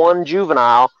only 1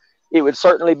 juvenile, it would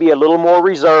certainly be a little more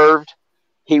reserved.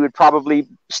 He would probably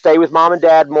stay with mom and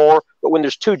dad more. But when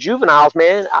there's 2 juveniles,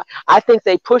 man, I think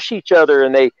they push each other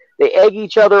and they egg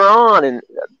each other on. And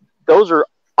those are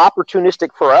opportunistic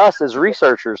for us as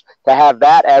researchers to have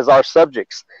that as our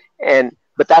subjects.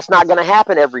 But that's not going to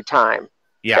happen every time.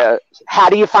 Yeah. How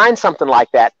do you find something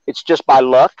like that? It's just by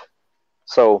luck.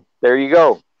 So there you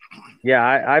go.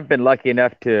 Yeah, I've been lucky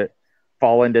enough to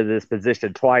fall into this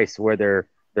position twice where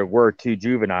there were 2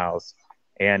 juveniles.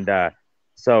 And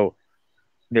so,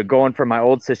 you know, going from my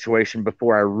old situation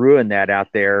before I ruined that out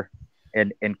there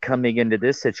and coming into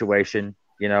this situation,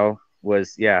 you know,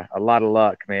 was, a lot of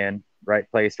luck, man. Right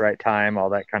place, right time,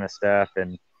 all that kind of stuff.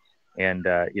 And And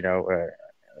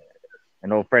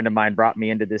an old friend of mine brought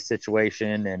me into this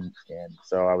situation, and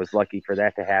so I was lucky for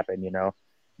that to happen,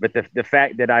 But the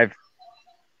fact that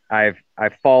I've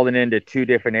fallen into two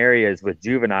different areas with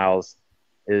juveniles,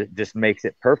 it just makes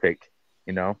it perfect,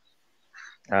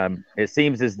 It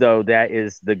seems as though that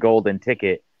is the golden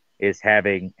ticket, is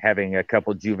having a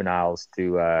couple juveniles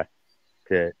to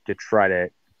try to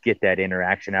get that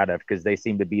interaction out of, because they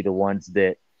seem to be the ones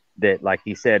that like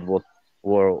you said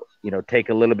will take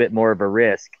a little bit more of a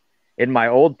risk. In my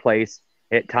old place,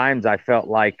 at times I felt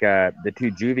like the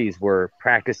two juvies were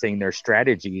practicing their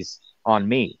strategies on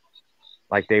me,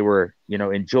 like they were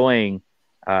enjoying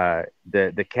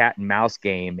the cat and mouse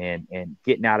game and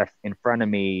getting out in front of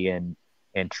me and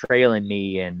trailing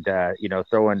me and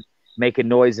making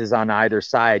noises on either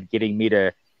side, getting me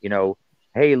to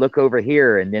hey, look over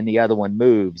here, and then the other one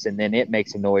moves, and then it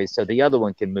makes a noise so the other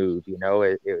one can move.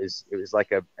 It was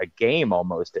like a game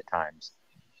almost at times.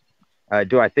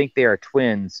 Do I think they are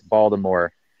twins,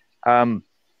 Baltimore? I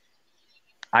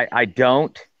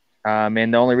don't.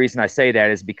 And the only reason I say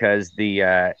that is because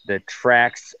the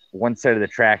tracks, one set of the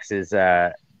tracks is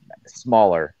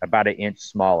smaller, about an inch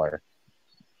smaller.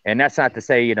 And that's not to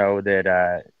say,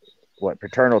 that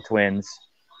paternal twins,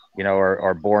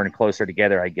 are born closer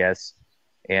together, I guess.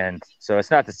 And so it's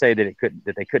not to say that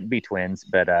they couldn't be twins,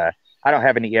 but I don't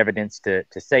have any evidence to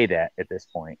say that at this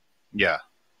point. Yeah.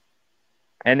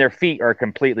 And their feet are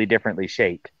completely differently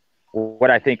shaped. What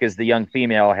I think is the young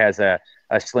female has a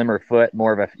slimmer foot,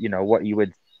 more of a, what you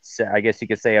would say, I guess you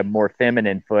could say, a more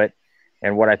feminine foot.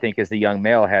 And what I think is the young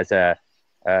male has more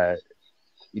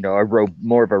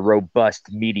of a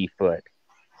robust, meaty foot.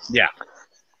 Yeah.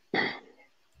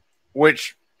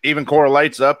 Which even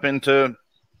correlates up into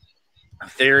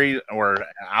theory, or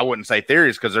I wouldn't say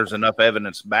theories because there's enough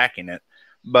evidence backing it,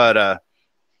 but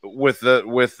with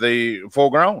the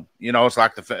full grown, it's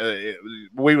like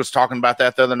we was talking about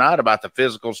that the other night about the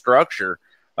physical structure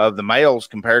of the males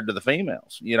compared to the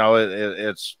females.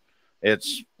 It's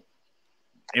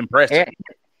impressive.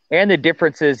 And the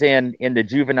differences in the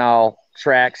juvenile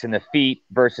tracks and the feet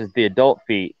versus the adult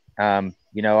feet. I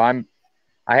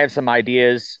have some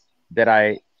ideas that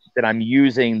I'm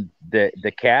using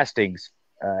the castings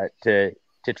to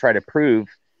try to prove,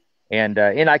 and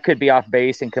I could be off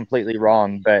base and completely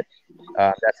wrong, but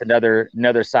that's another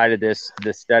side of this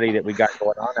study that we got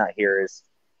going on out here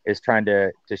is trying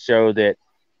to show that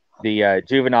the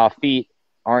juvenile feet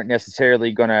aren't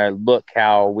necessarily going to look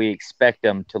how we expect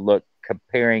them to look,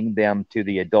 comparing them to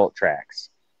the adult tracks.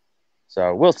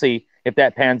 So we'll see if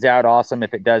that pans out. Awesome.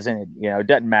 If it doesn't, it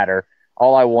doesn't matter.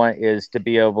 All I want is to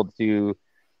be able to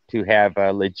have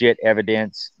legit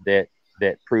evidence that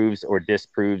proves or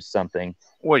disproves something.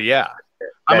 Well, yeah.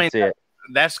 That's it.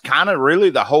 That's kind of really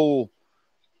the whole,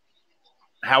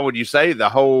 how would you say, the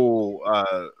whole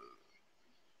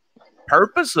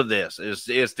purpose of this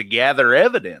is to gather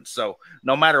evidence. So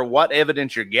no matter what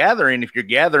evidence you're gathering, if you're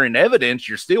gathering evidence,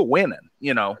 you're still winning,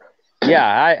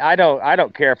 Yeah, I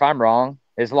don't care if I'm wrong.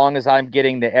 As long as I'm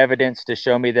getting the evidence to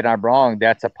show me that I'm wrong,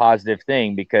 that's a positive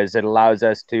thing, because it allows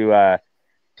us to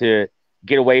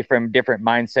get away from different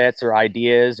mindsets or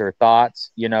ideas or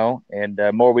thoughts, and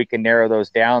the more we can narrow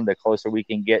those down, the closer we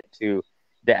can get to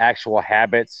the actual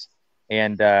habits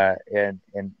and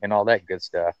all that good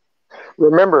stuff.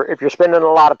 Remember, if you're spending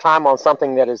a lot of time on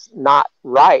something that is not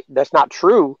right, that's not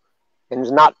true, and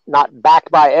is not backed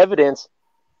by evidence,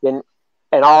 then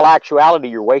in all actuality,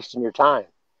 you're wasting your time.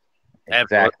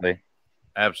 Exactly.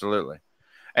 Absolutely.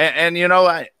 And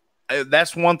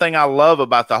that's one thing I love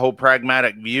about the whole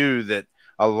pragmatic view that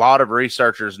a lot of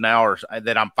researchers now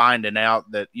that I'm finding out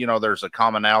that, there's a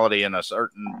commonality in a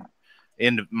certain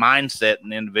mindset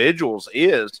in individuals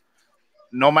is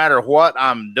no matter what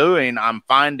I'm doing, I'm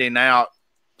finding out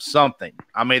something.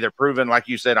 I'm either proving, like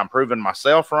you said, I'm proving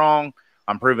myself wrong,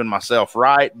 I'm proving myself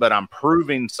right, but I'm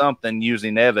proving something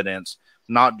using evidence,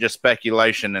 not just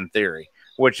speculation and theory,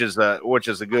 which is a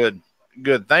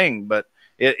good thing. But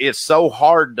it's so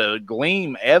hard to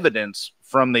glean evidence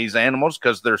from these animals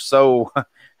because they're so,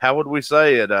 how would we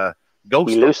say it?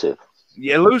 Ghost elusive.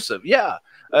 Yeah, elusive. Yeah.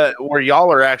 Where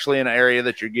y'all are actually in an area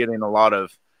that you're getting a lot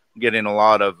of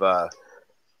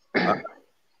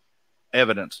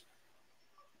evidence.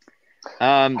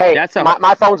 Hey,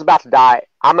 my phone's about to die.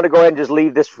 I'm going to go ahead and just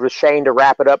leave this for Shane to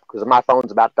wrap it up because my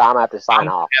phone's about to die. I'm going to have to sign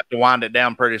off. Have to wind it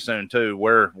down pretty soon too.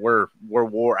 We're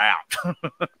wore out.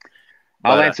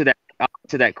 I'll answer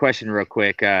that question real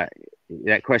quick.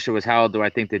 That question was, how old do I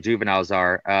think the juveniles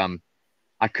are?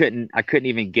 I couldn't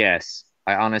even guess.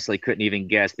 I honestly couldn't even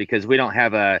guess because we don't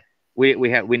have we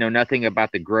know nothing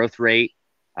about the growth rate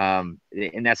And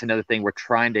that's another thing we're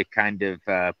trying to kind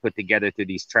of put together through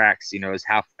these tracks, is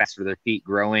how fast are their feet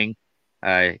growing,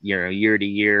 year to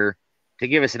year, to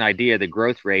give us an idea of the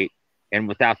growth rate. And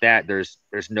without that, there's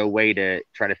no way to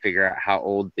try to figure out how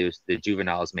old the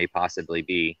juveniles may possibly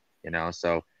be,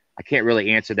 So I can't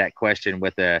really answer that question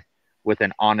with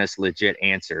an honest, legit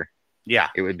answer. Yeah,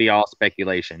 it would be all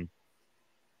speculation.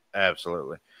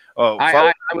 Absolutely. Oh,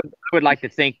 I would like to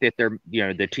think that they're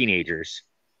the teenagers.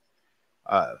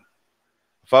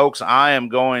 Folks, I am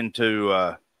going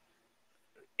to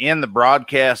end the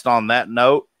broadcast on that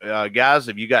note. Guys,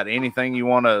 if you got anything you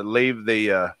want to leave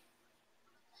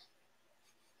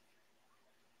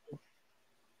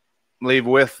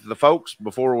with the folks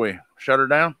before we shut her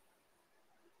down?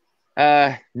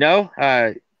 No.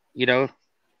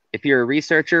 If you're a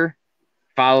researcher,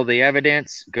 follow the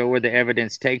evidence, go where the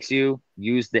evidence takes you,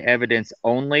 use the evidence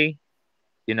only,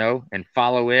 and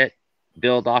follow it,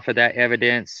 build off of that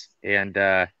evidence,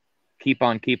 and keep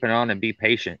on keeping on and be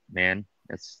patient, man.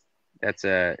 It's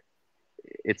a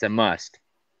must.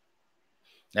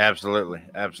 Absolutely.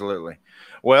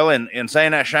 Well, in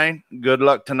saying that, Shane, good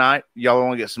luck tonight. Y'all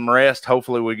want to get some rest.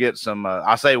 Hopefully we get some,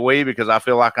 I say we because I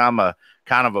feel like I'm a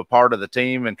kind of a part of the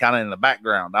team and kind of in the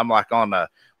background. I'm like on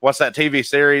what's that TV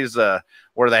series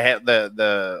where they had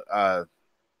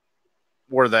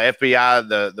where the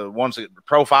FBI, the ones that the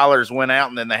profilers went out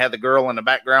and then they had the girl in the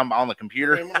background on the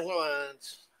computer. Criminal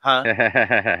Minds.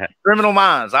 Huh? Criminal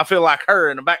Minds. I feel like her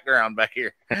in the background back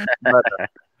here.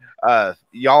 But,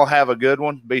 y'all have a good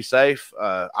one. Be safe.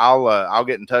 I'll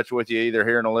get in touch with you either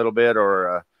here in a little bit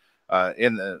or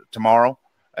tomorrow.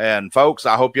 And folks,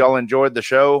 I hope y'all enjoyed the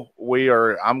show.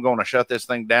 I'm going to shut this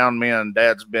thing down. Me and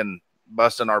Dad's been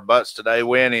busting our butts today.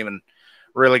 We ain't even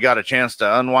really got a chance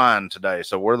to unwind today.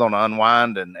 So we're going to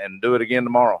unwind and do it again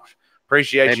tomorrow.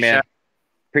 Appreciate you, man.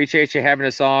 Appreciate you having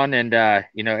us on. And,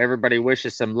 everybody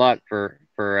wishes some luck for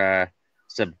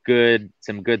some good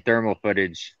thermal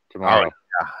footage tomorrow. Oh,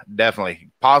 yeah, definitely.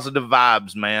 Positive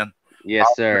vibes, man. Yes,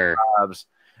 Positive sir. Vibes.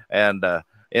 And,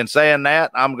 in saying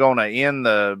that, I'm going to end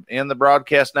the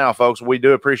broadcast now, folks. We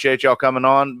do appreciate y'all coming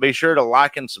on. Be sure to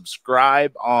like and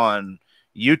subscribe on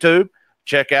YouTube.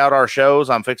 Check out our shows.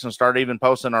 I'm fixing to start even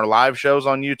posting our live shows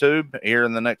on YouTube here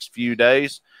in the next few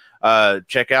days.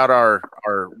 Check out our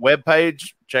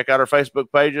webpage. Check out our Facebook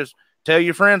pages. Tell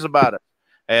your friends about it.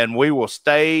 And we will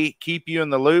keep you in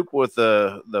the loop with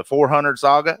the 400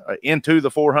 saga. Into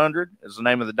the 400 is the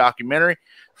name of the documentary.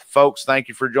 Folks, thank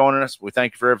you for joining us. We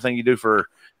thank you for everything you do for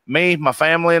me, my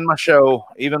family, and my show.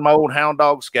 Even my old hound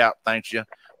dog Scout thanks you.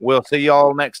 We'll see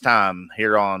y'all next time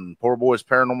here on Poor Boys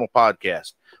Paranormal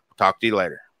Podcast. We'll talk to you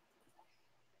later.